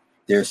 Okay,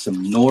 there's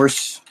some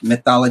Norse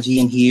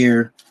mythology in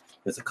here.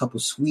 There's a couple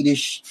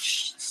Swedish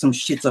some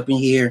shits up in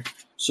here.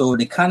 So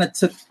they kind of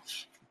took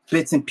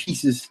bits and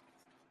pieces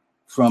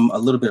from a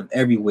little bit of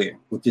everywhere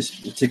with this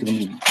particular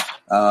movie.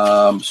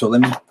 So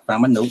let me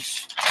find my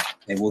notes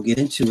and we'll get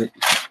into it.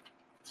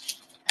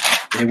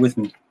 Bear with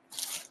me.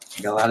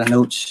 I got a lot of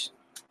notes.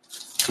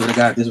 Swear to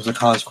God, if this was a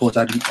college course,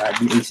 I'd be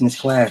acing this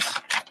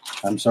class.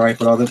 I'm sorry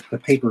for all the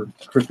paper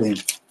crippling.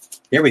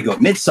 Here we go.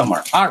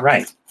 Midsommar. All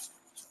right.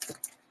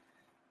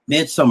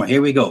 Midsommar. Here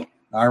we go.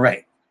 All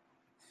right.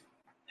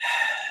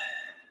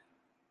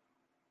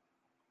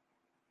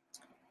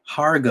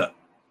 Harga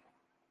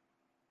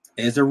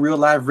is a real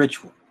live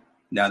ritual.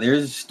 Now,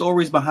 there's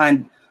stories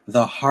behind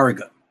the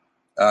Harga.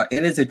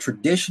 It is a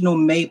traditional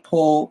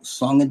Maypole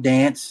song and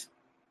dance.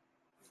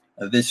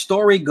 The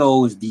story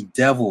goes the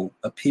devil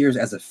appears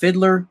as a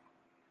fiddler,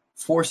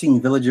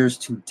 forcing villagers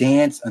to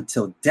dance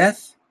until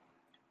death,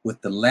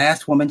 with the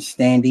last woman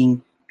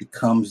standing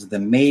becomes the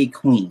May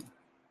Queen.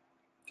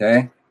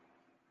 Okay?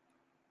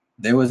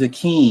 There was a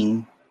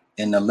king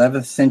in the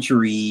 11th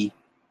century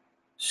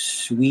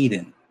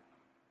Sweden,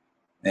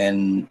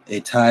 and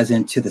it ties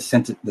into the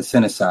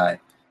genocide.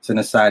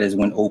 Genocide is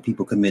when old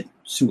people commit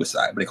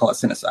suicide, but they call it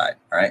genocide.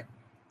 All right?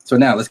 So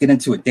now let's get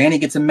into it. Danny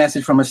gets a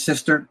message from her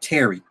sister,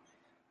 Terry.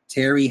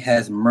 Terry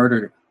has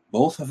murdered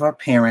both of her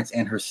parents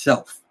and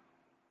herself.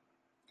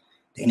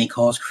 Danny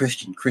calls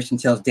Christian. Christian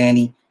tells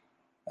Danny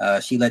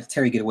she lets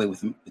Terry get away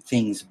with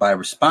things by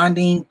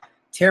responding.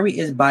 Terry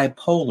is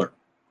bipolar,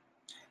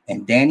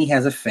 and Danny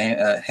has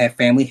had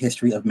family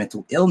history of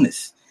mental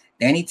illness.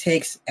 Danny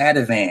takes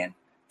Ativan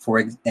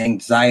for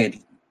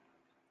anxiety.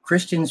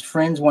 Christian's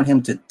friends want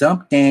him to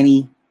dump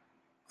Danny.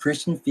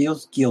 Christian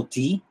feels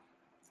guilty.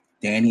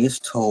 Danny is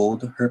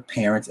told her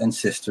parents and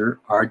sister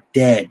are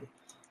dead.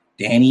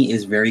 Danny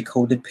is very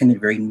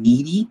codependent, very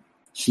needy.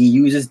 She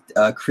uses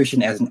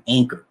Christian as an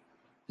anchor.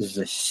 This is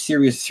a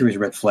serious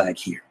red flag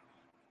here.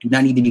 Do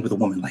not need to be with a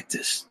woman like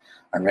this.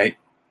 All right.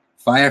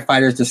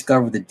 Firefighters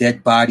discover the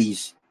dead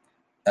bodies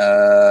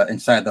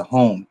inside the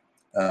home.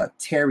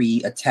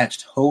 Terry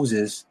attached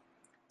hoses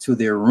to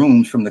their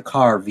rooms from the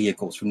car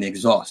vehicles, from the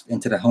exhaust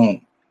into the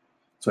home.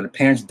 So the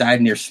parents died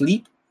in their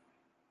sleep.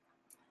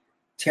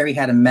 Terry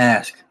had a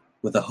mask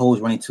with a hose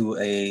running to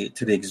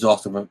the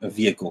exhaust of a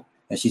vehicle,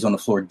 and she's on the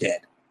floor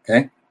dead.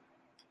 Okay.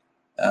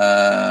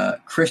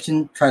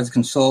 Christian tries to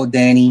console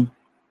Danny.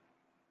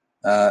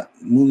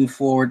 Moving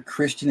forward,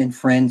 Christian and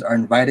friends are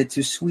invited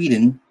to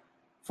Sweden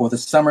for the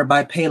summer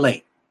by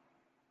Pele.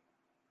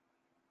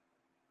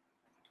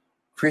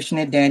 Christian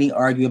and Danny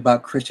argue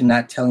about Christian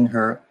not telling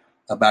her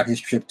about his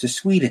trip to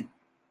Sweden.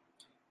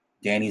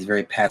 Danny is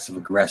very passive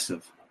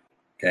aggressive.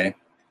 Okay.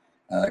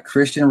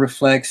 Christian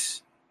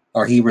relents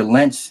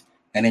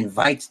and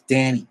invites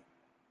Danny.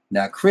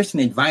 Now, Christian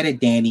invited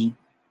Danny,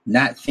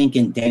 not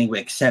thinking Danny would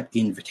accept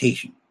the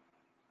invitation.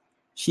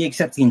 She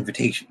accepts the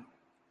invitation.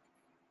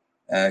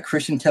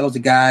 Christian tells the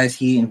guys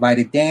he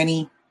invited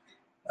Danny.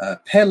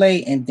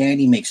 Pele and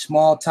Danny make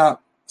small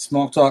talk.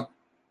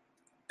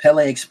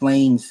 Pele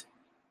explains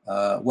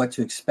what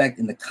to expect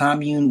in the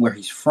commune where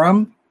he's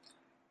from.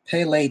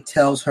 Pele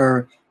tells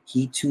her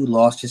he too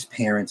lost his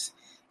parents,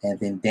 and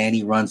then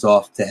Danny runs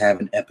off to have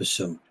an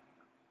episode.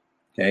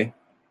 Okay?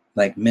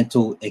 Like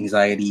mental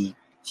anxiety.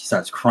 She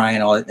starts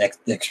crying, all that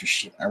extra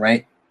shit. All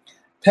right?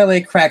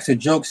 Pele cracks a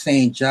joke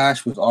saying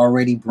Josh was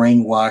already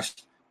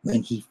brainwashed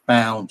when he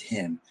found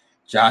him.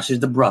 Josh is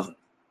the brother.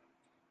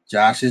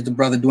 Josh is the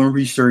brother doing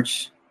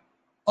research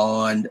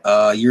on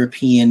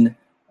European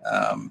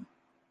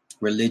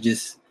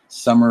religious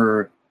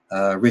summer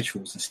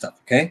rituals and stuff,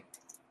 okay?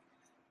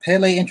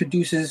 Pele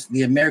introduces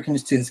the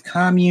Americans to his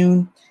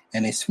commune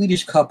and a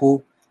Swedish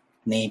couple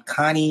named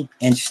Connie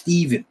and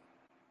Steven.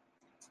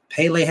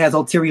 Pele has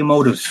ulterior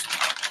motives,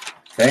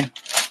 okay?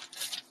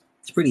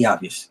 It's pretty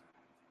obvious.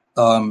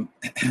 Ingmar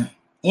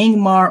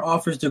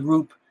offers the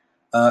group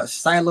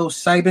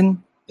psilocybin.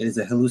 It is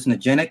a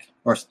hallucinogenic,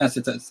 or it's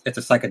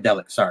a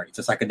psychedelic. Sorry, it's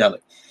a psychedelic.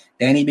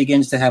 Danny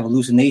begins to have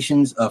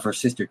hallucinations of her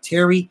sister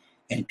Terry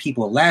and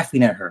people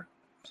laughing at her.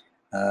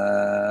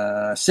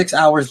 6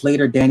 hours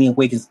later, Danny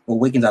awakens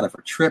out of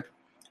her trip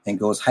and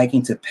goes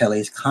hiking to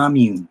Pele's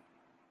commune.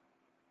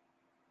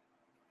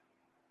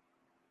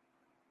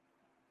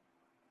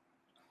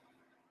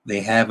 They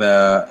have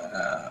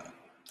a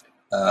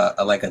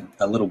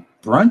little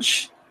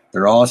brunch.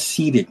 They're all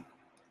seated.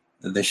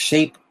 The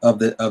shape of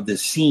the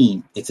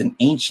scene, it's an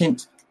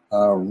ancient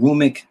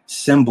runic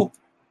symbol,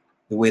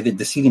 the way that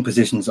the seating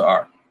positions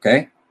are,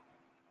 okay?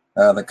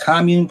 The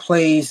commune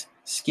plays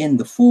Skin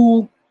the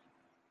Fool.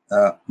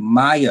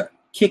 Maya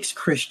kicks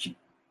Christian.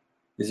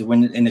 This is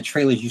when in the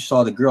trailers you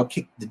saw the girl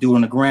kick the dude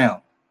on the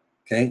ground,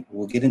 okay?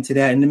 We'll get into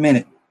that in a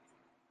minute.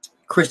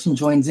 Christian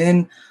joins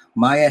in.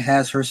 Maya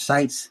has her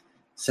sights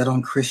set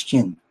on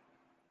Christian.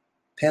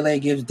 Pele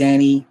gives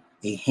Danny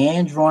a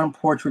hand-drawn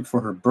portrait for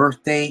her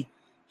birthday.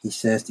 He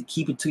says to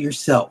keep it to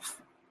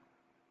yourself.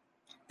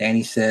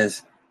 Danny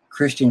says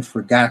Christian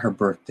forgot her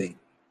birthday.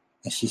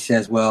 And she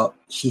says, well,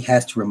 she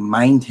has to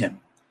remind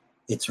him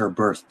it's her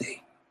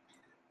birthday.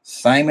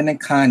 Simon and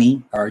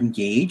Connie are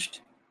engaged.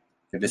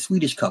 They're the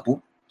Swedish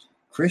couple.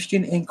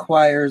 Christian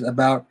inquires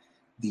about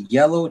the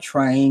yellow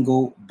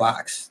triangle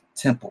box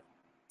temple.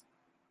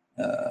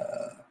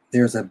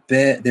 There's a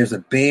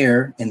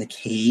bear in the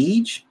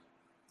cage.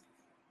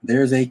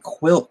 There's a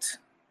quilt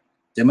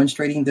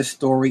demonstrating the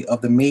story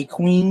of the May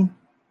Queen.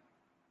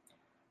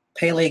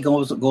 Pele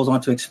goes on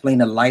to explain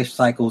the life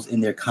cycles in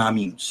their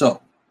commune. So,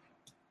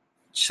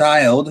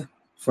 child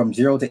from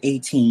 0 to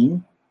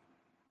 18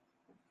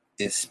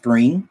 is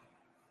spring.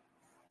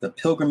 The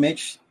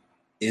pilgrimage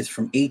is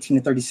from 18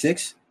 to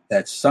 36.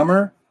 That's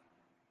summer.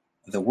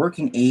 The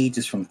working age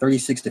is from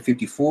 36 to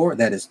 54.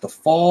 That is the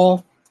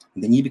fall.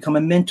 And then you become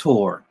a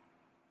mentor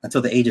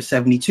until the age of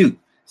 72.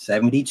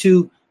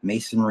 72,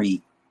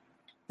 masonry.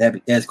 That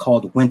is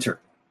called winter.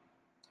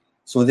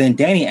 So then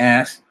Danny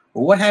asks,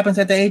 well, what happens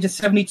at the age of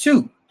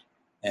 72?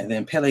 And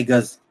then Pele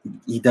does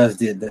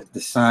the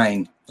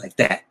sign like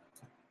that,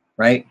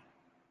 right?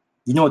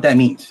 You know what that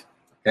means,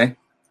 okay?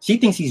 She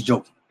thinks he's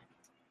joking.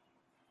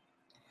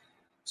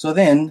 So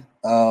then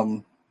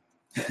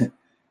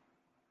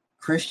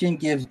Christian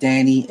gives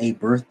Danny a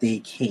birthday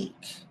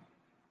cake.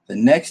 The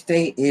next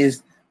day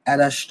is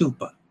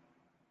Ättestupa.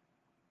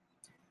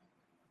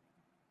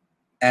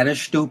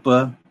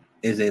 Ättestupa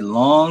is a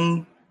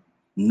long-known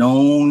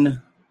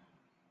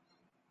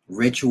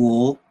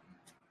ritual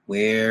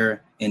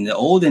where in the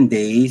olden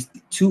days,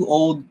 two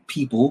old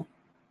people,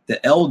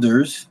 the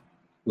elders,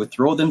 would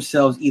throw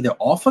themselves either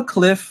off a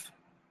cliff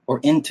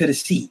or into the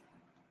sea.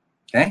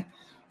 Okay?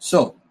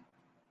 So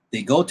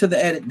they go to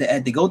they're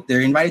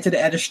invited to the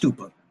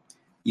Ättestupa.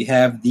 You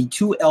have the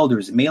two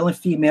elders, male and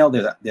female.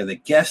 They're the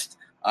guest.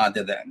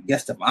 They're the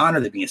guest of honor.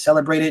 They're being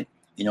celebrated.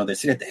 You know, they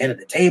sit at the head of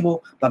the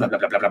table. Blah blah blah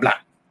blah blah blah blah.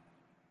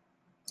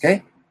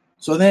 Okay,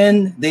 so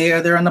then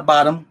they're on the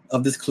bottom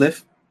of this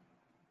cliff.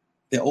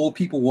 The old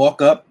people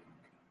walk up.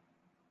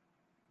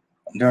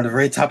 They're on the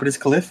very top of this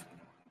cliff,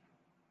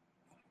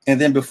 and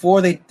then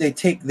before they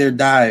take their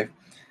dive,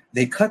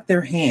 they cut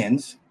their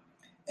hands,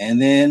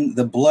 and then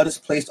the blood is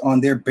placed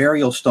on their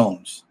burial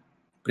stones.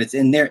 But it's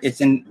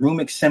in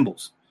runic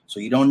symbols. So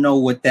you don't know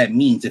what that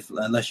means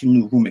unless you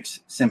knew runic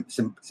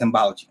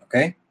symbology,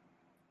 okay?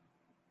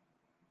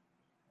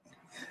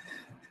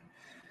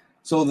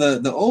 So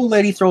the old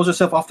lady throws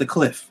herself off the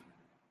cliff.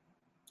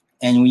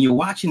 And when you're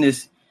watching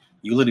this,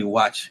 you literally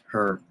watch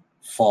her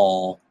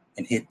fall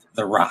and hit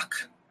the rock.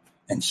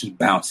 And she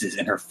bounces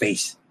and her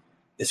face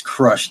is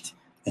crushed.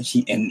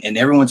 And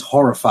everyone's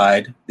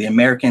horrified, the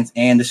Americans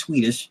and the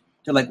Swedish.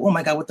 They're like, oh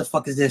my God, what the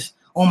fuck is this?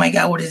 Oh my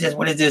God, what is this?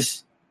 What is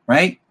this?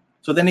 Right?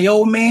 So then the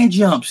old man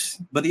jumps,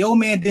 but the old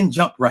man didn't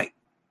jump right.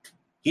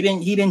 He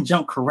didn't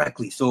jump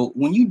correctly. So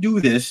when you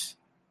do this,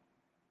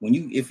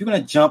 if you're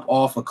gonna jump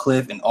off a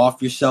cliff and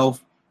off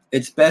yourself,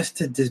 it's best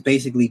to just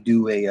basically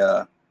do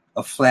a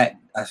flat,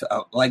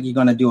 like you're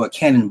gonna do a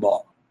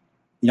cannonball.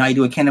 You know how you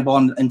do a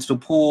cannonball into the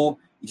pool?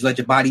 You just let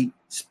your body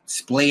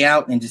splay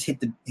out and just hit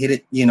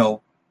it. You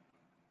know,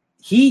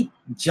 he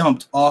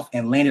jumped off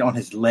and landed on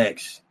his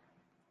legs.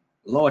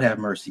 Lord have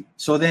mercy.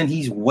 So then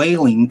he's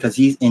wailing because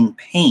he's in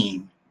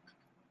pain.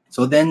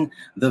 So then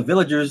the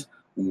villagers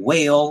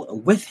wail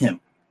with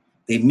him.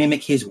 They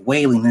mimic his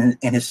wailing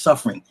and his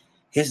suffering.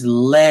 His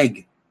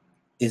leg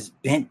is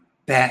bent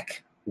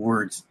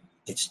backwards.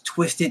 It's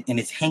twisted and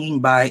it's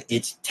hanging by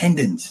its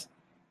tendons.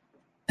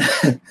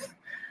 And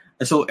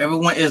so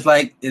everyone is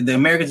like, the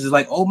Americans is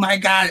like, oh my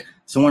God.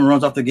 Someone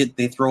runs off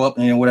they throw up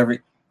and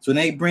whatever. So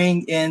they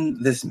bring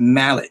in this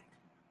mallet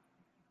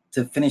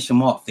to finish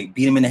him off. They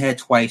beat him in the head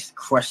twice,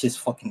 crush his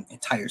fucking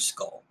entire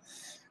skull.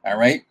 All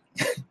right.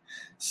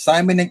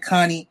 Simon and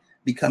Connie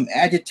become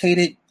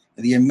agitated.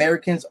 The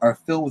Americans are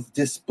filled with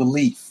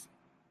disbelief.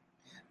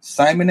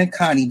 Simon and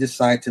Connie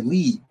decide to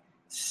leave.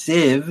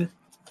 Siv,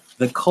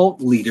 the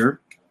cult leader,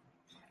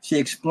 she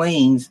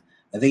explains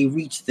they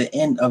reached the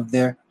end of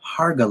their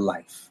Harga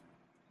life.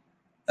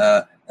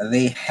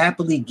 They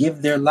happily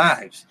give their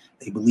lives.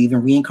 They believe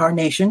in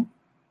reincarnation.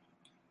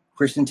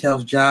 Christian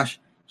tells Josh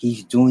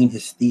he's doing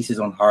his thesis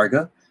on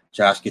Harga.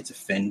 Josh gets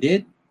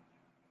offended.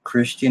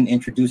 Christian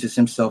introduces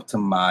himself to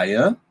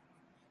Maya.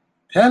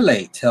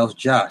 Pele tells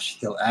Josh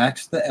he'll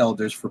ask the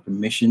elders for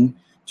permission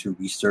to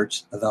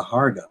research the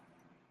Harga.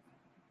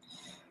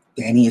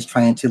 Danny is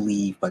trying to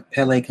leave, but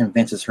Pele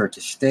convinces her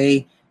to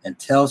stay and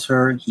tells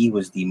her he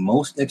was the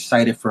most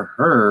excited for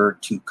her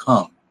to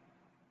come.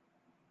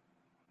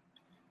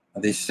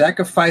 The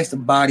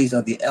sacrificed bodies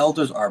of the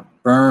elders are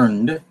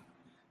burned.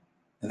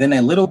 And then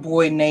a little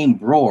boy named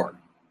Bror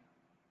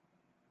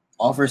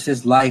offers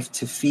his life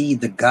to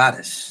feed the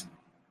goddess.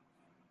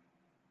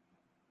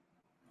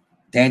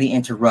 Danny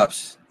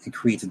interrupts and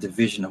creates a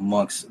division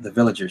amongst the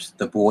villagers.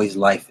 The boy's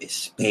life is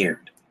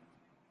spared.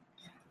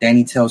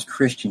 Danny tells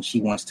Christian she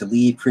wants to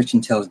leave.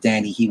 Christian tells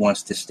Danny he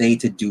wants to stay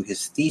to do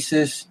his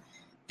thesis.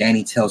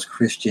 Danny tells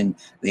Christian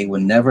they will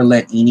never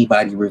let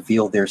anybody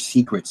reveal their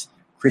secrets.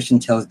 Christian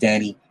tells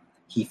Danny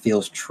he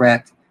feels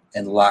trapped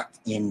and locked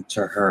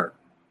into her.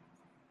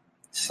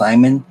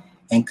 Simon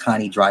and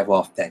Connie drive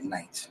off that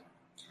night.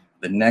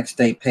 The next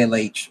day,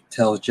 Pele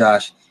tells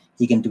Josh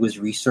he can do his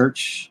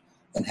research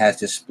and has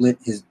to split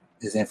his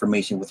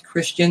information with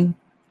Christian.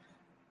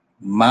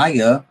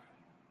 Maya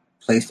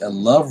placed a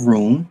love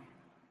rune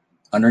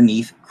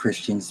underneath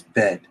Christian's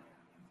bed.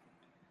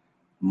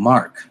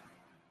 Mark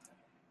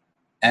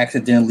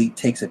accidentally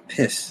takes a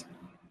piss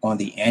on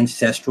the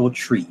ancestral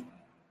tree.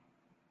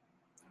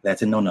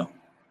 That's a no-no.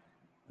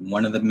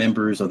 One of the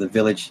members of the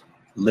village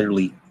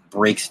literally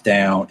breaks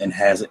down and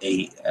has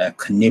a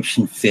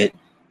conniption fit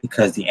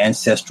because the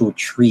ancestral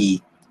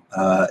tree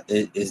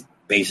is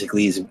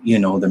basically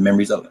the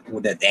memories of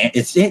that.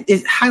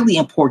 It's highly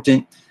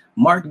important.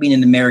 Mark being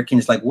an American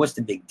is like, what's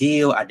the big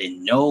deal? I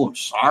didn't know. I'm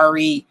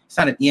sorry. It's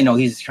not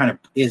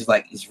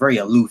he's very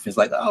aloof. It's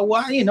like, oh,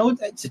 why?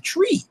 It's a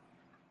tree,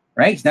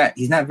 right?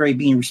 He's not very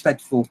being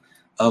respectful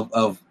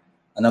of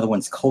another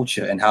one's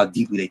culture and how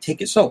deeply they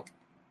take it. So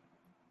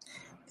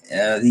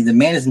the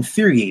man is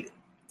infuriated.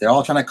 They're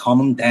all trying to calm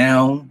him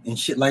down and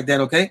shit like that.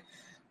 Okay.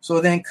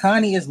 So then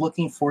Connie is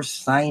looking for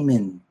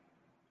Simon.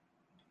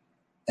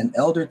 An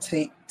elder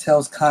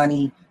tells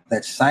Connie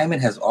that Simon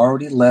has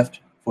already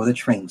left for the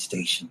train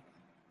station.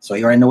 So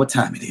you already know what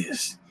time it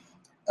is.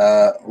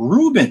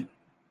 Reuben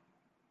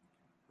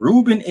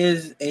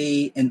is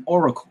an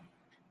oracle.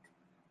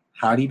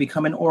 How do you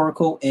become an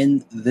oracle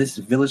in this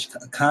village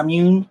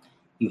commune?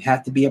 You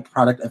have to be a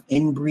product of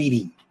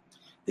inbreeding.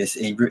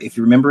 If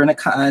you remember in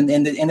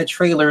the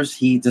trailers,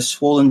 the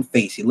swollen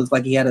face. He looks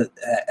like he has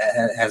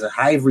a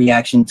hive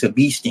reaction to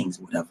bee stings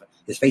or whatever.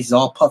 His face is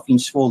all puffy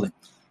and swollen.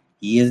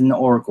 He is an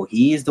oracle.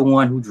 He is the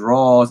one who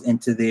draws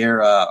into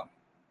their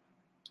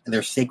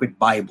sacred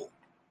Bible.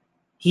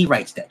 He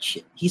writes that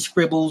shit. He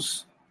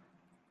scribbles,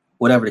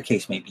 whatever the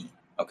case may be.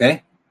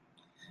 Okay.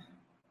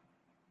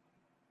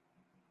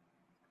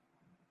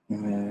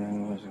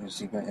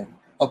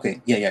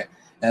 Okay. Yeah.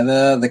 And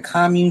the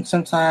commune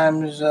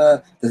sometimes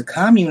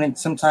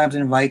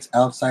invites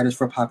outsiders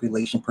for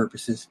population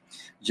purposes.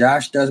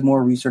 Josh does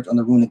more research on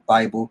the runic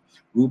Bible.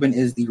 Reuben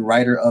is the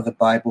writer of the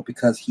Bible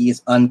because he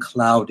is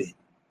unclouded.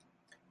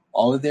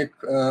 All of their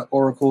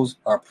oracles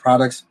are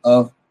products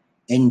of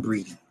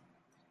inbreeding.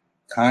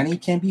 Connie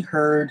can be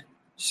heard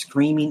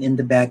screaming in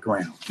the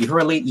background. You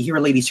hear a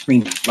lady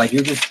screaming. Like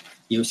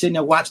you're sitting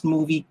there watching the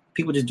movie,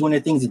 people just doing their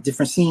things at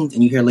different scenes,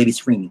 and you hear a lady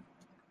screaming.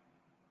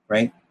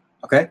 Right?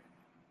 Okay.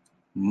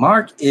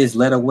 Mark is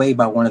led away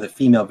by one of the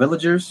female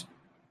villagers.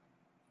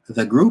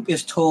 The group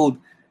is told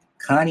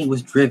Connie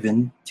was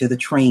driven to the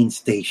train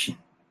station.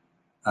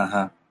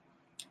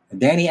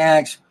 Danny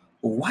asks,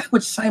 well, why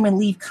would Simon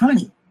leave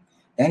Connie?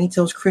 Danny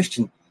tells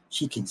Christian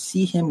she can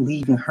see him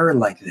leaving her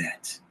like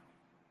that.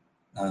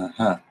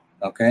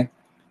 Okay.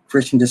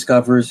 Christian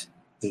discovers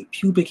a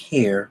pubic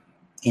hair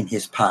in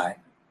his pie.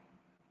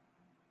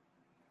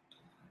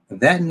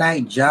 That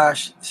night,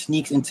 Josh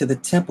sneaks into the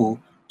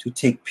temple to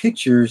take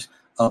pictures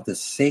of the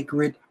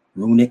sacred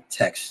runic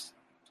text,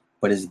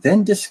 but is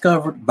then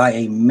discovered by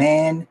a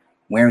man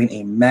wearing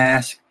a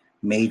mask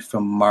made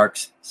from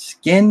Mark's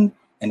skin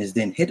and is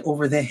then hit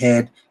over the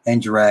head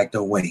and dragged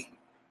away.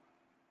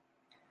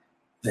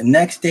 The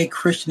next day,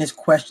 Christian is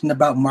questioned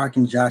about Mark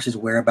and Josh's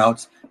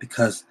whereabouts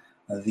because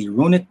the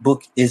runic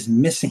book is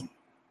missing.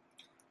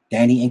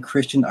 Danny and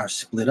Christian are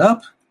split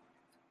up.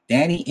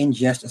 Danny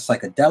ingests a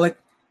psychedelic,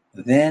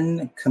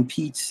 then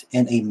competes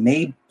in a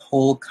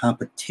maypole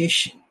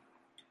competition.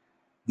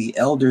 The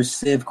elder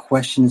Siv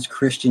questions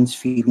Christian's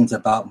feelings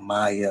about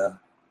Maya.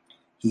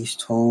 He's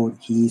told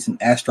he's an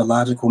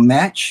astrological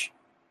match.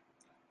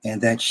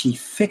 and that she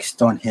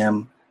fixed on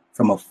him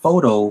from a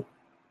photo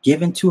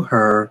given to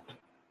her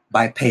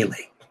by Pele.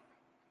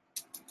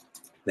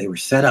 They were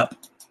set up,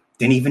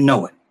 didn't even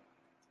know it.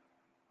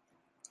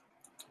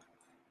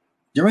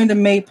 During the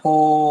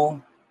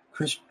maypole,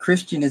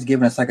 Christian is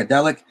given a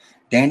psychedelic.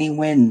 Danny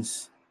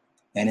wins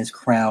and is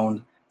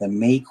crowned the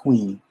May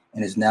Queen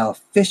and is now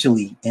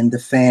officially in the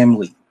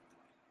family.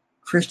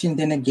 Christian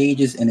then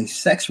engages in a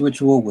sex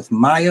ritual with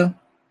Maya.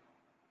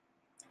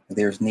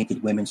 There's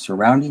naked women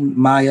surrounding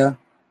Maya,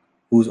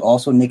 who's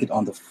also naked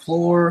on the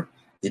floor.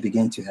 They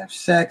begin to have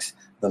sex.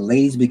 The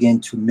ladies begin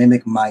to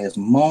mimic Maya's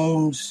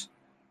moans.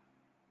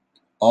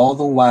 All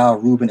the while,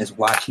 Ruben is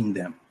watching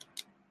them.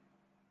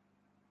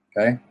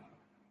 Okay?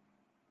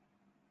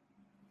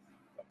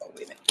 Oh,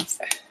 wait a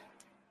minute.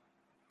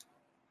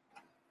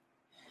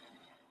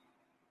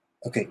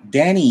 Okay,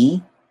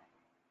 Danny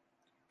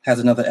has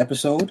another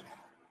episode.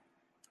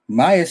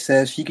 Maya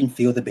says she can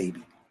feel the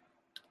baby.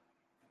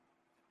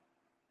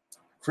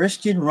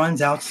 Christian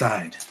runs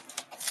outside.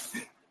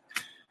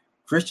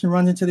 Christian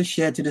runs into the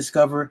shed to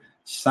discover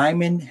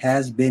Simon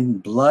has been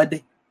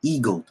blood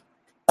eagled.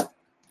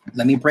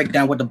 Let me break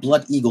down what the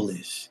blood eagle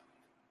is.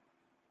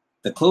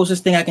 The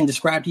closest thing I can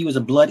describe to you as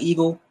a blood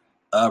eagle,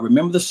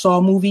 remember the Saw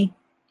movie?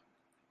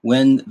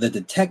 When the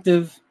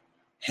detective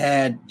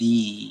had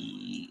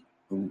the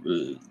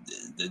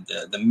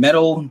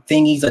metal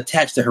thingies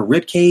attached to her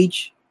rib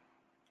cage,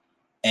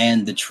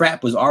 and the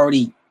trap was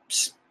already,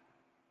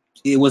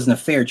 it wasn't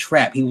a fair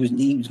trap. He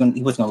wasn't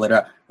gonna let her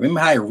out. Remember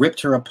how it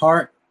ripped her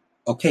apart?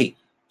 Okay,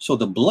 so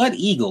the blood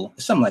eagle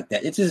is something like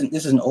that. This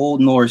is an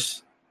Old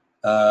Norse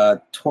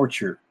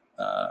torture.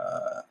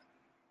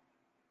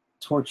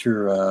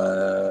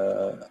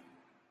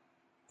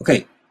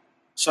 Okay,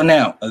 so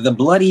now the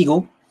blood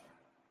eagle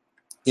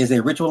is a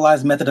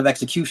ritualized method of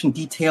execution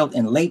detailed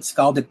in late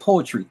skaldic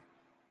poetry.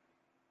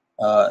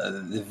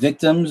 The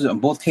victims, in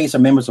both cases, are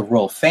members of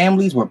royal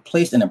families, were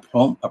placed in a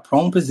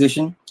prone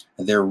position,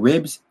 their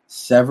ribs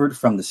severed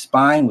from the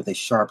spine with a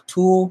sharp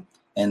tool,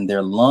 and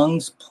their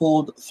lungs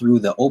pulled through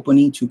the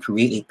opening to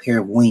create a pair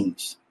of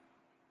wings.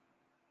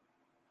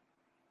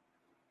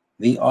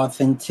 The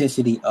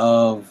authenticity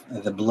of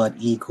the blood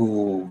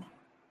eagle.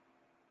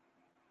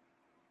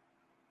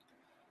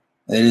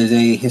 It is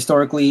a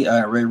historically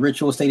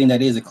ritual stating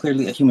that it is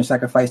clearly a human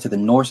sacrifice to the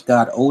Norse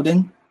god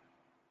Odin.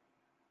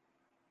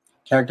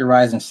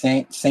 Characterized in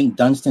Saint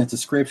Dunstan's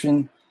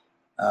description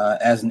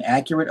as an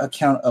accurate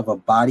account of a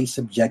body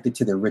subjected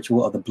to the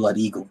ritual of the blood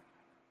eagle.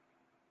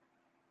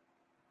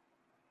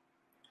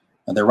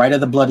 The Rite of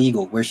the Blood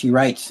Eagle, where she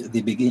writes,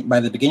 by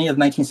the beginning of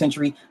the 19th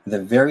century,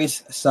 the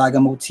various saga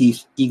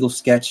motifs, eagle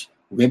sketch,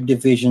 rib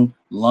division,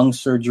 lung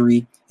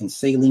surgery, and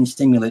saline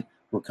stimulant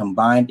were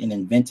combined in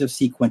inventive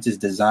sequences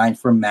designed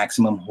for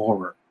maximum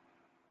horror.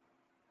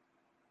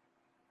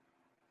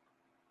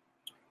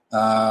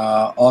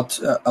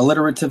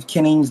 Alliterative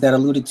kennings that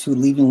alluded to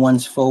leaving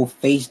one's foe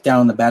face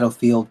down on the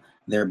battlefield,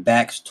 their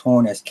backs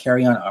torn as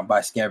carrion by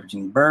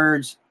scavenging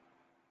birds.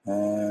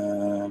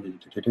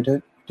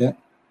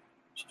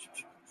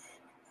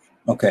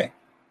 Okay,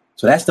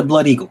 so that's the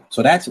blood eagle.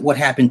 So that's what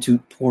happened to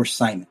poor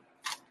Simon.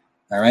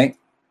 All right.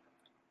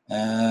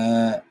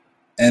 And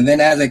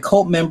then as a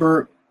cult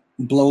member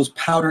blows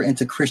powder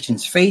into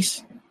Christian's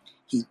face,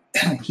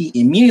 he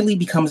immediately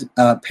becomes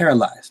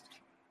paralyzed.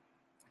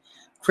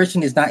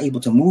 Christian is not able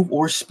to move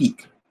or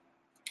speak.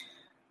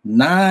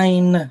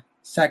 9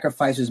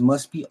 sacrifices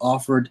must be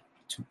offered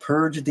to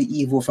purge the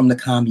evil from the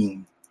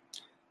commune.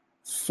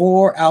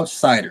 4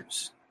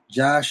 outsiders,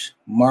 Josh,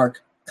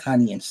 Mark,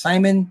 Connie, and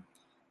Simon.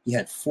 He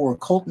had 4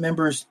 cult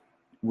members,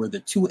 were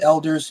the 2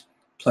 elders,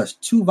 plus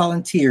 2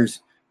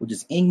 volunteers, which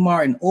is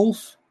Ingmar and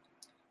Ulf.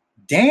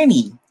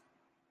 Danny,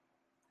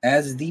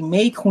 as the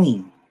May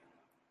Queen,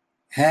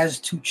 has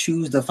to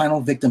choose the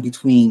final victim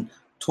between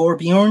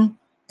Torbjorn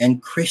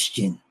and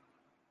Christian.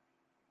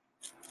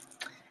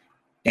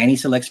 Danny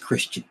selects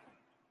Christian.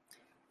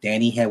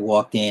 Danny had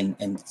walked in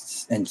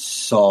and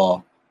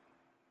saw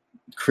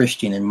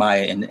Christian and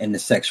Maya in the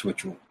sex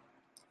ritual.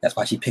 That's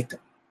why she picked him.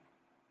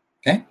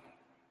 Okay?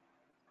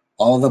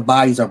 All the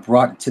bodies are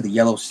brought to the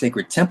Yellow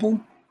Sacred Temple.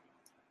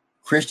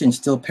 Christian,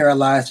 still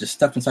paralyzed, is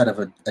stuffed inside of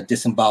a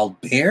disemboweled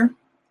bear.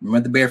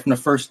 Remember the bear from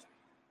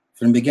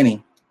the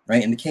beginning,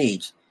 right, in the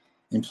cage,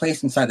 and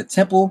placed inside the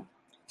temple,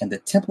 and the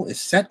temple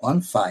is set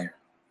on fire.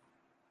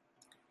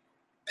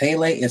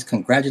 Pele is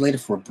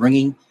congratulated for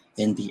bringing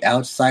in the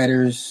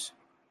outsiders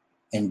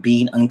and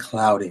being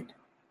unclouded.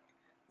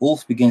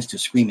 Ulf begins to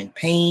scream in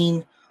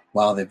pain,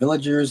 while the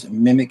villagers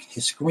mimic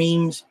his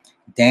screams.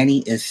 Danny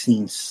is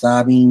seen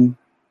sobbing,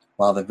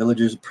 while the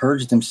villagers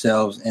purge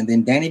themselves, and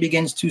then Danny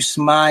begins to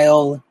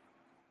smile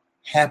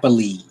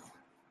happily.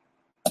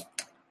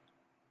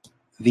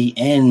 The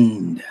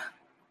end.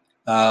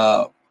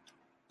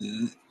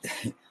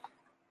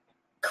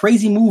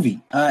 Crazy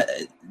movie.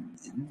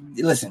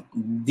 Listen,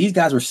 these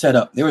guys were set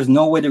up. There was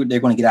no way they're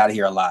going to get out of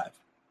here alive.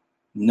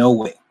 No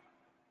way.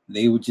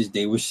 They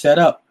were set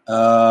up.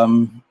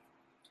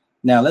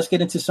 Now let's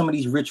get into some of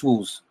these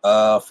rituals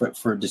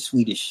for the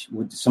Swedish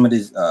with some of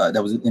this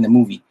that was in the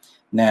movie.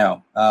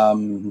 Now,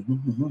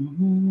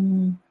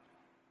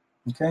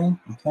 okay.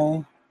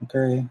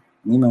 Give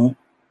me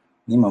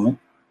a moment.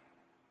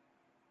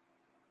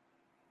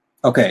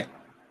 Okay.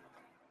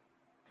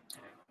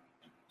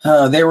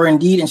 There were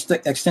indeed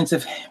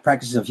extensive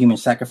practices of human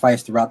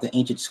sacrifice throughout the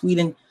ancient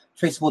Sweden,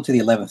 traceable to the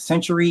 11th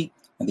century,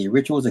 and the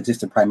rituals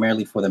existed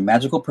primarily for the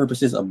magical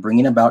purposes of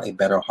bringing about a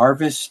better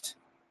harvest.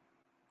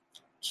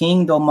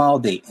 King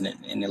Domalde,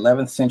 an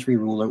 11th century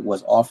ruler,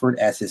 was offered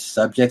as his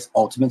subjects'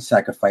 ultimate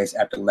sacrifice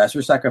after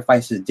lesser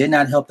sacrifices did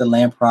not help the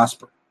land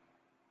prosper.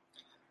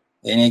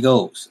 Then it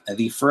goes.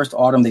 The first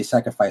autumn they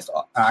sacrificed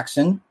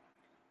oxen,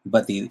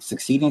 but the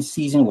succeeding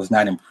season was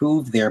not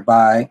improved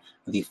thereby.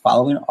 The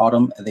following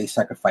autumn they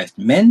sacrificed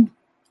men,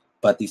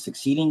 but the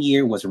succeeding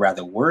year was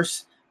rather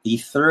worse. The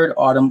third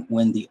autumn,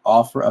 when the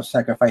offer of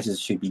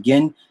sacrifices should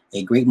begin,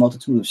 a great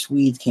multitude of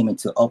Swedes came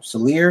into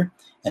Uppsala,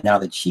 and now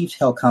the chiefs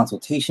held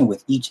consultation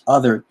with each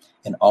other,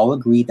 and all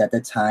agreed that the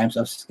times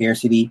of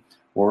scarcity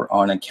were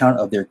on account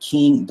of their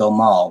king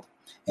Domald,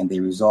 and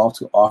they resolved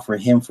to offer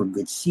him for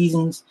good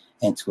seasons,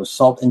 and to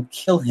assault and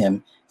kill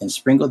him, and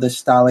sprinkle the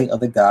stele of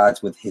the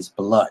gods with his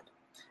blood.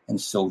 And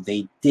so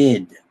they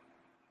did.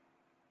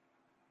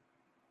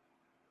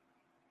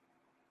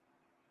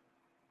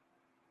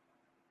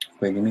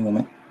 Wait, give me a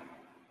moment.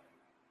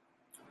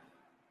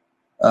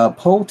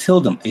 Poul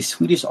Tildum, a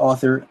Swedish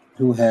author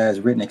who has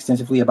written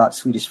extensively about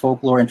Swedish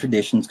folklore and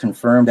traditions,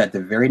 confirmed that the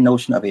very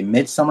notion of a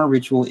midsummer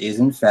ritual is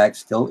in fact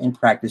still in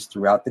practice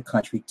throughout the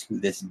country to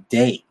this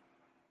day.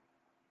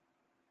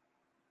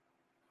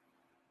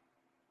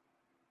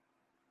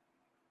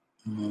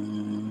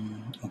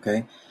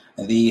 Okay.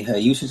 The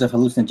usage of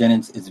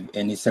hallucinogens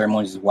in these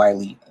ceremonies is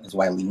widely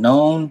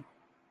known.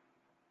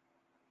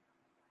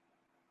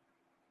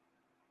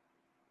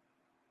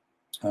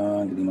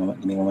 Give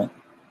me a moment.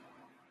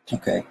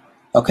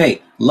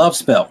 Okay. Love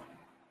spell.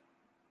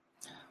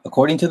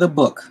 According to the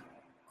book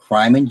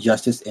Crime and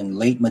Justice in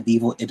Late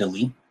Medieval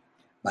Italy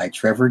by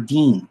Trevor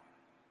Dean,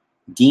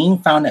 Dean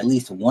found at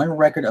least one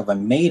record of a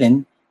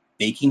maiden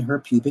baking her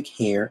pubic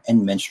hair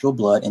and menstrual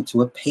blood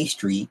into a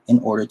pastry in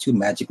order to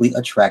magically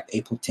attract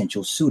a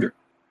potential suitor.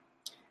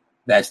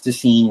 That's the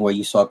scene where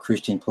you saw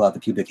Christian pull out the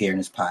pubic hair in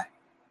his pie.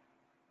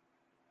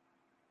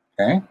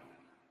 Okay?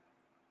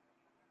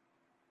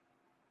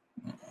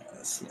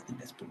 Let's see. I think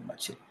that's pretty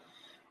much it.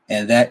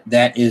 And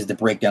that is the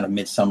breakdown of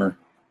Midsummer.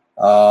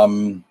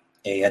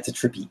 Hey, that's a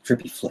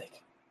trippy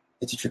flick.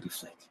 It's a trippy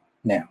flick.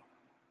 Now,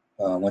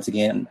 once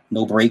again,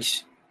 no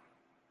breaks,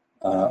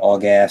 all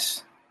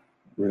gas.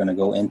 We're gonna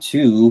go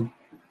into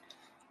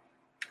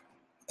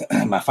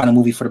my final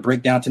movie for the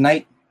breakdown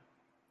tonight.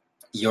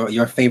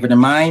 Your favorite and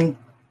mine,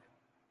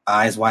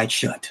 Eyes Wide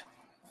Shut.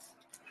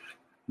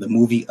 The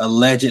movie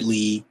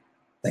allegedly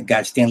that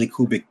got Stanley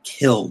Kubrick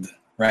killed.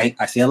 Right?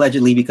 I say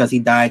allegedly because he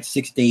died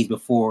 6 days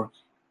before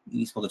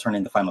he's supposed to turn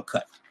in the final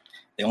cut.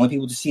 The only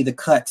people to see the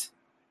cut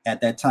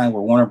at that time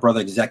were Warner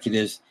Brother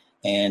executives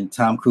and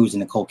Tom Cruise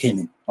and Nicole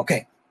Kidman.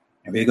 Okay,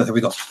 here we go.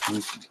 Give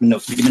me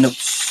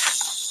notes.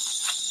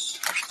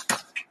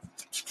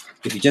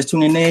 If you're just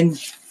tuning in,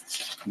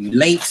 you're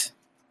late,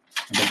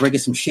 and they're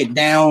breaking some shit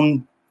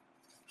down,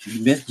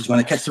 you're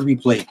going to catch the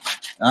replay.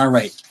 All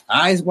right,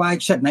 Eyes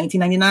Wide Shut,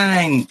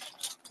 1999.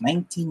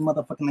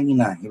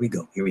 1999. Here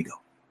we go.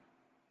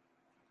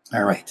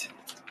 All right.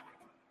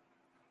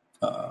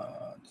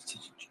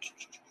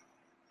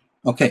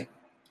 Okay.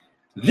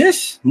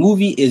 This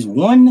movie is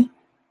one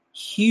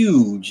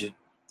huge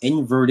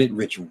inverted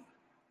ritual.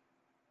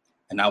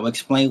 And I will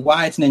explain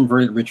why it's an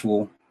inverted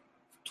ritual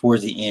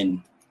towards the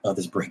end of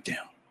this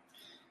breakdown.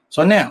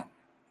 So now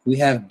we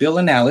have Bill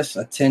and Alice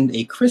attend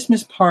a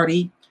Christmas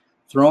party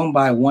thrown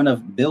by one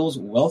of Bill's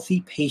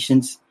wealthy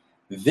patients,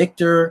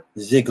 Victor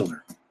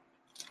Ziegler.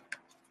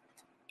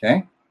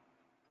 Okay.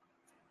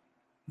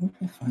 What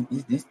the fuck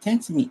is this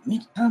texting me?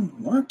 Bitch,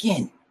 I'm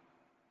working.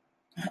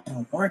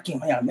 Why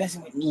y'all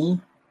messing with me?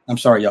 I'm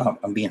sorry, y'all.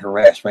 I'm being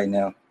harassed right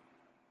now.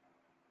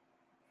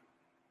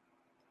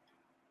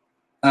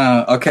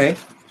 Okay.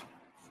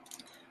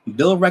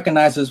 Bill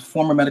recognizes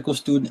former medical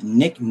student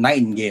Nick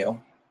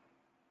Nightingale.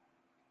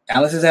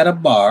 Alice is at a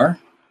bar,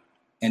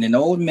 and an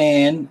old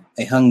man,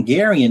 a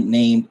Hungarian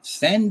named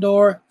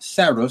Sandor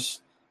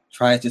Sarus,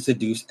 tries to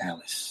seduce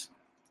Alice.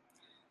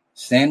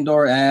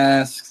 Sandor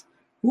asks,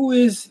 "Who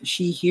is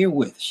she here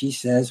with?" She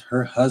says,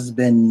 "Her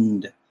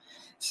husband."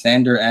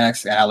 Sandor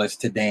asks Alice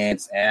to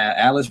dance.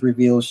 Alice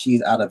reveals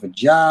she's out of a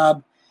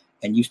job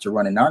and used to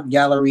run an art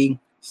gallery.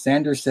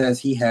 Sandor says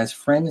he has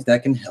friends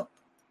that can help.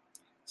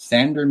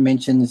 Sandor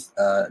mentions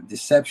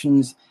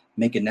deceptions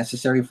make it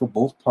necessary for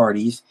both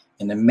parties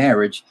in the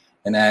marriage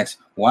and asks,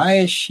 why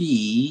is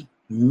she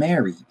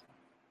married?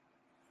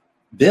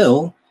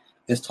 Bill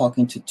is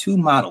talking to two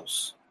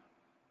models.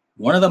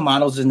 One of the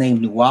models is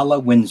named Nuala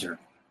Windsor.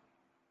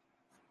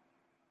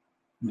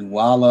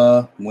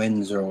 Nuala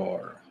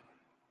Windsor.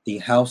 The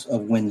House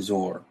of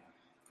Windsor.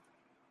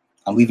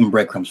 I'm leaving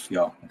breadcrumbs for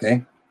y'all,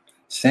 okay?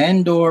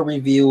 Sandor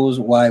reveals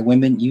why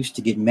women used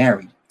to get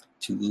married.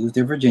 to lose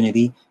their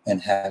virginity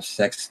and have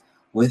sex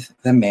with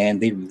the man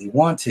they really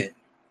wanted.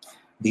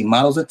 The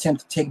models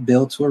attempt to take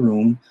Bill to a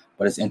room,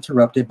 but is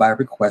interrupted by a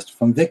request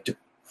from Victor.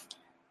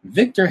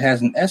 Victor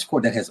has an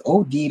escort that has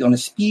OD'd on a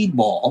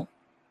speedball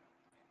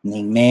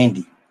named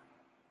Mandy.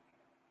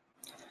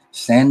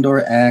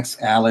 Sandor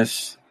asks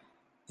Alice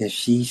if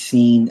she's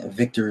seen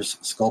Victor's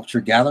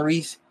sculpture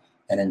galleries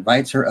and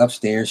invites her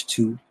upstairs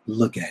to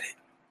look at it.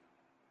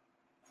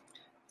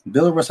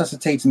 Bill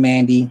resuscitates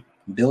Mandy.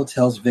 Bill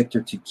tells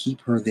Victor to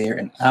keep her there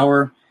an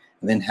hour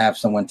and then have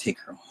someone take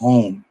her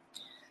home.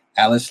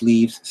 Alice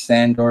leaves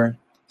Sandor.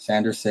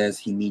 Sandor says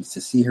he needs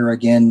to see her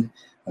again.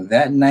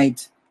 That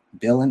night,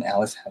 Bill and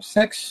Alice have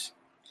sex.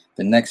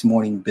 The next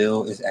morning,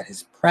 Bill is at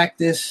his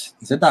practice.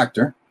 He's a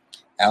doctor.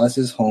 Alice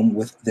is home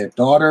with their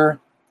daughter.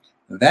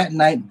 That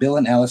night, Bill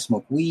and Alice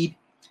smoke weed.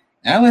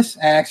 Alice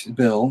asks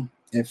Bill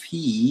if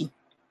he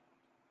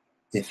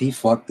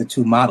fucked the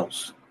two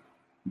models.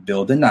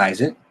 Bill denies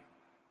it.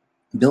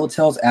 Bill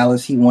tells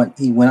Alice he went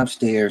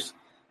upstairs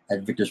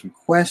at Victor's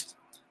request.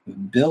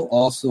 Bill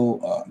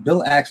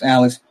asks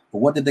Alice,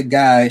 well, what did the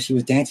guy she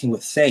was dancing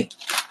with say?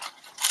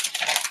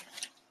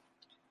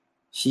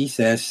 She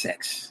says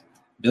sex.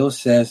 Bill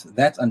says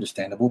that's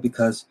understandable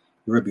because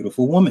you're a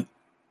beautiful woman.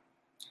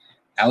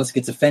 Alice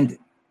gets offended.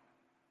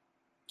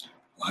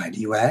 Why do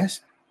you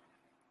ask?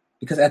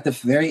 Because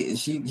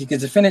she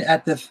gets offended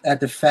at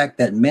the fact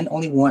that men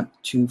only want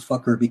to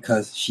fuck her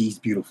because she's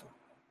beautiful.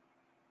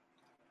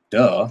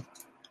 Duh.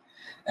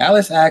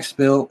 Alice asks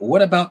Bill,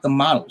 what about the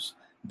models?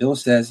 Bill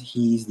says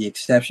he's the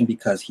exception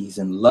because he's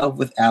in love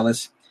with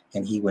Alice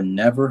and he would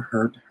never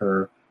hurt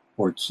her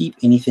or keep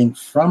anything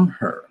from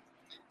her.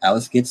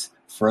 Alice gets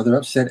further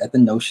upset at the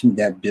notion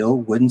that Bill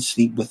wouldn't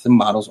sleep with the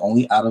models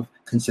only out of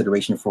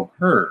consideration for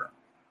her.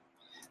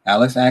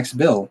 Alice asks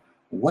Bill,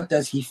 what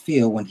does he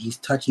feel when he's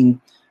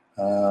touching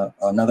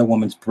another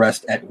woman's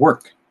breast at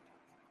work?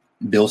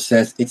 Bill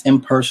says it's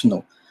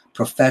impersonal,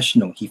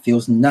 professional. He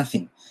feels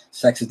nothing.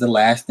 Sex is the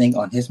last thing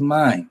on his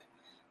mind.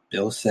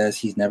 Bill says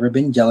he's never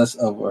been jealous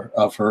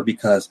of her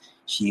because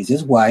she's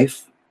his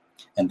wife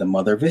and the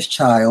mother of his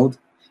child,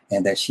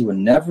 and that she would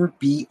never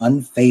be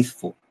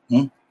unfaithful.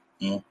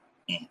 Tisk,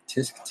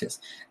 tisk.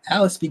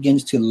 Alice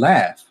begins to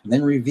laugh,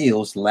 then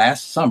reveals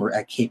last summer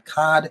at Cape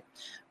Cod,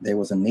 there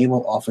was a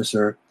naval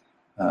officer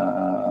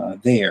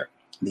there.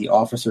 The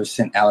officer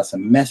sent Alice a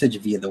message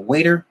via the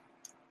waiter.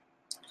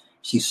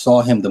 She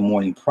saw him the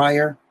morning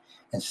prior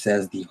and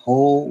says the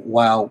whole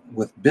while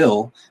with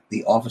Bill,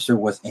 the officer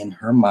was in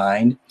her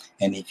mind,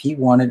 and if he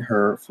wanted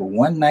her for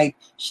one night,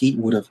 she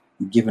would have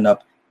given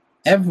up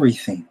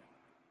everything.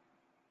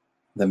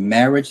 The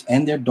marriage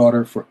and their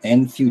daughter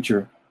and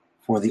future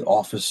for the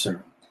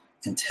officer,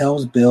 and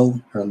tells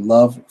Bill her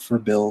love for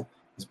Bill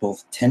was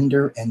both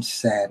tender and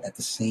sad at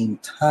the same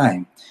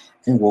time,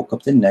 and woke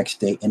up the next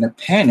day in a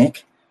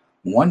panic,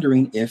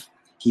 wondering if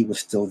he was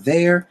still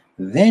there.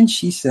 Then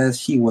she says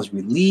she was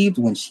relieved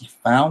when she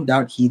found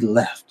out he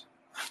left.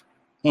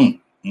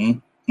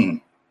 Bill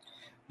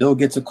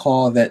gets a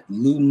call that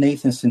Lou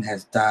Nathanson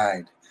has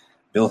died.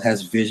 Bill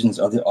has visions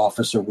of the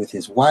officer with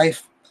his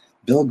wife.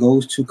 Bill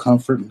goes to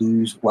comfort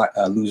Lou's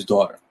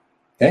daughter.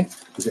 Okay?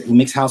 He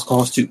makes house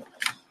calls too.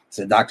 It's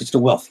a doctor to the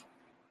wealthy.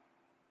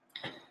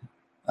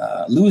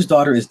 Lou's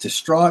daughter is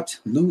distraught.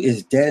 Lou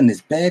is dead in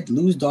his bed.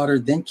 Lou's daughter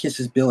then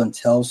kisses Bill and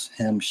tells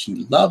him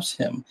she loves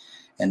him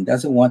and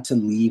doesn't want to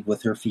leave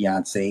with her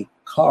fiance,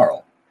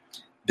 Carl.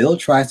 Bill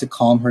tries to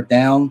calm her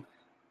down.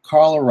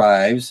 Carl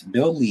arrives.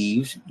 Bill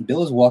leaves.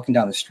 Bill is walking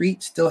down the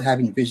street, still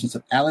having visions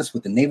of Alice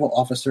with the naval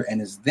officer,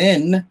 and is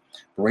then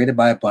berated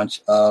by a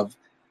bunch of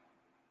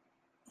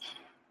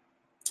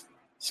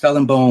Skull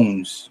and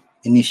Bones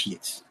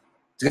initiates.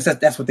 Because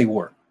that's what they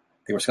were.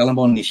 They were Skull and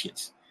Bone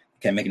initiates.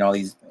 They kept making all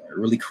these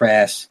really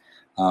crass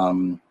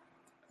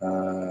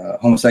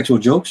homosexual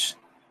jokes,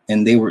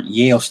 and they were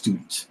Yale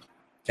students.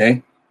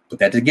 Okay? Put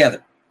that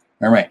together.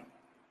 All right.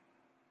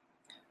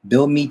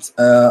 Bill meets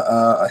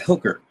a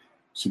hooker.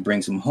 She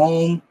brings him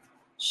home.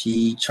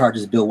 She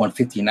charges Bill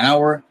 $150 an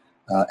hour.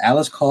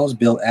 Alice calls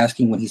Bill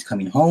asking when he's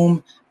coming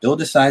home. Bill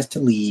decides to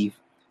leave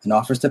and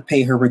offers to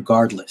pay her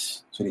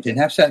regardless. So they didn't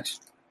have sex.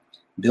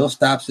 Bill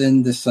stops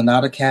in the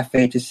Sonata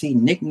Cafe to see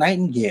Nick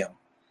Nightingale.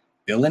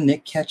 Bill and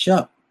Nick catch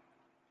up.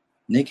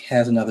 Nick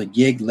has another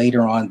gig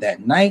later on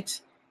that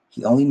night.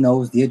 He only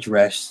knows the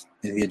address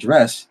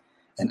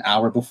an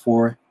hour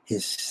before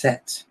his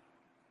set.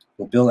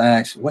 Well, Bill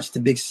asks, what's the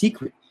big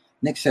secret?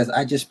 Nick says,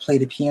 I just play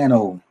the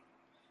piano.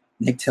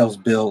 Nick tells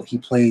Bill he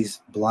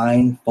plays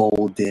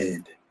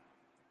blindfolded.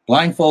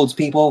 Blindfolds,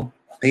 people.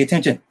 Pay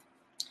attention.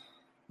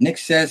 Nick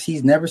says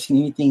he's never seen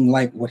anything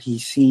like what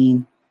he's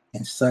seen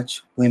in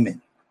such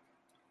women.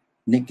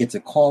 Nick gets a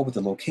call with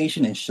the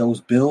location and shows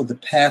Bill the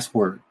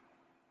password.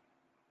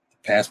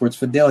 The password's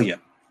Fidelia.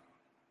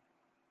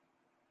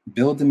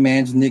 Bill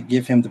demands Nick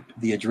give him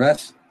the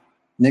address.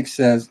 Nick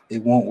says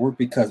it won't work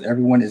because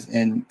everyone is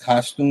in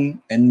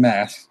costume and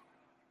mask.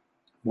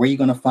 Where are you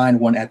going to find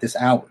one at this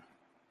hour?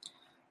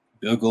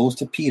 Bill goes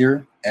to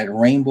Peter at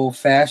Rainbow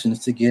Fashions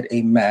to get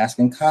a mask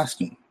and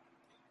costume.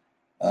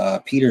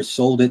 Peter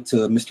sold it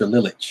to Mr.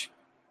 Lilich.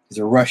 He's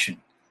a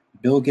Russian.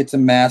 Bill gets a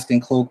mask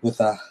and cloak with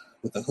a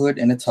hood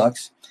and a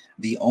tux.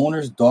 The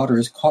owner's daughter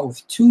is caught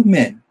with two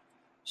men.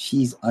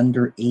 She's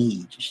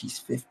underage. She's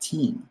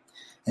 15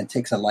 and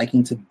takes a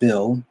liking to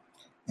Bill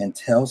and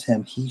tells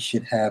him he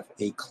should have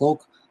a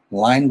cloak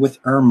lined with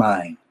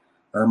ermine.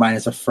 Ermine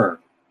is a fur.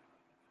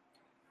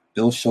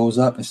 Bill shows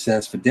up and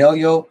says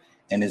Fidelio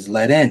and is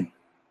let in.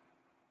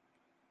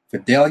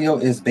 Fidelio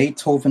is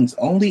Beethoven's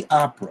only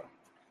opera,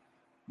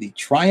 The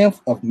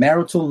Triumph of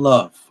Marital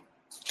Love.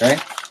 Okay.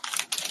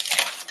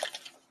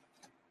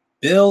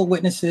 Bill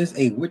witnesses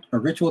a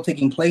ritual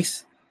taking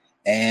place,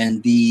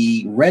 and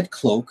the red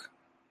cloak,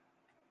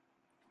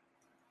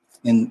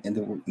 in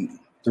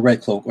the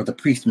red cloak, or the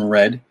priest in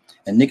red,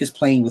 and Nick is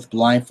playing with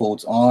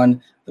blindfolds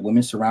on. The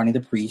women surrounding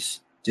the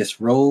priest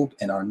disrobe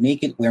and are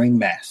naked, wearing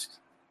masks.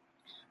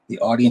 The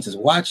audience is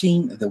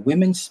watching. The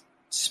women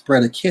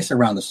spread a kiss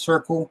around the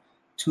circle.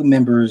 Two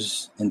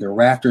members in the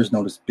rafters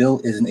notice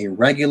Bill isn't a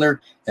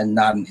regular and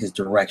not in his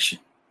direction.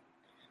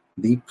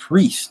 The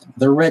priest,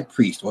 the red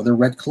priest or the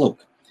red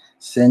cloak,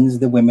 sends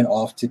the women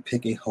off to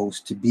pick a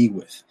host to be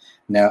with.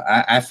 Now,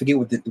 I forget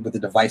what the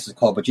device is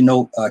called,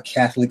 but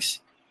Catholics,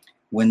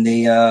 when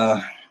they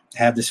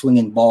have the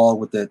swinging ball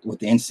with the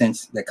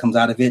incense that comes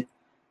out of it,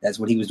 that's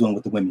what he was doing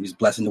with the women. He was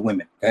blessing the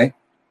women. Okay.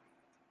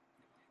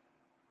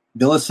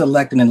 Bill is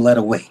selected and led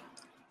away.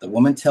 The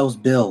woman tells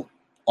Bill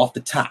off the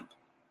top.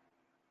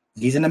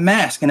 He's in a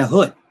mask and a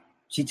hood.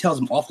 She tells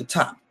him off the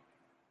top,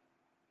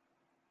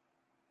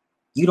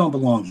 you don't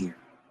belong here.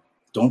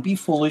 Don't be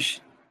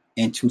foolish,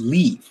 and to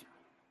leave.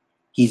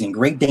 He's in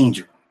great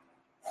danger.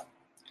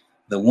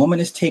 The woman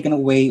is taken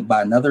away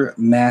by another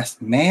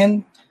masked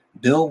man.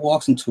 Bill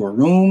walks into a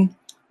room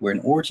where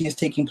an orgy is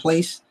taking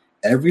place.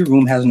 Every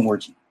room has an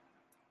orgy.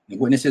 The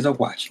witnesses are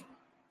watching.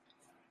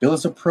 Bill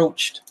is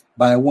approached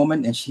by a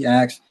woman, and she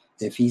asks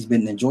if he's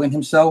been enjoying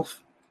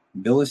himself.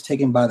 Bill is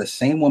taken by the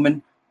same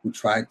woman who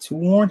tried to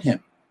warn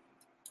him.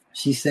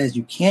 She says,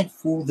 you can't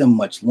fool them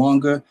much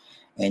longer,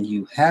 and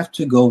you have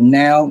to go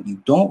now.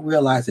 You don't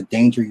realize the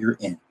danger you're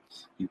in.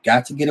 You've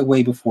got to get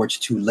away before it's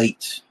too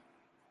late.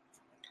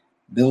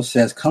 Bill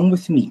says, come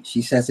with me.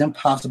 She says,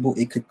 impossible.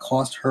 It could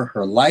cost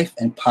her life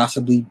and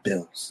possibly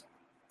Bill's.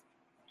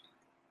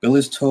 Bill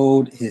is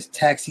told his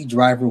taxi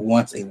driver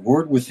wants a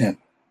word with him.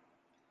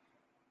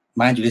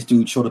 Mind you, this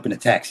dude showed up in a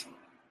taxi.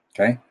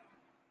 Okay.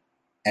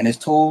 And is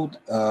told,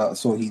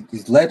 so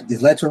he's led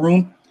to a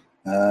room.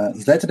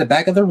 He's led to the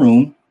back of the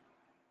room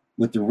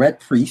with the red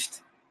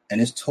priest and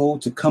is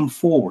told to come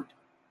forward.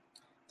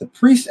 The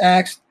priest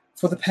asks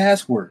for the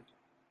password.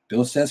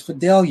 Bill says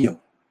Fidelio.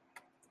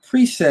 The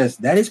priest says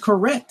that is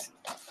correct.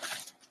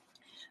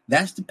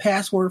 That's the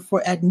password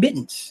for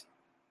admittance.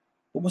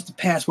 What was the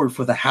password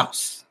for the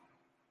house?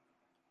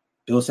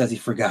 Bill says he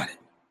forgot it.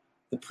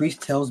 The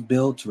priest tells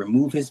Bill to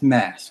remove his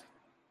mask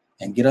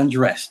and get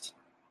undressed.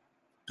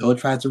 Bill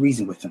tries to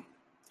reason with him.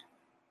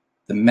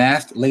 The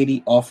masked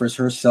lady offers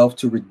herself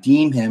to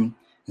redeem him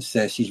and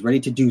says she's ready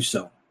to do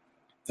so.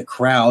 The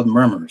crowd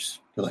murmurs.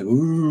 They're like,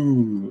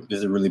 ooh, this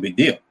is a really big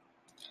deal.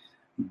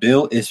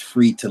 Bill is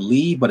free to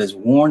leave, but is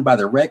warned by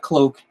the red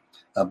cloak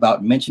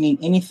about mentioning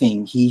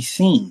anything he's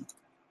seen.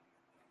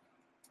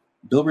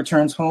 Bill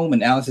returns home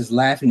and Alice is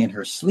laughing in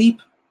her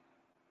sleep.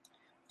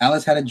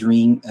 Alice had a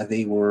dream.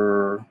 They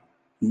were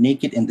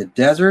naked in the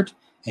desert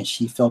and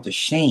she felt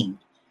ashamed.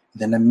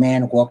 Then a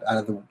man walked out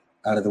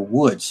of the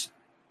woods.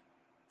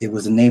 It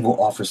was a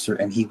naval officer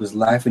and he was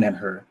laughing at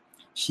her.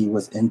 She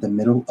was in the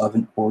middle of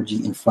an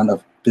orgy in front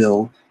of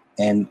Bill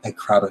and a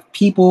crowd of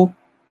people.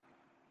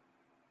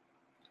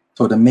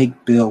 So to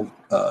make Bill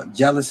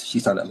jealous, she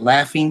started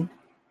laughing.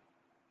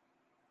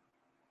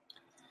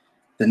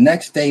 The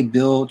next day,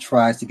 Bill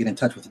tries to get in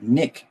touch with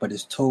Nick, but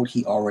is told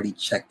he already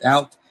checked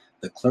out.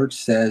 The clerk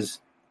says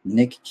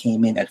Nick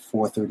came in at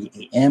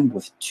 4:30 a.m.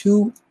 with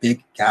two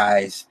big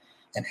guys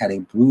and had a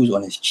bruise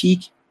on his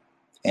cheek,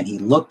 and he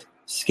looked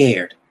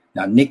scared.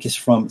 Now, Nick is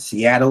from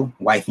Seattle,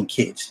 wife and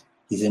kids.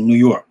 He's in New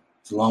York.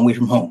 It's a long way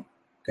from home.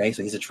 Okay,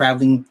 so he's a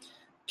traveling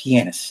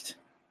pianist,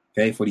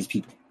 okay, for these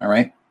people. All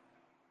right.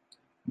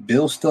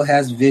 Bill still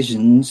has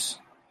visions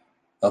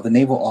of the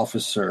naval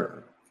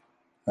officer.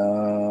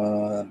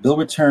 Bill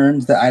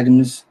returns the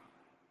items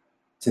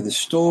to the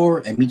store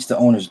and meets the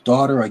owner's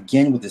daughter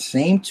again with the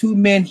same two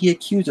men he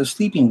accused of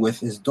sleeping with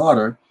his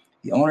daughter.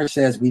 The owner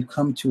says we've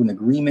come to an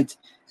agreement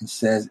and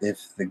says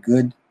if the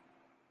good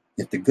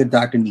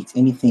doctor needs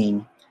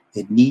anything,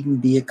 it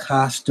needn't be a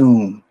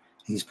costume.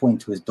 He's pointing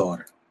to his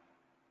daughter.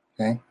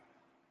 Okay.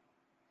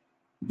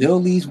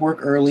 Bill leaves work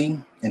early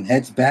and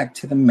heads back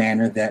to the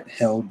manor that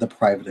held the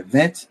private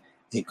event.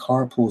 A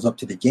car pulls up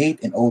to the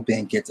gate. An old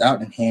man gets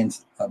out and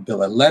hands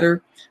Bill a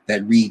letter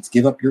that reads,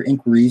 "Give up your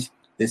inquiries.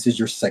 This is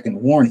your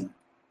second warning."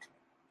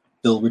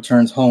 Bill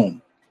returns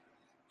home.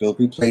 Bill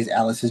replays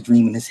Alice's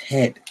dream in his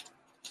head.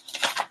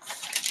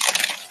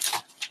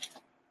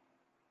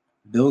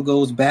 Bill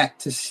goes back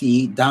to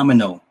see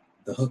Domino,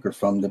 the hooker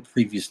from the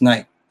previous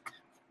night.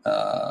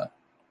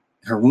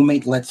 Her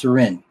roommate lets her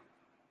in,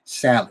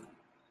 Sally.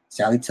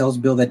 Sally tells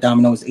Bill that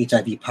Domino is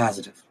HIV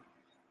positive.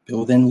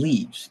 Bill then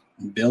leaves.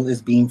 Bill is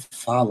being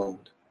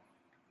followed.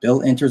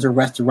 Bill enters a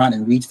restaurant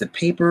and reads the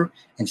paper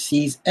and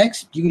sees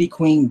ex-beauty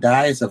queen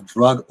dies of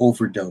drug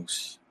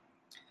overdose.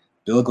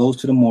 Bill goes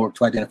to the morgue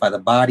to identify the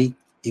body.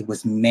 It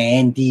was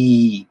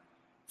Mandy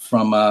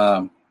from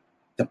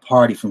the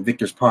party, from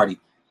Victor's party.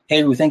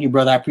 Hey, Ruth, thank you,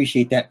 brother. I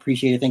appreciate that.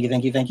 Appreciate it.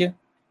 Thank you.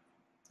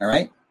 All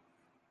right.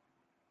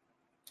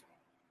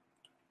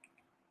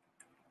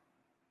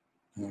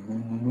 At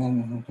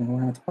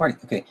the party.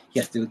 Okay.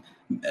 Yes, dude.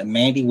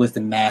 Mandy was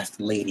the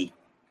masked lady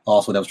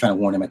also that was trying to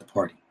warn him at the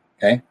party.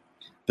 Okay.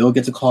 Bill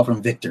gets a call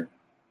from Victor.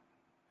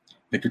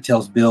 Victor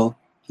tells Bill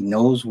he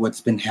knows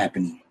what's been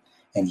happening,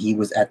 and he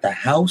was at the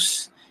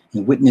house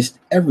and witnessed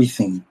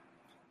everything.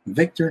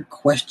 Victor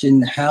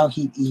questioned how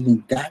he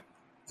even got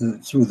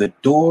through the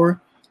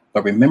door,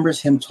 but remembers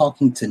him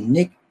talking to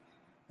Nick.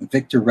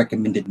 Victor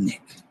recommended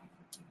Nick.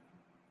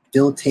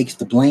 Bill takes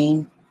the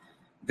blame.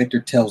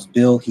 Victor tells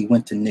Bill he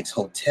went to Nick's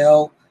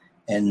hotel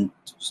and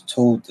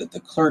told the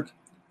clerk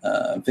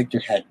Victor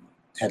had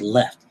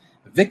left.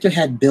 Victor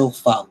had Bill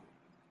followed.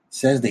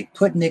 Says they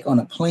put Nick on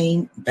a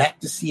plane back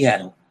to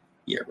Seattle.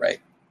 Yeah, right.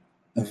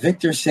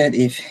 Victor said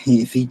if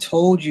he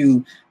told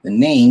you the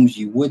names,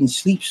 you wouldn't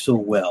sleep so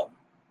well.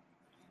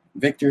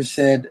 Victor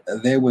said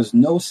there was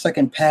no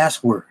second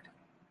password.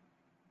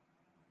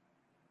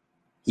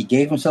 He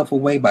gave himself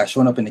away by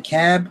showing up in the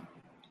cab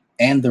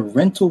and the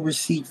rental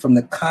receipt from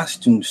the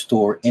costume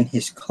store in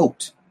his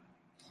coat.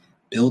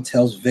 Bill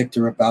tells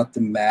Victor about the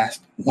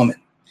masked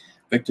woman.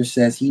 Victor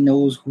says he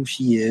knows who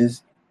she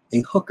is,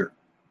 a hooker.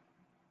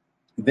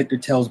 Victor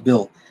tells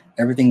Bill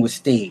everything was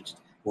staged.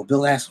 Well,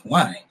 Bill asks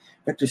why.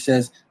 Victor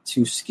says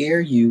to scare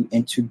you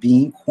into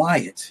being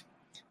quiet.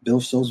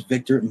 Bill shows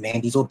Victor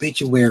Mandy's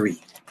obituary.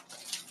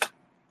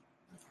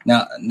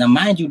 Now,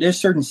 mind you, there's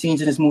certain scenes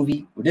in this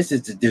movie where there's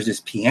this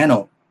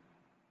piano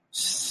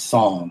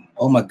song.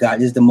 Oh my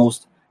God, it's the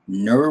most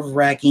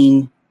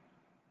nerve-wracking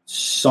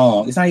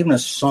song. It's not even a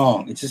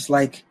song. It's just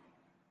like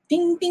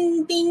ding,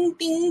 ding, ding,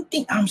 ding,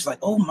 ding. I'm just like,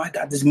 oh my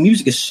God, this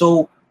music is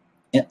so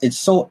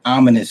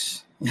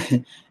ominous.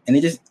 And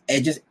it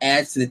just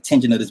adds to the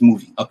tension of this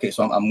movie. Okay,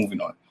 so I'm moving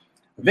on.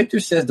 Victor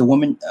says the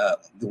woman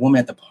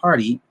at the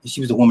party, she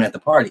was the woman at the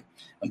party.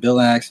 And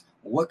Bill asks,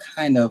 what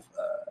kind of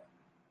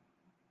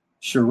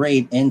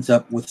charade ends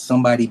up with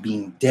somebody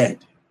being dead?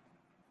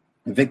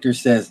 And Victor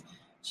says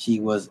she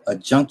was a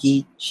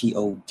junkie. She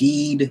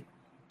OD'd.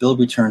 Bill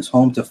returns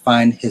home to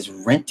find his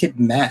rented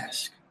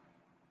mask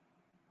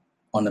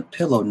on a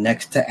pillow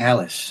next to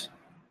Alice.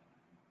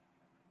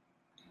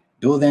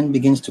 Bill then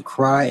begins to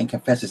cry and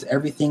confesses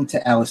everything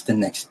to Alice the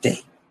next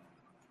day.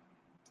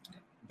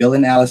 Bill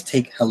and Alice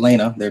take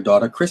Helena, their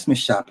daughter, Christmas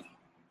shopping.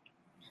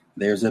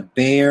 There's a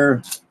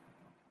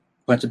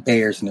bunch of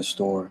bears in the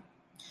store.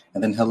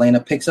 And then Helena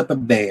picks up a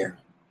bear.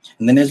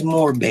 And then there's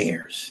more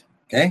bears.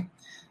 Okay?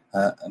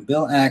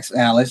 Bill asks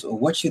Alice, well,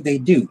 what should they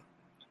do?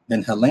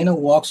 Then Helena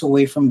walks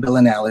away from Bill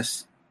and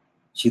Alice.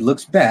 She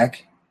looks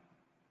back,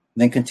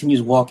 then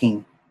continues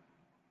walking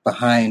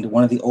behind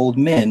one of the old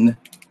men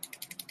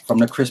from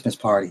the Christmas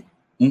party.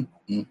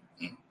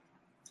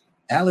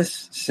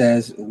 Alice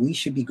says we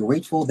should be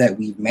grateful that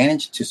we've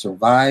managed to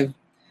survive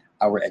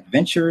our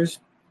adventures,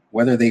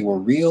 whether they were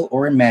real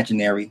or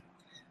imaginary.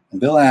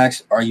 And Bill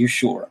asks, are you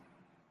sure?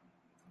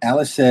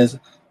 Alice says,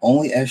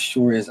 only as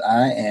sure as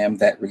I am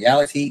that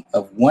reality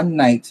of one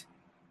night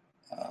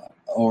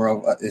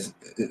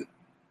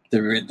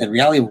the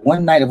reality of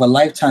one night of a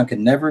lifetime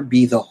can never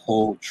be the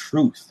whole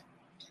truth.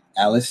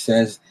 Alice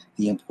says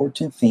the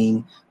important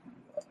thing,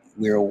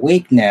 we're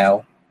awake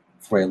now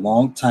for a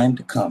long time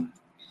to come.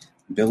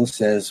 Bill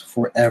says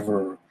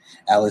forever.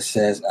 Alice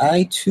says,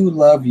 I too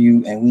love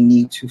you and we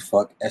need to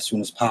fuck as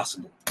soon as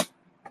possible.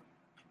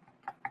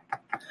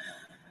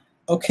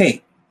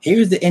 Okay,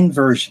 here's the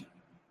inversion.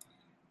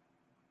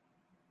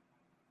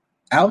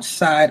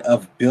 Outside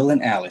of Bill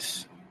and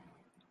Alice,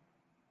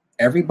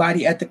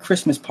 everybody at the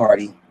Christmas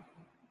party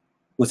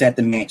was at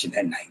the mansion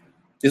that night.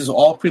 This is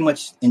all pretty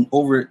much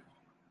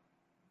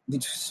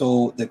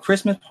so the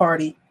Christmas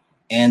party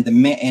and the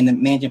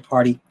mansion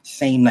party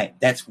same night.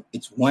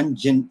 It's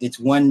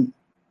one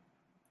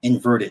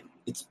inverted.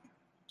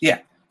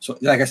 So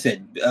like I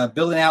said,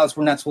 Bill and Alice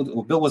were not supposed to,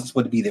 well, Bill wasn't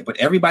supposed to be there, but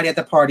everybody at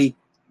the party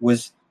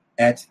was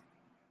at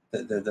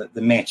the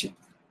mansion.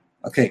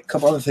 Okay, a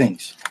couple other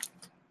things.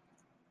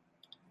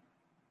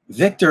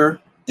 Victor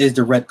is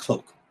the Red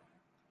Cloak.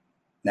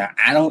 Now,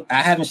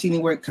 I haven't seen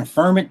anywhere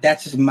confirm it.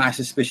 That's just my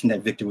suspicion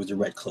that Victor was the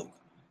Red Cloak.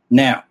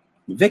 Now,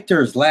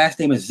 Victor's last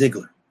name is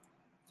Ziegler.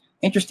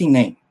 Interesting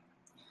name.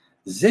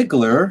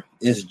 Ziegler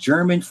is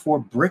German for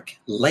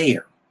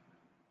bricklayer.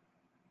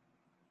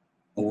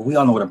 Well, we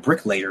all know what a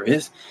bricklayer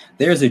is.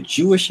 There's a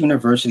Jewish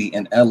university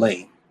in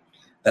LA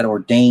that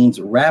ordains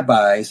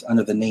rabbis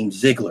under the name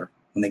Ziegler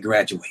when they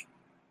graduate.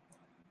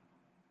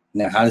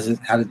 Now, does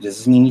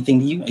this mean anything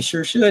to you? It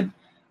sure should.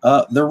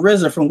 The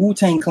RZA from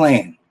Wu-Tang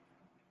Clan.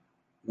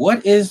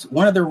 What is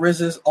one of the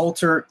RZA's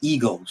alter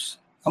egos?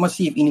 I'm gonna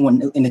see if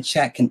anyone in the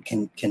chat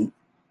can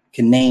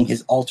name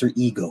his alter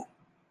ego.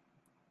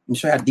 me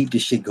show you how deep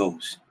this shit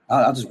goes.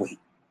 I'll just wait.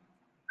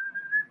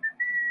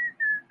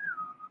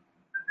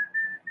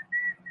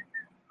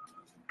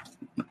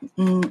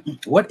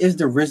 What is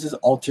the RZA's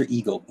alter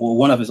ego? Well,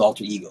 one of his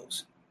alter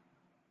egos.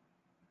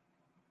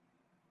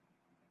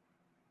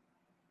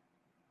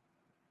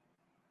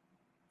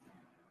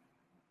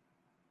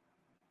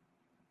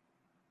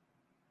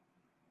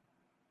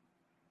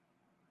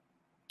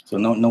 So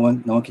no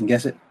one can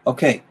guess it.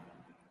 Okay.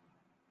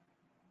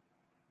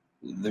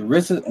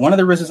 One of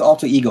the RZA's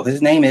alter ego.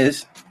 His name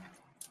is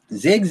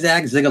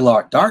Zigzag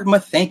Ziglar.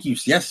 Dartmouth, thank you.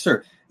 Yes,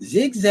 sir.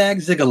 Zigzag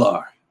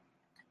Ziglar.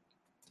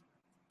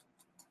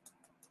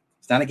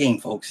 It's not a game,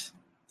 folks.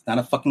 It's not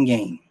a fucking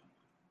game.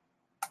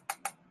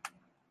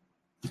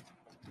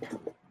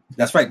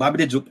 That's right, Bobby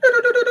Digital.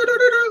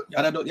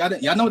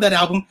 Y'all know that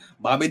album,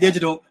 Bobby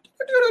Digital.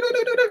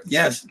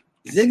 Yes,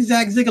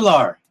 Zigzag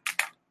Ziglar.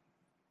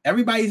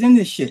 Everybody's in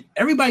this shit.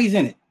 Everybody's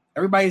in it.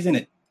 Everybody's in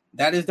it.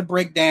 That is the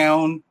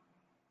breakdown.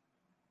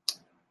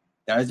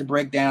 That is the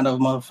breakdown of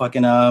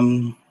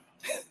motherfucking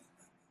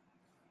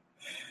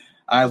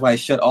Eyes Wide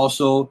Shut.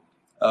 Also,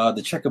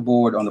 the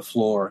checkerboard on the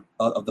floor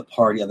of the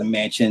party of the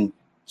mansion.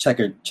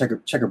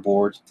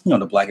 Checkerboard. You know,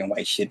 the black and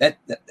white shit. That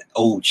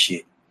old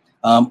shit.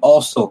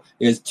 Also,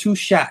 there's two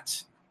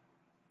shots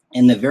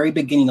in the very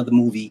beginning of the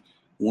movie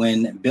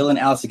when Bill and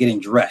Alice are getting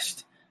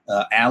dressed.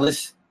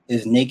 Alice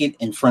is naked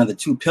in front of the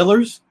two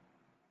pillars.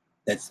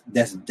 That's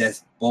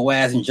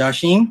Boaz and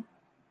Joshim,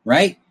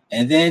 right?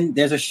 And then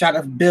there's a shot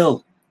of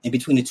Bill in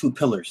between the two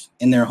pillars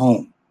in their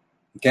home.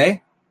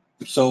 Okay,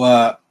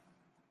 so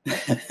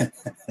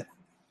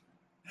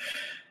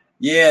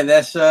yeah,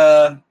 that's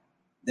it.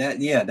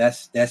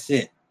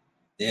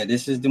 Yeah,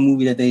 this is the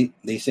movie that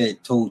they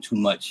said told too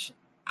much.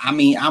 I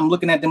mean, I'm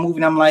looking at the movie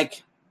and I'm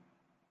like,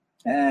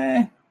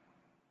 I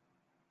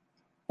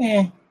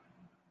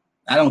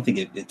don't think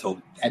it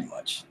told that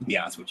much, to be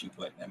honest with you.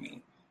 But I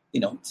mean,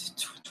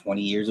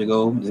 20 years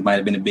ago, it might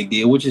have been a big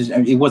deal,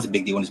 it was a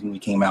big deal when this movie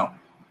came out.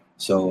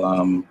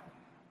 So,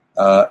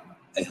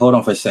 hey, hold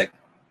on for a sec.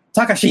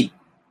 Takashi,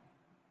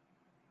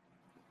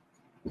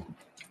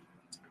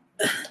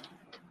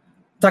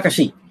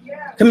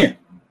 come here.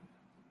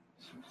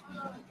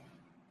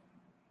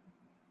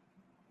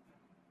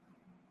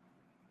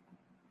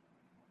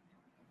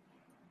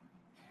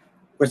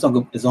 Where's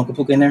Uncle? Is Uncle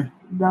Puka in there?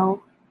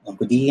 No.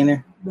 Uncle D in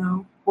there?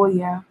 No. Well,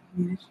 yeah.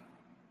 Yes.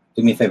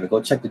 Do me a favor. Go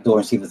check the door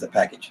and see if there's a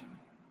package.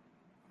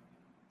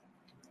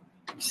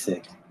 You're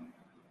sick.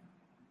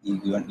 You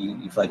feel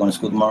like going to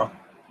school tomorrow?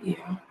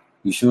 Yeah.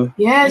 You sure?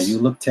 Yes. And you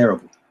look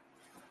terrible.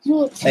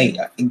 Hey,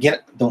 get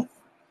it. Don't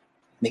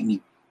make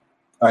me.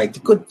 All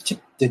right, go check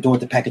the door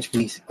with the package,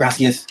 please.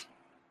 Gracias.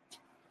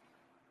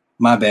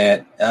 My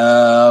bad.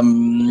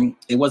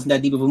 It wasn't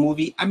that deep of a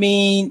movie. I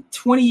mean,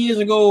 20 years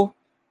ago,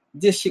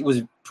 this shit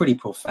was pretty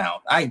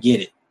profound. I get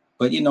it,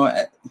 but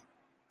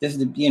this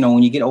is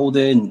when you get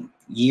older and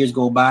years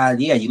go by,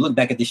 yeah, you look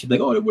back at this shit like,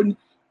 oh,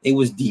 it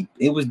was deep.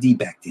 It was deep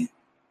back then.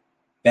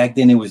 Back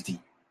then, it was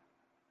deep.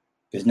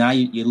 Because now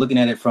you're looking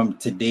at it from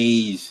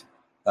today's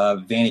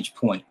vantage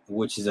point,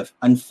 which is it's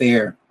an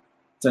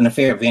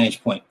unfair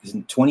vantage point. Because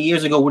 20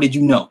 years ago, what did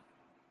you know?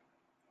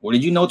 What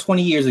did you know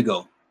 20 years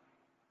ago?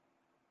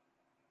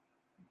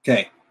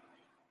 Okay.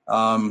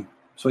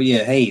 So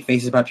yeah, hey,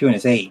 Faces by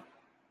Pureness. Hey,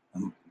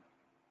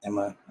 I'm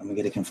gonna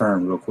get it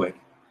confirmed real quick.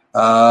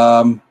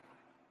 I'm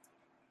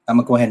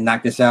gonna go ahead and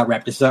knock this out,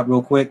 wrap this up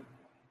real quick.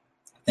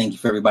 Thank you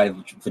for everybody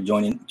for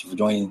joining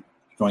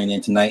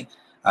in tonight.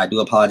 I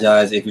do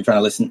apologize if you're trying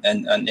to listen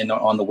and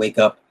on the Wake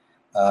Up.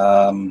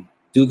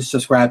 Do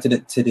subscribe to the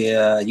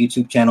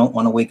YouTube channel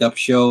on the Wake Up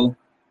Show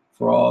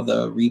for all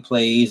the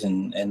replays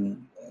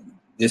and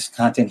this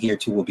content here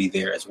too will be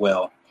there as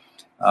well.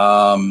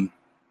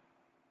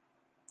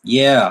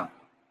 Yeah,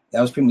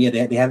 that was pretty.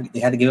 Yeah, they had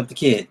to give up the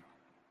kid.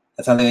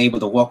 That's how they were able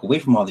to walk away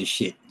from all this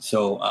shit.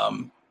 So,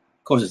 of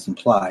course, it's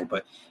implied,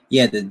 but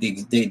yeah,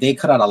 they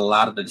cut out a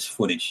lot of this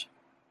footage.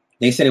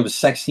 They said it was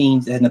sex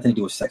scenes. It had nothing to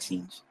do with sex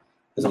scenes.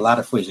 There's a lot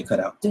of footage they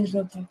cut out. There's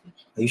no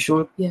package. Are you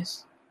sure?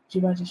 Yes.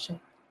 G-Bar just checked.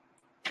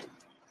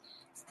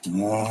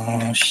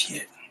 Oh,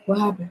 shit. What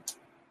happened?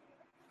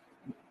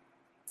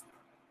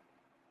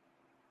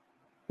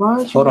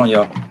 Hold on,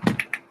 y'all.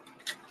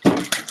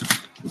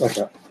 What's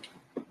up?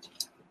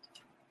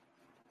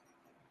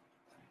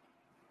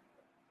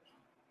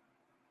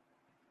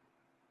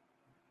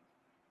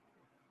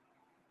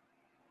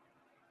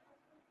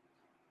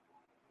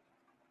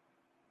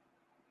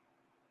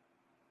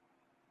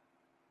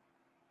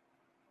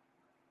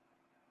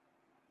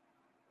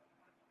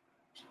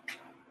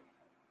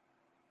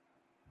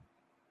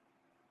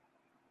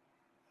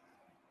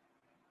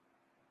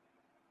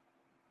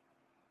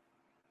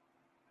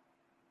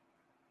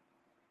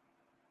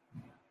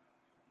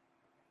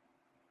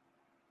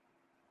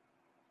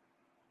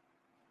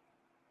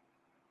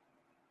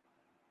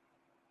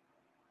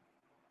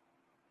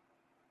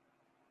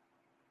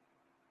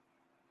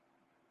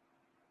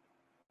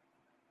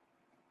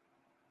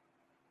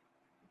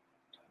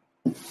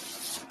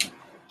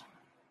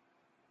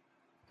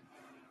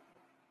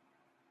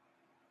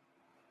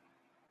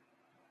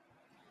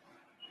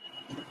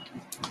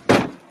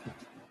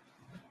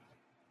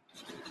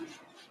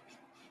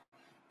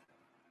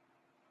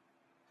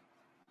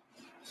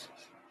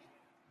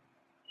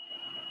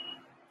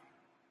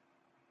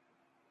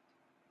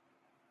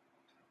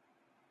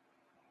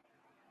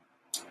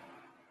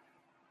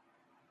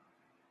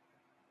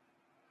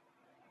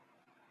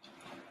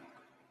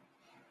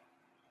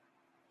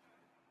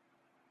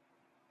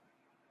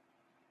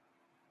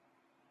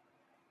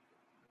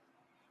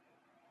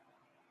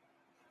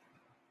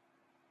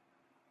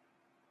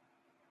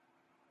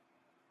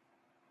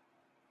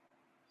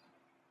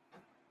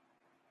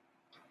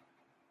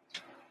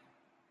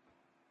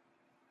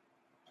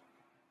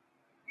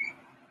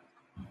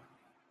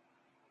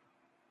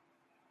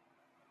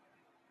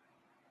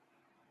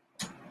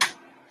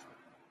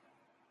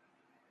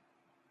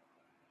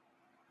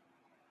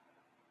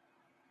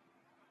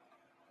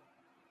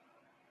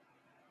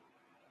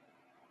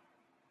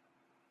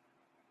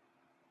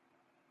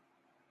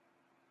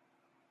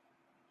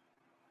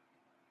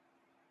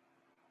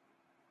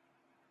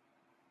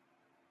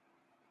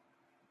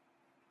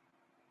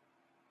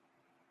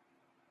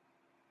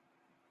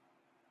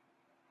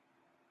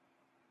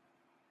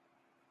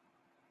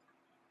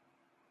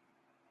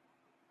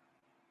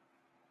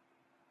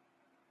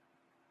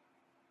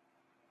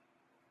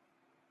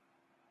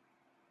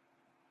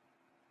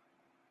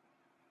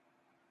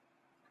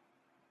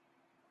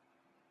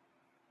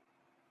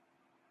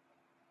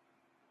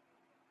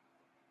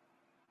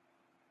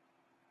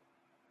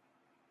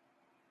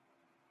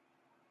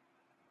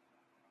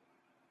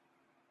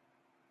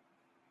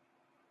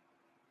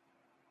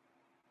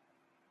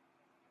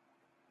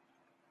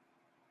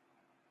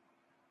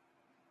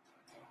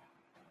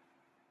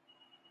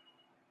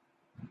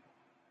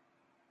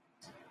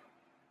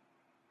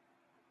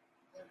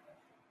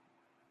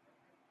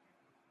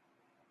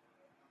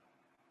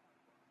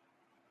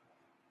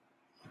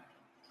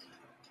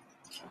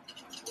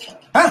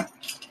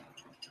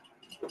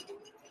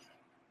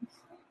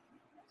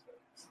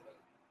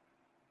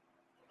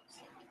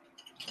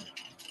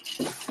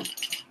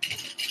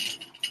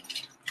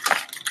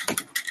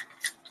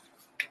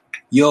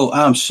 Yo,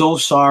 I'm so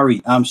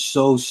sorry. I'm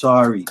so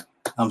sorry.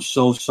 I'm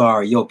so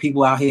sorry. Yo,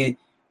 people out here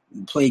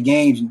play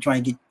games and try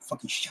and get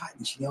fucking shot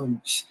and shit. Yo,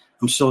 I'm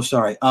so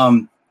sorry.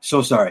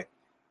 So sorry.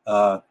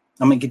 I'm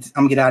gonna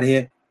get out of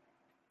here.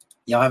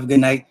 Y'all have a good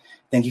night.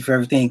 Thank you for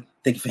everything.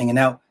 Thank you for hanging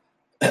out.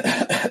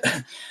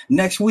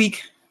 Next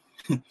week,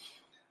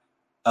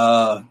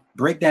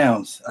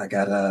 breakdowns. I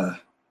got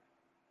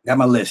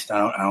my list.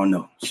 I don't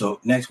know. So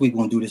next week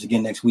we're gonna do this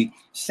again. Next week,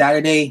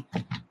 Saturday.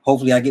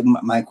 Hopefully, I get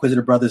my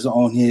Inquisitor brothers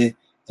on here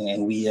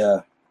and we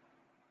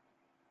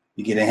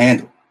get a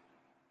handle.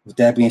 With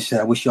that being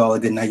said, I wish y'all a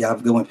good night. Y'all have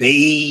a good one.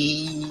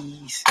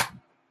 Peace.